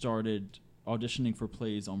started auditioning for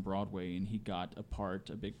plays on Broadway, and he got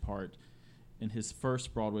a big part in his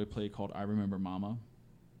first Broadway play called I Remember Mama.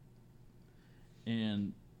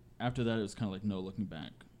 And after that, it was kind of like no looking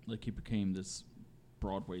back. Like, he became this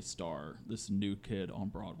Broadway star, this new kid on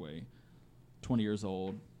Broadway, 20 years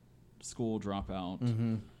old, school dropout.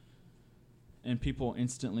 Mm-hmm. And people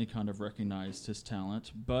instantly kind of recognized his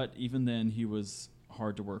talent. But even then, he was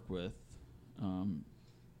hard to work with.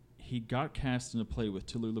 He got cast in a play with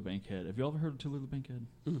Tallulah Bankhead. Have you ever heard of Tallulah Bankhead?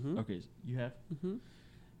 Mm-hmm. Okay, you have? Mm-hmm.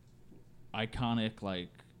 Iconic, like,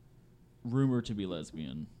 rumored to be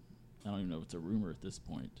lesbian. I don't even know if it's a rumor at this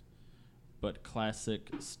point. But classic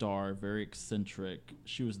star, very eccentric.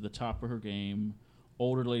 She was at the top of her game.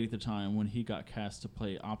 Older lady at the time when he got cast to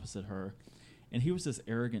play opposite her. And he was this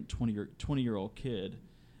arrogant 20-year-old kid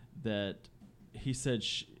that he said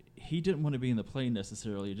he didn't want to be in the play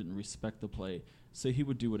necessarily. He didn't respect the play. So he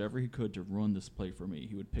would do whatever he could to ruin this play for me.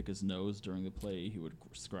 He would pick his nose during the play. He would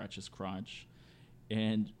scratch his crotch.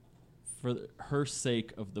 And for her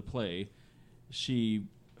sake of the play, she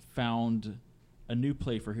found a new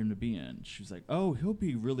play for him to be in. She was like, oh, he'll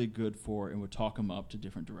be really good for, and would talk him up to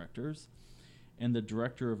different directors. And the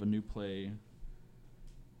director of a new play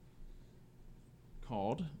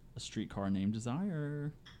called A Streetcar Named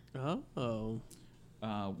Desire, Oh.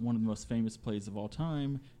 one of the most famous plays of all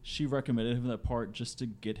time, she recommended him that part just to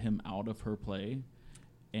get him out of her play.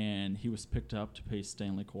 And he was picked up to play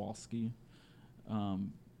Stanley Kowalski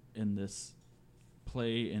in this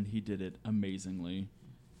play, and he did it amazingly.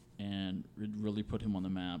 And it really put him on the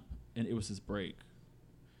map, and it was his break.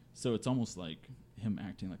 So it's almost like him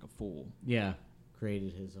acting like a fool. Yeah,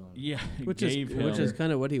 created his own. Yeah, Which is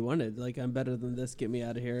kind of what he wanted. Like, I'm better than this. Get me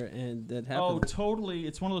out of here, and that happened. Oh, totally.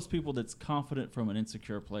 It's one of those people that's confident from an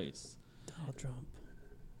insecure place. Donald Trump.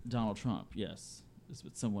 Donald Trump, yes, is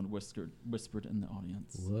what someone whispered in the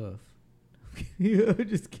audience. Woof.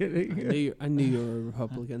 Just kidding. I knew you were a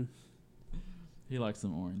Republican. He likes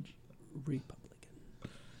some orange. Republican.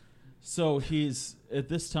 So he's at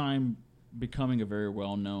this time becoming a very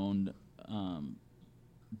well-known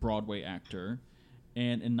Broadway actor,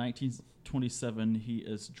 and in 1927 he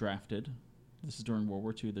is drafted. This is during World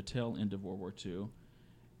War II, the tail end of World War II.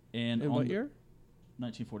 And In what year?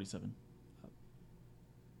 1947.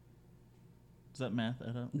 Does that math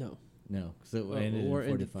add up? No. No, because it ended War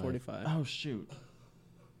in ended 45. 45. Oh, shoot.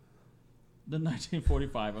 The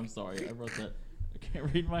 1945, I'm sorry. I wrote that. I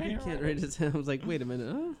can't read my I hand. can't read his hand. I was like, wait a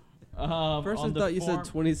minute. First I on the thought you said form-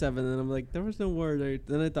 27, and I'm like, there was no word there.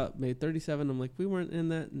 Then I thought maybe 37. I'm like, we weren't in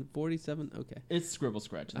that. And 47? Okay. It's scribble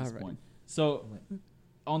scratch at this All right. point. So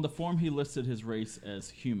on the form, he listed his race as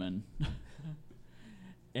human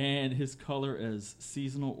and his color as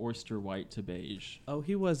seasonal oyster white to beige. Oh,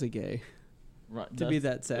 he was a gay. Right, To be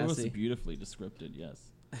that It was sassy. beautifully described, yes.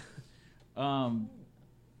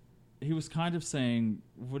 He was kind of saying,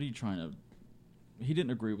 what are you trying to... He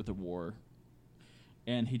didn't agree with the war,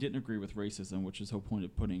 and he didn't agree with racism, which is the whole point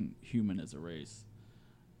of putting human as a race.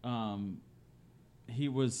 He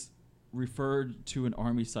was referred to an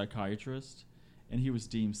army psychiatrist, and he was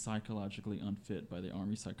deemed psychologically unfit by the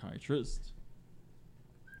army psychiatrist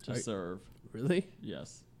to serve. Really?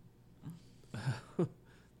 Yes.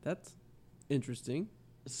 That's interesting.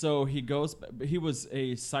 So he goes. He was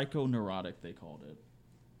a psychoneurotic, they called it.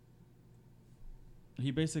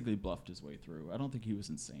 He basically bluffed his way through. I don't think he was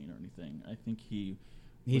insane or anything. I think he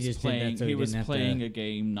was just did playing. that so he he was didn't have playing to- a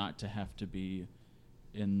game not to have to be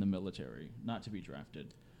in the military, not to be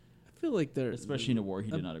drafted, I feel like there's especially in a war he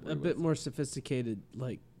did not agree a with. bit more sophisticated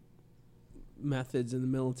like methods in the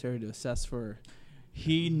military to assess for.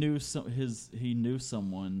 He knew he knew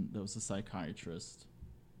someone that was a psychiatrist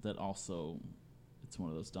that also, it's one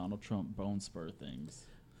of those Donald Trump bone spur things,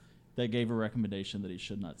 that gave a recommendation that he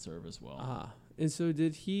should not serve as well. And so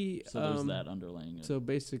did he? So there's that underlaying it. So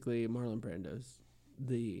basically, Marlon Brando's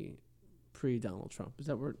the pre-Donald Trump. Is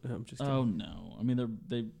that where? No, I'm just kidding. Oh no! I mean,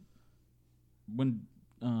 they when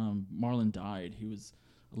Marlon died, he was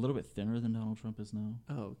a little bit thinner than Donald Trump is now.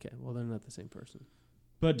 Oh, okay. Well, they're not the same person.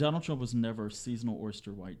 But Donald Trump was never seasonal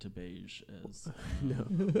oyster white to beige as No.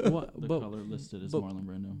 the color listed as Marlon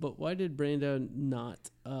Brando. But why did Brando not?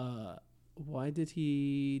 Why did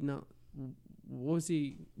he not? What was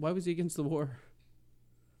he? Why was he against the war?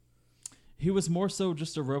 He was more so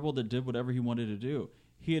just a rebel that did whatever he wanted to do.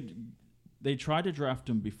 They tried to draft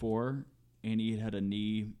him before, and he had a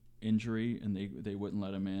knee injury, and they wouldn't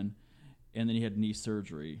let him in. And then he had knee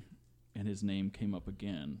surgery, and his name came up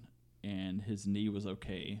again, and his knee was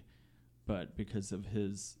okay, but because of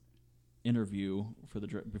his interview for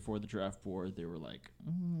before the draft board, they were like,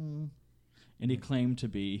 and And he claimed to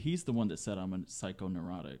be, he's the one that said, I'm a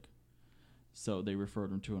psychoneurotic. So they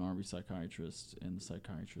referred him to an army psychiatrist, and the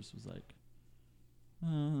psychiatrist was like,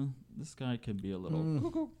 this guy can be a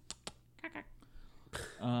little...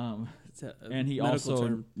 and he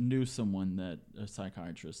also knew someone a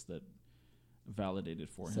psychiatrist that validated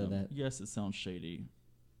for him. That yes, it sounds shady.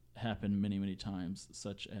 Happened many, many times,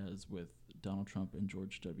 such as with Donald Trump and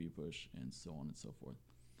George W. Bush and so on and so forth.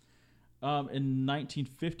 In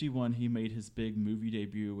 1951, he made his big movie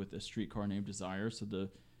debut with A Streetcar Named Desire. So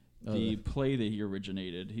the play that he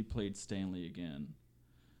originated, he played Stanley again.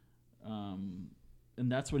 And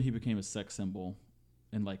that's when he became a sex symbol,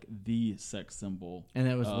 and like the sex symbol. And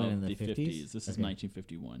that was of when in the 50s. This is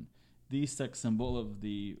 1951. The sex symbol of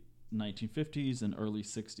the 1950s and early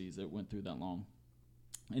 60s. It went through that long.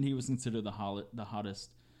 And he was considered the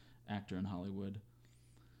hottest actor in Hollywood.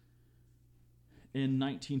 In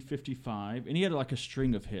 1955, and he had like a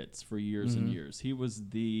string of hits for years and years. He was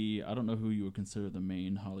I don't know who you would consider the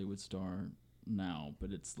main Hollywood star now,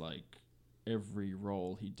 but it's like every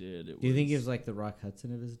role he did. Do you think he was like the Rock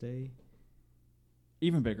Hudson of his day?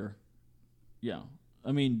 Even bigger. Yeah.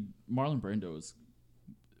 I mean, Marlon Brando is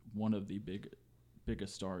one of the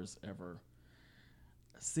biggest stars ever.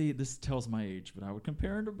 See, this tells my age, but I would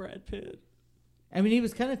compare him to Brad Pitt. I mean, he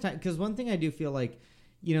was kind of because one thing I do feel like,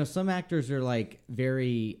 some actors are like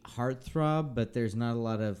very heartthrob, but there's not a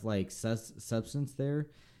lot of like substance there.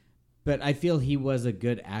 But I feel he was a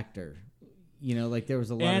good actor. Like there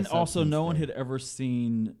was a lot. And of also, no one there. had ever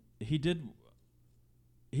seen. He did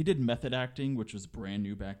method acting, which was brand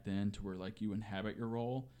new back then, to where like you inhabit your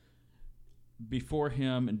role. Before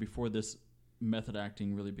him and before this, method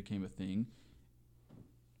acting really became a thing.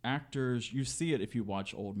 Actors, you see it if you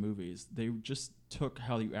watch old movies. They just took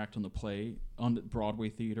how you act on the play, on the Broadway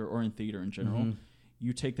theater or in theater in general. Mm-hmm.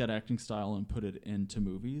 You take that acting style and put it into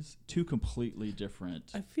movies. Two completely different.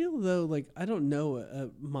 I feel though like I don't know a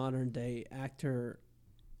modern day actor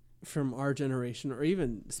from our generation, or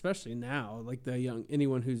even especially now, like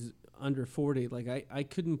anyone who's under 40. Like I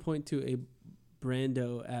couldn't point to a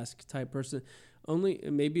Brando-esque type person. Only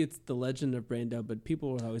maybe it's the legend of Brando, but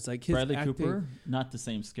people were always like his Bradley acting, Cooper, not the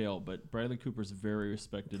same scale, but Bradley Cooper's a very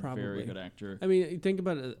respected, very good actor. I mean, think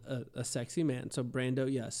about a sexy man. So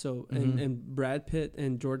Brando, yes. So and Brad Pitt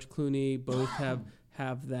and George Clooney both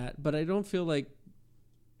have that. But I don't feel like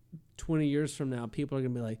 20 years from now people are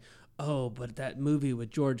gonna be like, oh, but that movie with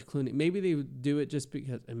George Clooney. Maybe they would do it just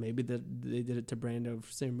because, and maybe they did it to Brando for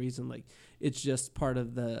the same reason. Like it's just part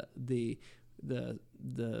of the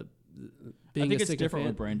being I think a it's different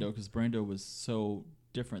fan. with Brando because Brando was so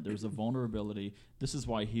different. There was a vulnerability. This is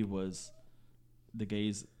why the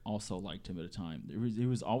gays also liked him at a time. He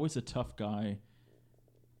was always a tough guy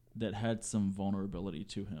that had some vulnerability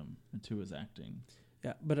to him and to his acting.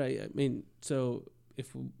 Yeah, but I mean, so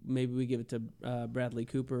if maybe we give it to Bradley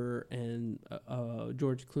Cooper and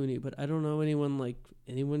George Clooney, but I don't know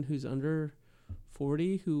anyone who's under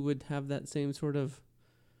 40 who would have that same sort of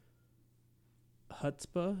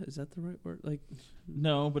chutzpah. Is that the right word? Like,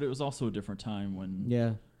 no, but it was also a different time when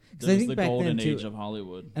there was the golden age of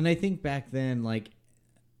Hollywood. And I think back then, like,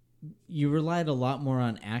 you relied a lot more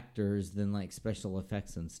on actors than like special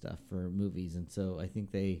effects and stuff for movies, and so I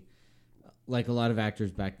think they, like a lot of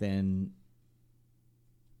actors back then,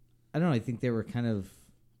 I don't know. I think they were kind of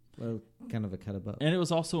a cut above. And it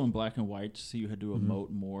was also in black and white, so you had to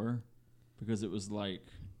emote more because it was like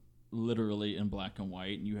literally in black and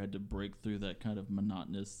white, and you had to break through that kind of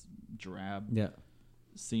monotonous, drab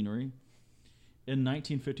scenery. In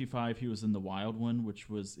 1955, he was in The Wild One, which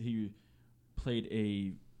was he played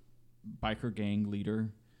a biker gang leader,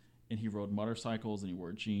 and he rode motorcycles, and he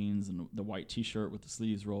wore jeans and the white T-shirt with the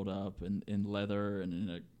sleeves rolled up, and in leather, and in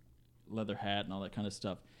a leather hat, and all that kind of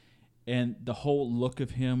stuff. And the whole look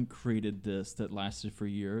of him created this that lasted for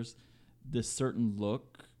years. This certain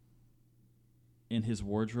look in his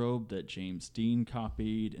wardrobe that James Dean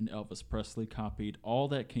copied and Elvis Presley copied, all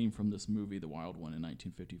that came from this movie, The Wild One, in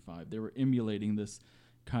 1955. They were emulating this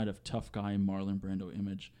kind of tough guy Marlon Brando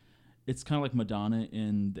image. It's kind of like Madonna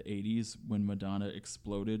in the 80s when Madonna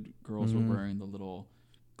exploded. Girls were wearing the little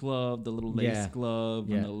glove, the little lace glove,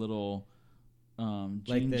 and the little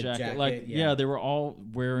jean jacket. They were all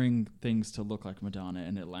wearing things to look like Madonna,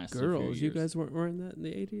 and it lasted a few years. You guys weren't wearing that in the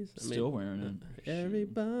 80s? Still wearing it.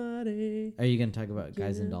 Everybody. Are you going to talk about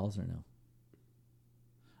Guys and Dolls or no?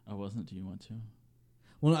 I wasn't. Do you want to?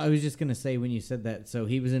 Well, I was just going to say when you said that, so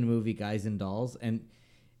he was in the movie Guys and Dolls, and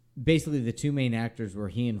basically the two main actors were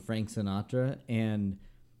he and Frank Sinatra, and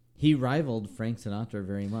he rivaled Frank Sinatra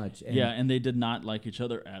very much. And they did not like each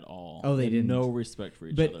other at all. Oh, they didn't. No respect for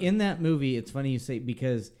each other. But in that movie, it's funny you say,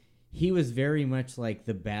 because he was very much like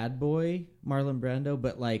the bad boy Marlon Brando,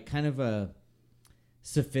 but like kind of a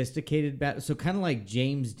sophisticated bad, so kind of like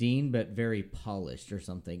James Dean, but very polished or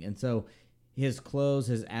something. And so his clothes,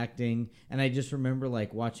 his acting, and I just remember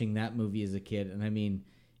like watching that movie as a kid, and I mean,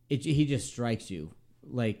 he just strikes you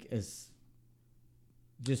like as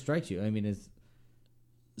just strikes you. I mean, as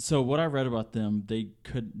So what I read about them, they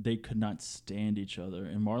could not stand each other,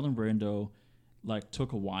 and Marlon Brando like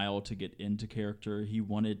took a while to get into character. He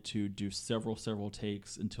wanted to do several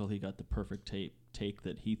takes until he got the perfect take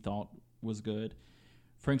that he thought was good.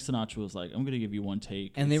 Frank Sinatra was like, "I'm going to give you one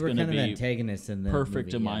take," and they It's were gonna kind of be antagonists in the perfect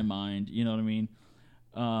movie, in my mind. You know what I mean?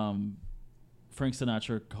 Frank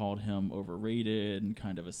Sinatra called him overrated and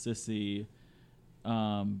kind of a sissy.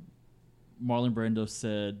 Marlon Brando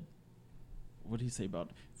said, what did he say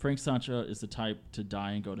about Frank Sinatra is the type to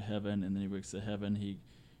die and go to heaven, and then he wakes to heaven. He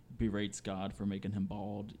berates God for making him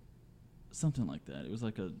bald. Something like that. It was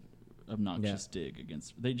like a obnoxious dig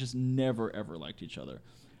against. They just never ever liked each other.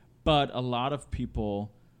 But a lot of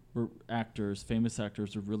people were actors, famous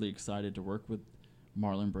actors, were really excited to work with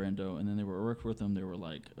Marlon Brando, and then they were working with him. They were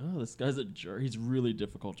like, "Oh, this guy's a jerk. He's really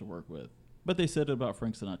difficult to work with." But they said it about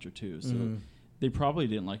Frank Sinatra too. So they probably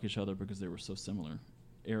didn't like each other because they were so similar,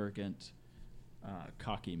 arrogant,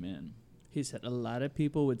 cocky men. He said a lot of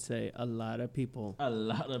people would say a lot of people. A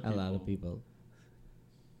lot of people.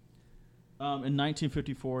 In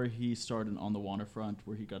 1954, he starred in On the Waterfront,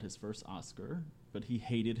 where he got his first Oscar, but he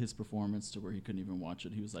hated his performance to where he couldn't even watch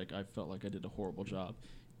it. He was like, I felt like I did a horrible job.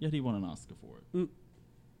 Yet he won an Oscar for it.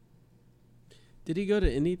 Did he go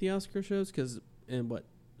to any of the Oscar shows? You're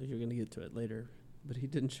going to get to it later, but he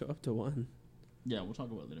didn't show up to one. Yeah, we'll talk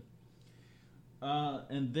about it later.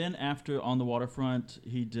 And then after On the Waterfront,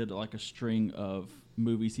 he did like a string of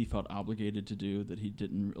movies he felt obligated to do that he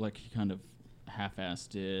didn't, like he kind of half-assed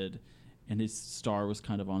did. And his star was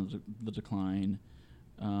kind of on the decline.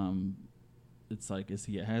 It's like, is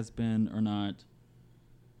he a has-been or not?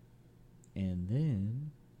 And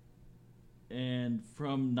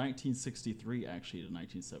from 1963, actually, to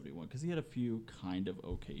 1971, because he had a few kind of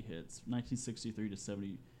okay hits. 1963 to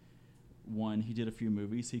 71, he did a few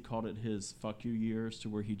movies. He called it his fuck you years, to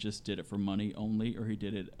where he just did it for money only, or he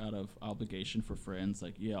did it out of obligation for friends.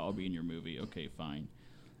 Like, yeah, I'll be in your movie. Okay, fine.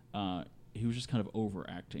 He was just kind of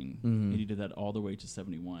overacting. And he did that all the way to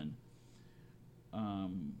 71.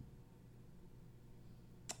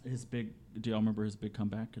 Do y'all remember his big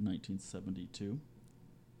comeback in 1972?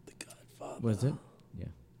 The Godfather. was it? Yeah.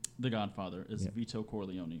 The Godfather is Vito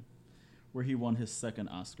Corleone, where he won his second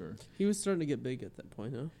Oscar. He was starting to get big at that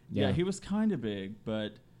point, huh? Yeah, he was kind of big,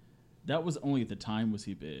 but that was only at the time was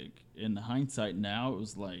he big. In hindsight now, it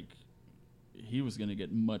was like he was going to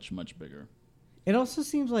get much, much bigger. It also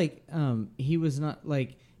seems like he was not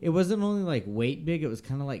like, it wasn't only like weight big, it was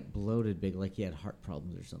kind of like bloated big, like he had heart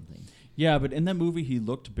problems or something. Yeah, but in that movie he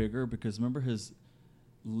looked bigger because remember his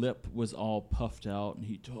lip was all puffed out and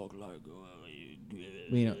he talked like,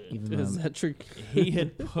 Even Is that true? he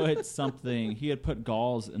had put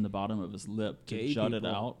galls in the bottom of his lip to Gay jut it people.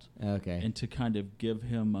 out. Okay. And to kind of give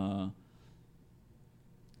him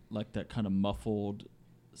like that kind of muffled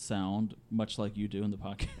sound, much like you do in the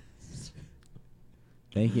podcast.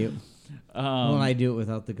 Thank you. Well, I do it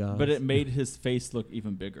without the gauze. But it made his face look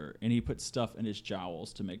even bigger. And he put stuff in his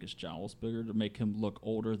jowls to make his jowls bigger, to make him look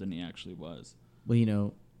older than he actually was.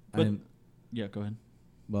 Well, But- Yeah, go ahead.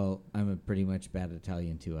 I'm a pretty much bad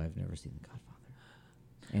Italian too. I've never seen The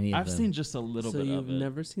Godfather. I've seen just a little bit of it. So you've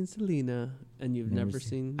never seen Selena, and you've never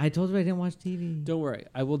seen... I told you I didn't watch TV. Don't worry.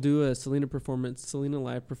 I will do a Selena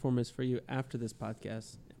live performance for you after this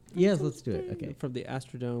podcast. Yes, let's do it. Okay. From the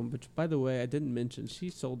Astrodome, which, by the way, I didn't mention. She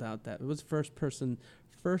sold out that. It was the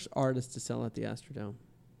first artist to sell out the Astrodome.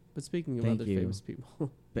 But speaking of Thank other you. famous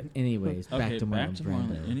people... But anyways, back to Marlon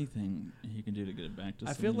Brando. Anything he can do to get it back to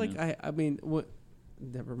I feel like Selena. I mean... what?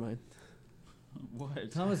 Never mind.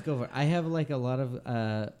 What? Thomas, go for it. I have like a lot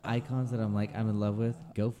of icons that I'm in love with.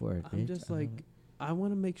 Go for it, I'm bitch. just like... I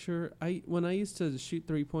want to make sure... When I used to shoot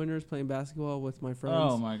three-pointers playing basketball with my friends...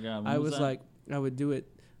 Oh, my God. When I was was that? like... I would do it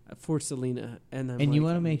for Selena, and And you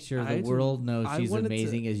want to make sure the world knows I she's wanted to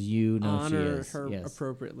amazing as you know she honor is. her Yes.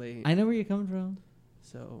 appropriately. I know where you're coming from.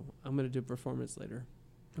 So I'm gonna do a performance later.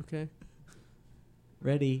 Okay,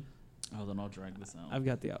 Ready. Oh, then I'll drag this out. I've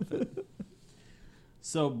got the outfit.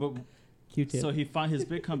 So Q-tip. his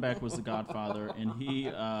big comeback was The Godfather, and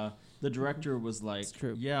the director was like, It's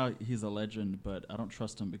true. yeah, he's a legend, but I don't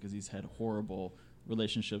trust him because he's had horrible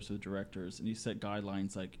relationships with directors. And he set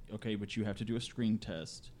guidelines like, okay, but you have to do a screen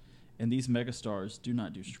test. And these megastars do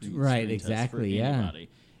not do screen Right, tests exactly, for yeah. anybody.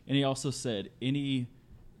 And he also said any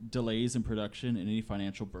delays in production and any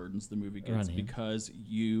financial burdens the movie Are on gets him. because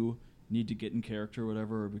you need to get in character or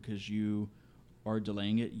whatever, or because you are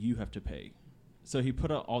delaying it, you have to pay. So he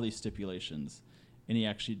put out all these stipulations, and he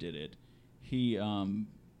actually did it. He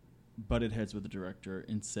butted heads with the director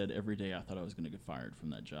and said, every day I thought I was going to get fired from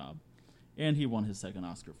that job. And he won his second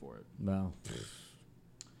Oscar for it. Well,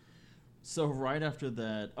 So right after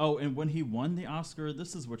that, oh, and when he won the Oscar,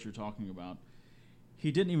 this is what you're talking about.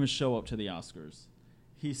 He didn't even show up to the Oscars.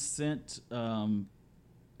 He sent a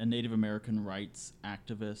Native American rights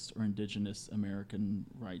activist or Indigenous American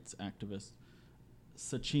rights activist,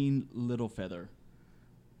 Sachin Littlefeather,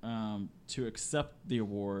 to accept the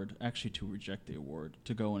award, actually to reject the award,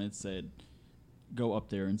 to go in and go up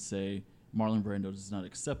there and say, Marlon Brando does not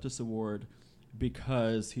accept this award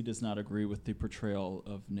because he does not agree with the portrayal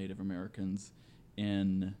of Native Americans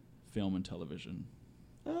in film and television.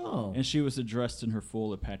 oh, And she was dressed in her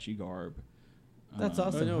full Apache garb. That's Oh,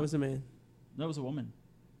 awesome. no, it was a man. That was a woman.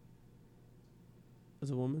 It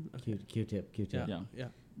was a woman? Okay. Q-tip. Yeah. Yeah. Yeah.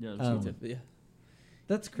 Yeah, it was a Um, woman. Yeah.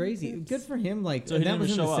 That's crazy. Good for him. Like, So and he that didn't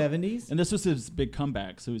was in even the show up. 70s. And this was his big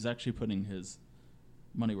comeback, so he was actually putting his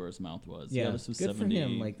money where his mouth was. Yeah, this was good 70. for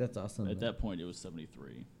him. Like, that's awesome. At that point, it was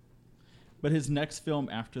 73. But his next film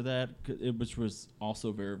after that, which was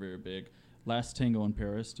also very, very big, Last Tango in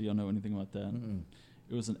Paris. Do y'all know anything about that? Mm-mm.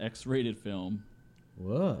 It was an X-rated film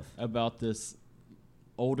Woof. about this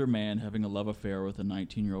older man having a love affair with a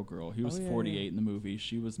 19-year-old girl. He was yeah, 48 yeah. in the movie.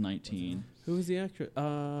 She was 19. Who was the actress?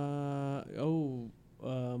 No,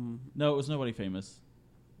 it was nobody famous.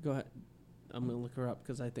 Go ahead. I'm going to look her up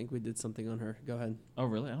because I think we did something on her. Go ahead. Oh,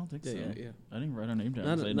 really? I don't think so. Yeah. I didn't write her name down.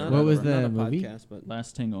 Not 'cause I a, never not What a, was heard of her. the not a movie? podcast, but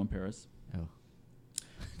Last Tango in Paris. Oh.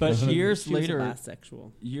 But years she was later,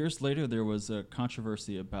 bisexual. there was a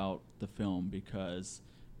controversy about the film because,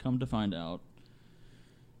 come to find out,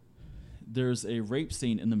 there's a rape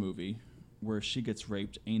scene in the movie where she gets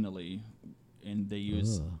raped anally, and they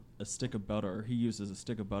use Ugh. a stick of butter. He uses a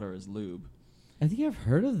stick of butter as lube, I think I've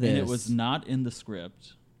heard of this. and it was not in the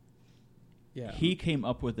script. Yeah. He came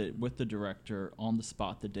up with it with the director on the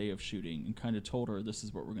spot the day of shooting and kind of told her, this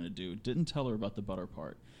is what we're going to do. Didn't tell her about the butter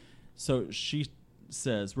part. So she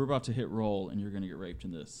says, we're about to hit roll and you're going to get raped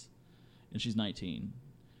in this. And she's 19.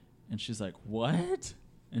 And she's like, what?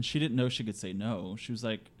 And she didn't know she could say no. She was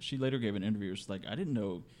like, she later gave an interview. She's like, I didn't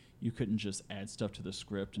know you couldn't just add stuff to the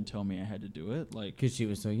script and tell me I had to do it. Like, because she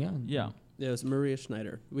was so young. yeah. Yeah, it was Maria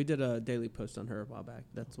Schneider. We did a daily post on her a while back.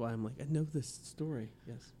 That's why I'm like, I know this story.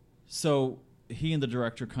 Yes. So he and the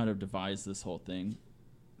director kind of devised this whole thing.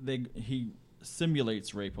 He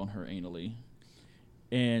simulates rape on her anally,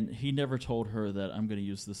 and he never told her that I'm going to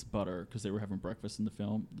use this butter because they were having breakfast in the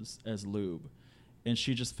film as lube, and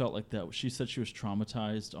she just felt like that. She said she was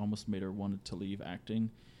traumatized, almost made her wanted to leave acting,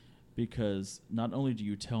 because not only do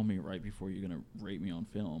you tell me right before you're going to rape me on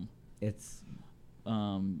film, It's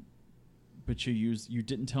but you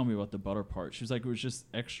didn't tell me about the butter part. She was like, it was just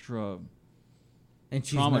extra. and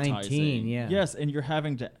she's Traumatizing. 19. Yeah. Yes, and you're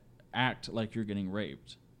having to act like you're getting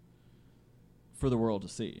raped for the world to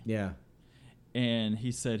see. Yeah. And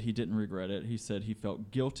he said he didn't regret it. He said he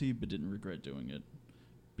felt guilty but didn't regret doing it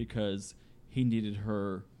because he needed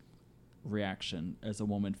her reaction as a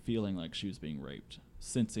woman feeling like she was being raped,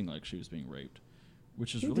 sensing like she was being raped,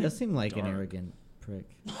 which is He really does seem like an dark. arrogant prick.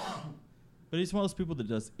 But he's one of those people that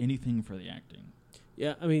does anything for the acting.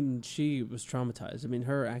 Yeah, I mean, she was traumatized. I mean,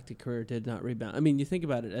 her acting career did not rebound. I mean, you think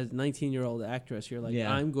about it, as a 19-year-old actress, you're like,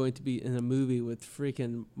 Yeah. I'm going to be in a movie with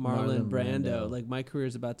freaking Marlon Brando. Brando. Like, my career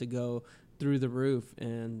is about to go through the roof,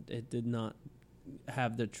 and it did not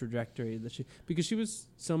have the trajectory that because she was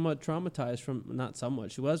somewhat traumatized from, not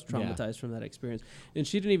somewhat, she was traumatized from that experience. And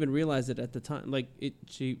she didn't even realize it at the time. Like,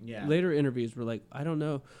 Yeah. later interviews were like, I don't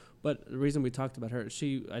know. But the reason we talked about her,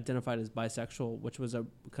 she identified as bisexual, which was a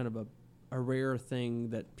kind of a rare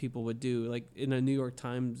thing that people would do. Like in a New York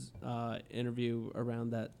Times interview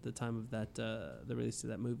around the time of that the release of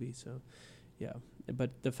that movie. So, yeah.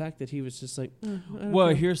 But the fact that he was just like, I don't Well,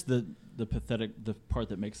 know. here's the part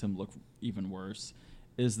that makes him look even worse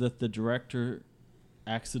is that the director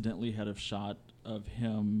accidentally had a shot of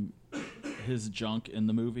his junk in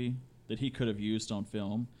the movie that he could have used on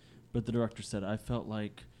film, but the director said, I felt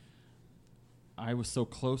like I was so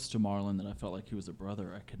close to Marlon that I felt like he was a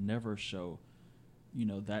brother. I could never show,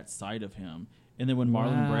 that side of him. And then when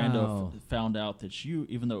Marlon Brando Wow. found out that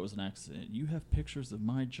even though it was an accident, you have pictures of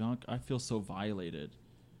my junk, I feel so violated.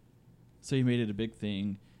 So he made it a big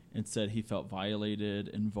thing and said he felt violated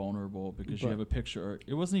and vulnerable because you But- have a picture.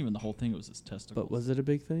 It wasn't even the whole thing; it was his testicles. But was it a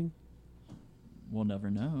big thing? We'll never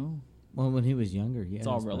know. Well, when he was younger, yes. It's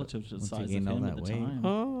all but relative to the once he size of gained all him that at the weight- time.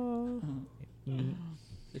 Oh. Mm.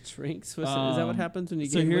 It shrinks. Is that what happens when you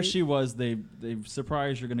So gain here weight? she was. They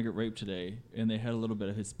surprised you're going to get raped today, and they had a little bit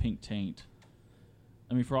of his pink taint.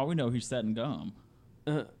 I mean, for all we know, he's set in gum.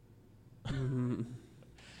 Mhm.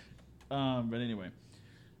 But anyway,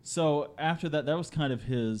 so after that was kind of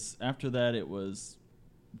his. After that, it was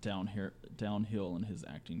downhill in his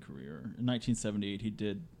acting career. In 1978,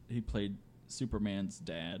 he played Superman's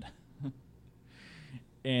dad.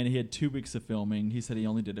 And he had 2 weeks of filming. He said he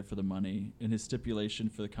only did it for the money. And his stipulation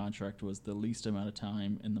for the contract was the least amount of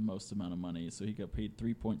time and the most amount of money. So he got paid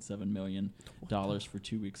 $3.7 million for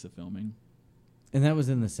 2 weeks of filming. And that was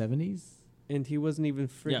in the 70s? And he wasn't even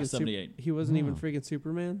freaking. Yeah, 78. He wasn't even Wow. freaking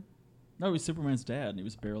Superman. No, he was Superman's dad, and he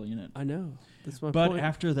was barely in it. I know. That's my But point.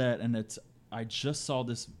 after that, and I just saw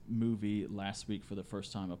this movie last week for the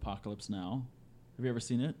first time, Apocalypse Now. Have you ever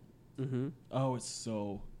seen it? Mm-hmm. Oh, it's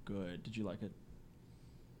so good. Did you like it?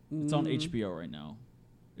 It's on HBO right now.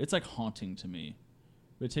 It's like haunting to me.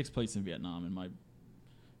 But it takes place in Vietnam, and my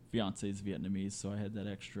fiance is Vietnamese, so I had that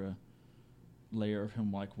extra layer of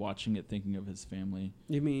him like watching it, thinking of his family.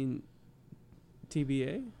 You mean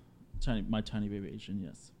TBA? My Tiny Baby Asian,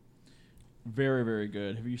 yes. Very, very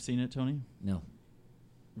good. Have you seen it, Tony? No.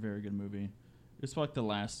 Very good movie. It's like the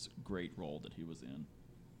last great role that he was in.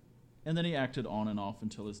 And then he acted on and off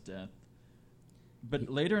until his death. But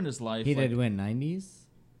later in his life... He like, did when, 90s?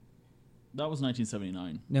 That was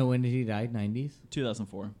 1979. No, when did he die? 90s?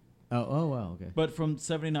 2004. Oh, wow, okay. But from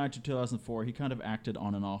 79 to 2004, he kind of acted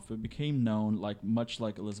on and off. But became known, like much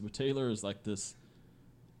like Elizabeth Taylor, as like this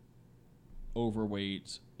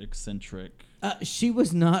overweight, eccentric She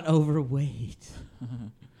was not overweight.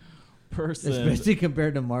 person. Especially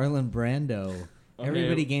compared to Marlon Brando. Okay.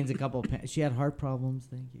 Everybody gains a couple pounds. She had heart problems.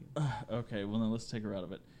 Thank you. Okay, well then let's take her out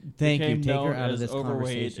of it. Thank you. Became Take her known out of as this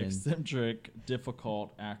overweight, conversation. eccentric,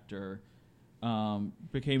 difficult actor.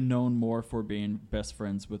 Became known more for being best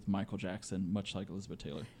friends with Michael Jackson, much like Elizabeth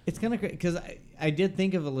Taylor. It's kind of great because I did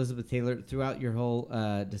think of Elizabeth Taylor throughout your whole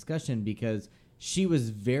discussion because she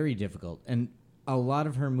was very difficult. And a lot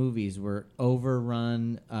of her movies were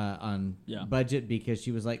overrun on budget because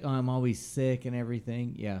she was like, oh, I'm always sick and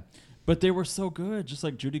everything. Yeah. But they were so good, just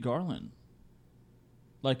like Judy Garland.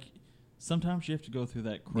 Like, sometimes you have to go through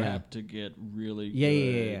that crap to get really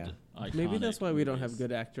good, Maybe that's why we don't have movies.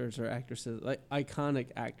 good actors or actresses, like iconic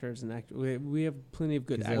actors and actors. We have plenty of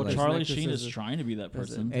good Well, actors. Well, and Charlie Sheen actresses is trying to be that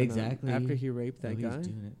person. Exactly. After he raped that He's guy.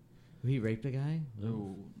 doing it. He raped a guy?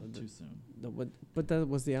 Oh, too soon. But that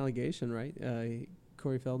was the allegation, right?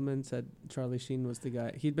 Corey Feldman said Charlie Sheen was the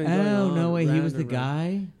guy. He'd been going on. Oh, no way. He round was the and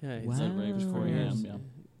round. guy? Yeah, Wow. Said raped for Corey years. Haim, yeah.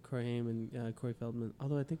 Corey Haim and Corey Feldman.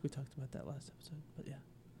 Although I think we talked about that last episode. But yeah.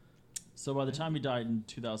 So by the time he died in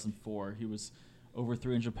 2004, he was over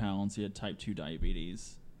 300 pounds. He had type 2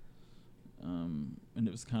 diabetes. And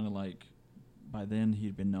it was kind of like, by then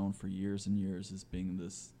he'd been known for years and years as being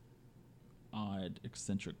this odd,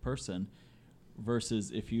 eccentric person.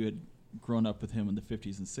 Versus if you had grown up with him in the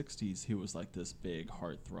 50s and 60s, he was like this big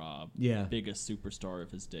heartthrob, biggest superstar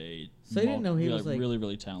of his day. So I didn't know he was like really,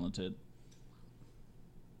 really talented.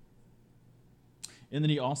 And then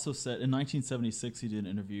he also said, in 1976, he did an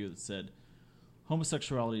interview that said,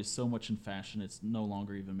 homosexuality is so much in fashion, it's no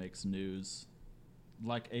longer even makes news.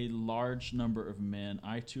 Like a large number of men,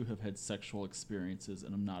 I too have had sexual experiences,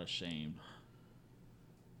 and I'm not ashamed.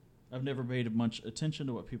 I've never paid much attention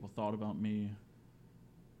to what people thought about me.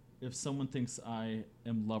 If someone thinks I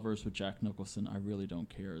am lovers with Jack Nicholson, I really don't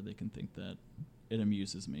care. They can think that. It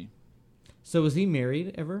amuses me. So was he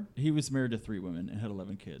married ever? He was married to 3 women and had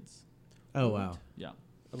 11 kids. Oh, wow. Yeah.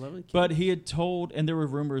 11 kids. But he had told, and there were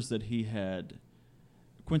rumors that he had,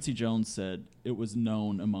 Quincy Jones said it was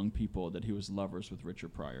known among people that he was lovers with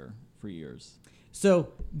Richard Pryor for years.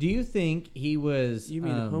 So do you think he was... You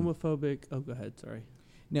mean homophobic? Oh, go ahead. Sorry.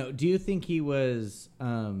 No, do you think he was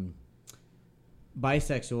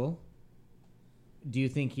bisexual? Do you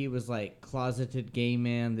think he was like closeted gay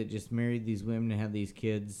man that just married these women and had these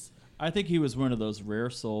kids? I think he was one of those rare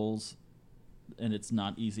souls, and it's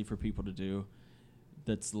not easy for people to do,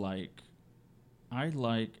 that's like, I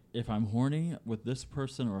like, if I'm horny with this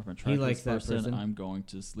person or if I'm attracted to this person, I'm going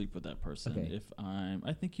to sleep with that person. Okay.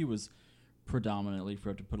 I think he was predominantly, if I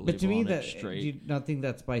have to put a But to label me, on that it, straight. do you not think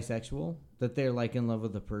that's bisexual? That they're like in love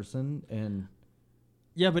with the person and...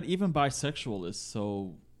 Yeah, but even bisexual is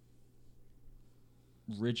so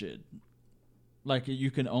rigid. Like,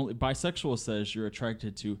 you can only... Bisexual says you're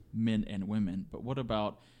attracted to men and women, but what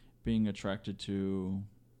about being attracted to...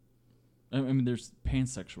 I mean, there's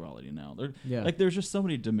pansexuality now. Like, there's just so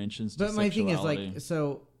many dimensions to sexuality. But my thing is, like,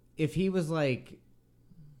 so if he was like...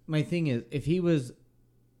 My thing is, if he was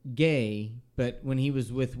gay, but when he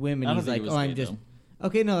was with women, he's like, oh, I'm just...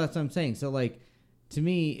 Okay, no, that's what I'm saying. So, like, to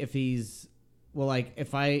me, if he's, well, like,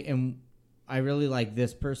 if I really like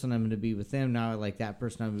this person, I'm going to be with them. Now I like that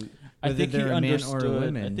person. I think he they're a man understood. or a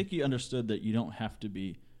woman. I think he understood that you don't have to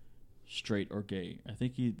be straight or gay. I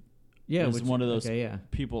think he yeah, was one of those okay, yeah.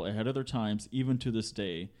 people ahead of their times, even to this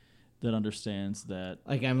day, that understands that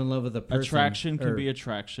Like, I'm in love with a person. attraction can be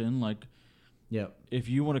attraction. Like, Yep. if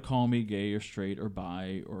you want to call me gay or straight or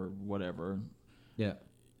bi or whatever, Yeah.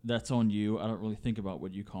 that's on you. I don't really think about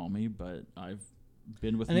what you call me, but I've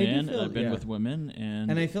been with And I do men feel- and I've been yeah. with women,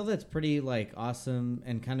 And I feel that's pretty, like, awesome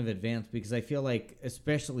and kind of advanced, because I feel like,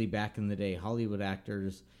 especially back in the day, Hollywood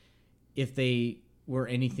actors, if they were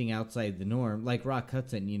anything outside the norm, like Rock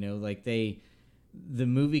Hudson, you know, like the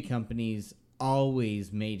movie companies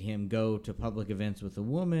always made him go to public events with a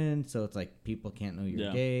woman, so it's like people can't know you're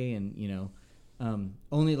Yeah. gay, and, you know,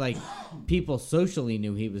 only, like, people socially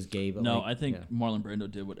knew he was gay. But no, like, I think yeah. Marlon Brando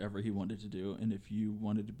did whatever he wanted to do, and if you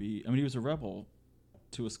wanted to be, I mean, he was a rebel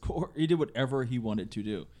to his core. He did whatever he wanted to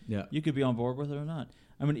do. Yeah. You could be on board with it or not.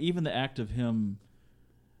 I mean, even the act of him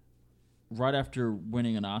right after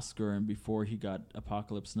winning an Oscar and before he got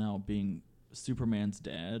Apocalypse Now being Superman's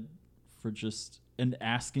dad for just and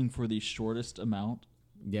asking for the shortest amount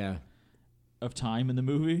Yeah. of time in the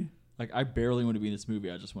movie. Like, I barely want to be in this movie.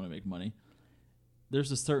 I just want to make money.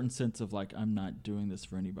 There's a certain sense of, like, I'm not doing this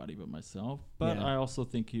for anybody but myself. But Yeah. I also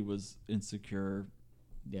think he was insecure,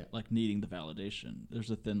 Yeah. like needing the validation.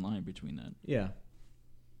 There's a thin line between that. Yeah.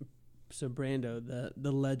 So Brando,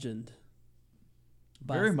 the legend.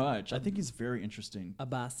 Very much. I think he's very interesting. a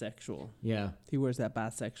bisexual. Yeah. He wears that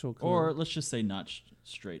bisexual cologne. Or let's just say not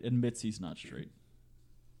straight. Admits he's not straight.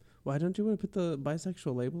 Why don't you want to put the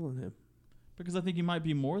bisexual label on him? Because I think he might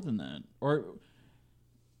be more than that. Or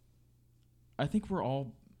I think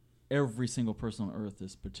every single person on earth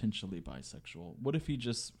is potentially bisexual. What if he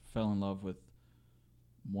just fell in love with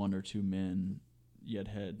one or two men, yet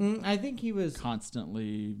had I think he was.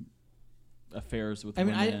 constantly affairs with I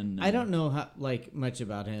mean, women? I don't know how, like, much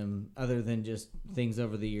about him other than just things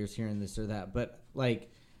over the years, hearing this or that. But,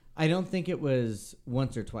 like, I don't think it was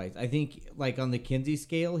once or twice. I think, like, on the Kinsey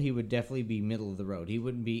scale, he would definitely be middle of the road. He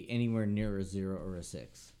wouldn't be anywhere near a 0 or a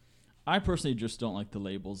 6. I personally just don't like the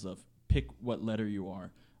labels of pick what letter you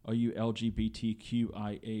are. Are you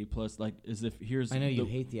LGBTQIA plus? Like, as if here's I know you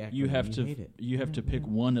hate the acronym. you have to hate it. you have to pick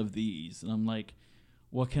one of these, and I'm like,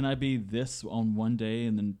 well, can I be this on one day,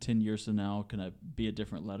 and then 10 years from now, can I be a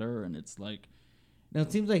different letter? And it's like, Now,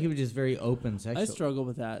 it seems like he was just very open sexual. I struggle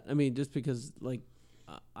with that. I mean, just because, like,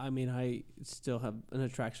 I still have an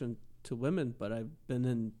attraction to women, but I've been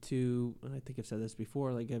into, and I think I've said this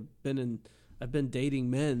before, like, I've been dating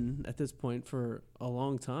men at this point for a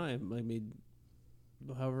long time. I mean,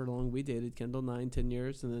 however long we dated, Kendall, 9-10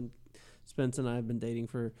 years, and then Spence and I have been dating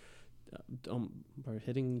for we're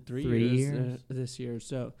hitting 3 years, this year.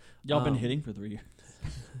 So y'all been hitting for 3 years.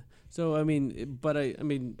 So I mean, but I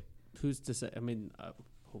mean, who's to say? I mean, I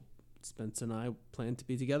hope Spence and I plan to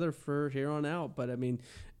be together for here on out. But I mean,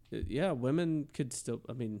 yeah, women could still.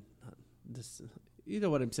 I mean, this. You know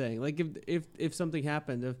what I'm saying? Like, if something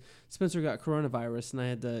happened, if Spencer got coronavirus and I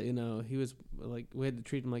had to, you know, he was like, we had to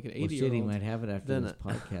treat him like an 80-year-old. He might have it after then this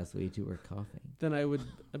podcast. We two were coughing. Then I would.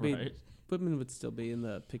 I mean, Right. women would still be in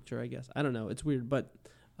the picture, I guess. I don't know. It's weird, but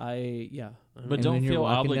I But And don't when you're feel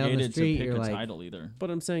walking down the obligated street, to pick you're a like- title either.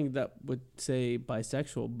 But I'm saying that would say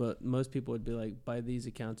bisexual, but most people would be like, by these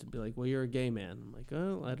accounts, would be like, well, you're a gay man. I'm like,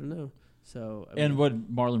 oh, I don't know. So I And mean,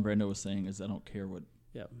 what Marlon Brando was saying is, I don't care what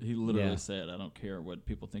yeah, he literally Yeah. said. I don't care what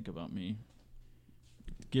people think about me.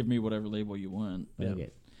 Give me whatever label you want. Yeah. Okay.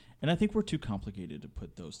 And I think we're too complicated to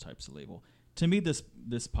put those types of label. To me, this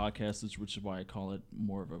podcast is, which is why I call it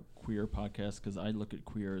more of a queer podcast, because I look at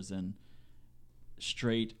queer as in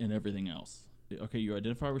straight and everything else. Okay, you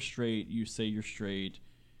identify with straight, you say you're straight,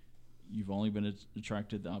 you've only been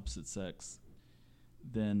attracted to the opposite sex,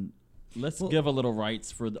 then let's give a little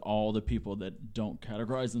rights for all the people that don't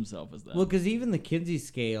categorize themselves as that. Well, because even the Kinsey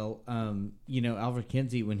scale, Alfred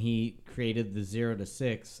Kinsey, when he created the 0 to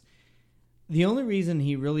 6, the only reason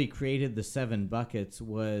he really created the 7 buckets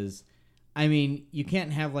was, I mean, you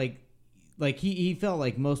can't have like he felt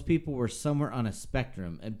like most people were somewhere on a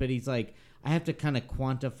spectrum, but he's like, I have to kind of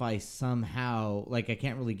quantify somehow, like I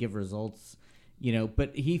can't really give results,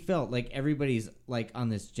 but he felt like everybody's like on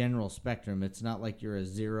this general spectrum. It's not like you're a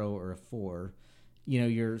 0 or a 4.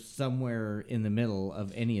 You're somewhere in the middle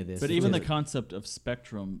of any of this. But even the concept of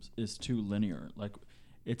spectrums is too linear. Like,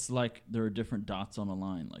 it's like there are different dots on a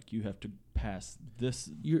line. Like, you have to pass this.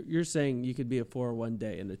 you're saying you could be a 4 one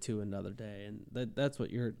day and a 2 another day, and that's what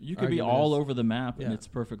you're. You could be all over the map, and Yeah. it's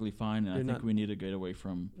perfectly fine. And You're I think not- we need to get away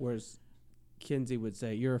from Whereas Kinsey would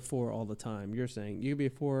say you're a 4 all the time. You're saying you could be a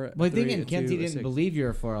 4. Well, I a 3, think a and Kenzie 2, a didn't 6. believe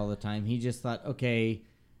you're a 4 all the time. He just thought, okay,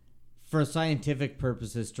 for scientific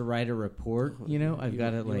purposes, to write a report, I've got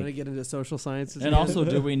to You want to like. get into social sciences? And again? also,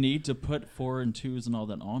 do we need to put 4 and 2s and all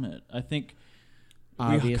that on it? I think we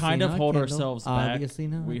Obviously kind of not, hold Kendall. ourselves back. Obviously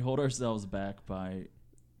not. We hold ourselves back by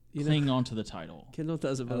You know- clinging on to the title. Kendall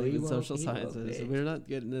doesn't Oh, believe he in won't- social he won't, sciences. bitch. We're not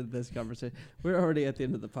getting into this conversation. We're already at the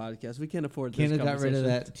end of the podcast. We can't afford this Kendall got rid conversation.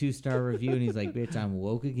 of that 2-star review, and he's like, "Bitch, I'm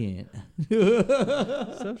woke again."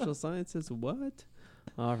 Social sciences, what?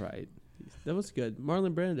 All right. That was good.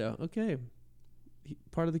 Marlon Brando. Okay.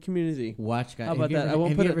 Part of the community. Watch guys. How about have you that? Ever, I won't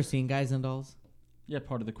have put you it- ever seen Guys and Dolls? Yeah,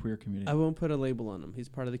 part of the queer community. I won't put a label on him. He's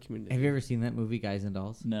part of the community. Have you ever seen that movie, Guys and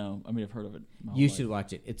Dolls? No, I mean I've heard of it. my whole You life. should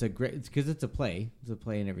watch it. It's a great. It's because it's a play. It's a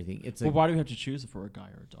play and everything. It's a. Well, why do we have to choose if we're a guy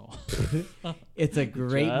or a doll? It's a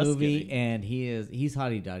great Just movie, kidding. and he's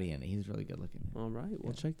hotty dotty in it. He's really good looking. All right.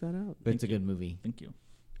 We'll check that out. But it's a Thank you. good movie. Thank you.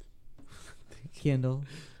 Kendall.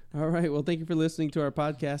 All right. Well, thank you for listening to our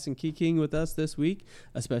podcast and kicking with us this week.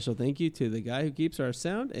 A special thank you to the guy who keeps our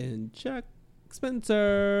sound and Chuck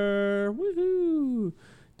Spencer. Woohoo!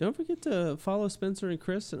 Don't forget to follow Spencer and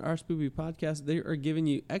Chris and our Spoopy podcast. They are giving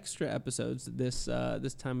you extra episodes this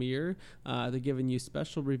time of year. They're giving you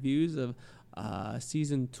special reviews of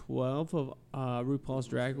season 12 of RuPaul's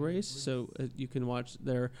Drag Race. So you can watch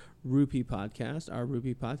their Rupee podcast, our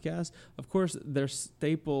Rupee podcast. Of course, their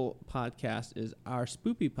staple podcast is our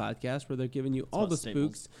Spoopy podcast, where they're giving you all not the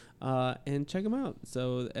staples. spooks. And check them out.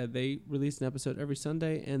 So they release an episode every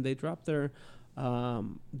Sunday, and they drop their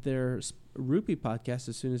Rupee podcast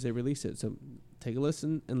as soon as they release it. So take a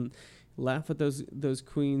listen and laugh at those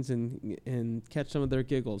queens and catch some of their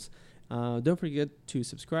giggles. Don't forget to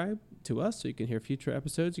subscribe to us so you can hear future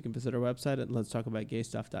episodes. You can visit our website at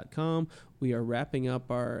letstalkaboutgaystuff.com. We are wrapping up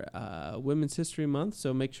our Women's History Month,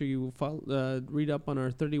 so make sure you read up on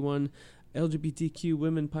our 31 LGBTQ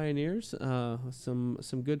women pioneers,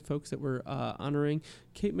 some good folks that we're honoring.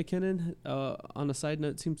 Kate McKinnon, on a side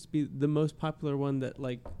note, seems to be the most popular one that,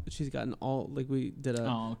 like, she's gotten all, like, we did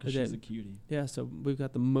Oh, because she's a cutie. yeah, so we've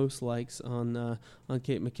got the most likes on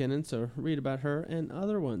Kate McKinnon, so read about her and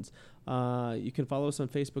other ones. You can follow us on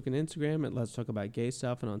Facebook and Instagram at Let's Talk About Gay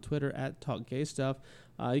Stuff, and on Twitter at Talk Gay Stuff.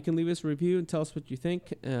 You can leave us a review and tell us what you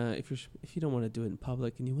think. If you don't want to do it in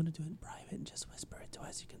public and you want to do it in private and just whisper it to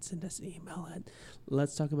us, you can send us an email at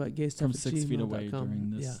Let's Talk About Gay Stuff From 6 feet away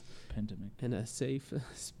during this pandemic. in a safe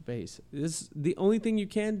space. This is the only thing you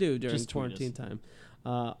can do during Just tweet quarantine us. time.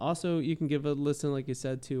 Also, you can give a listen, like you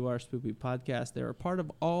said, to our Spoopy podcast.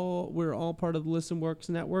 We're all part of the Listen Works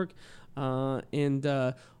network,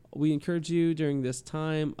 and we encourage you during this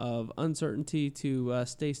time of uncertainty to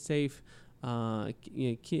stay safe.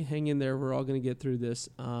 Keep hang in there. We're all going to get through this,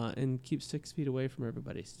 and keep 6 feet away from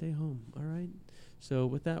everybody. Stay home. All right. So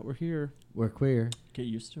with that, we're here. We're queer. Get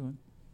used to it.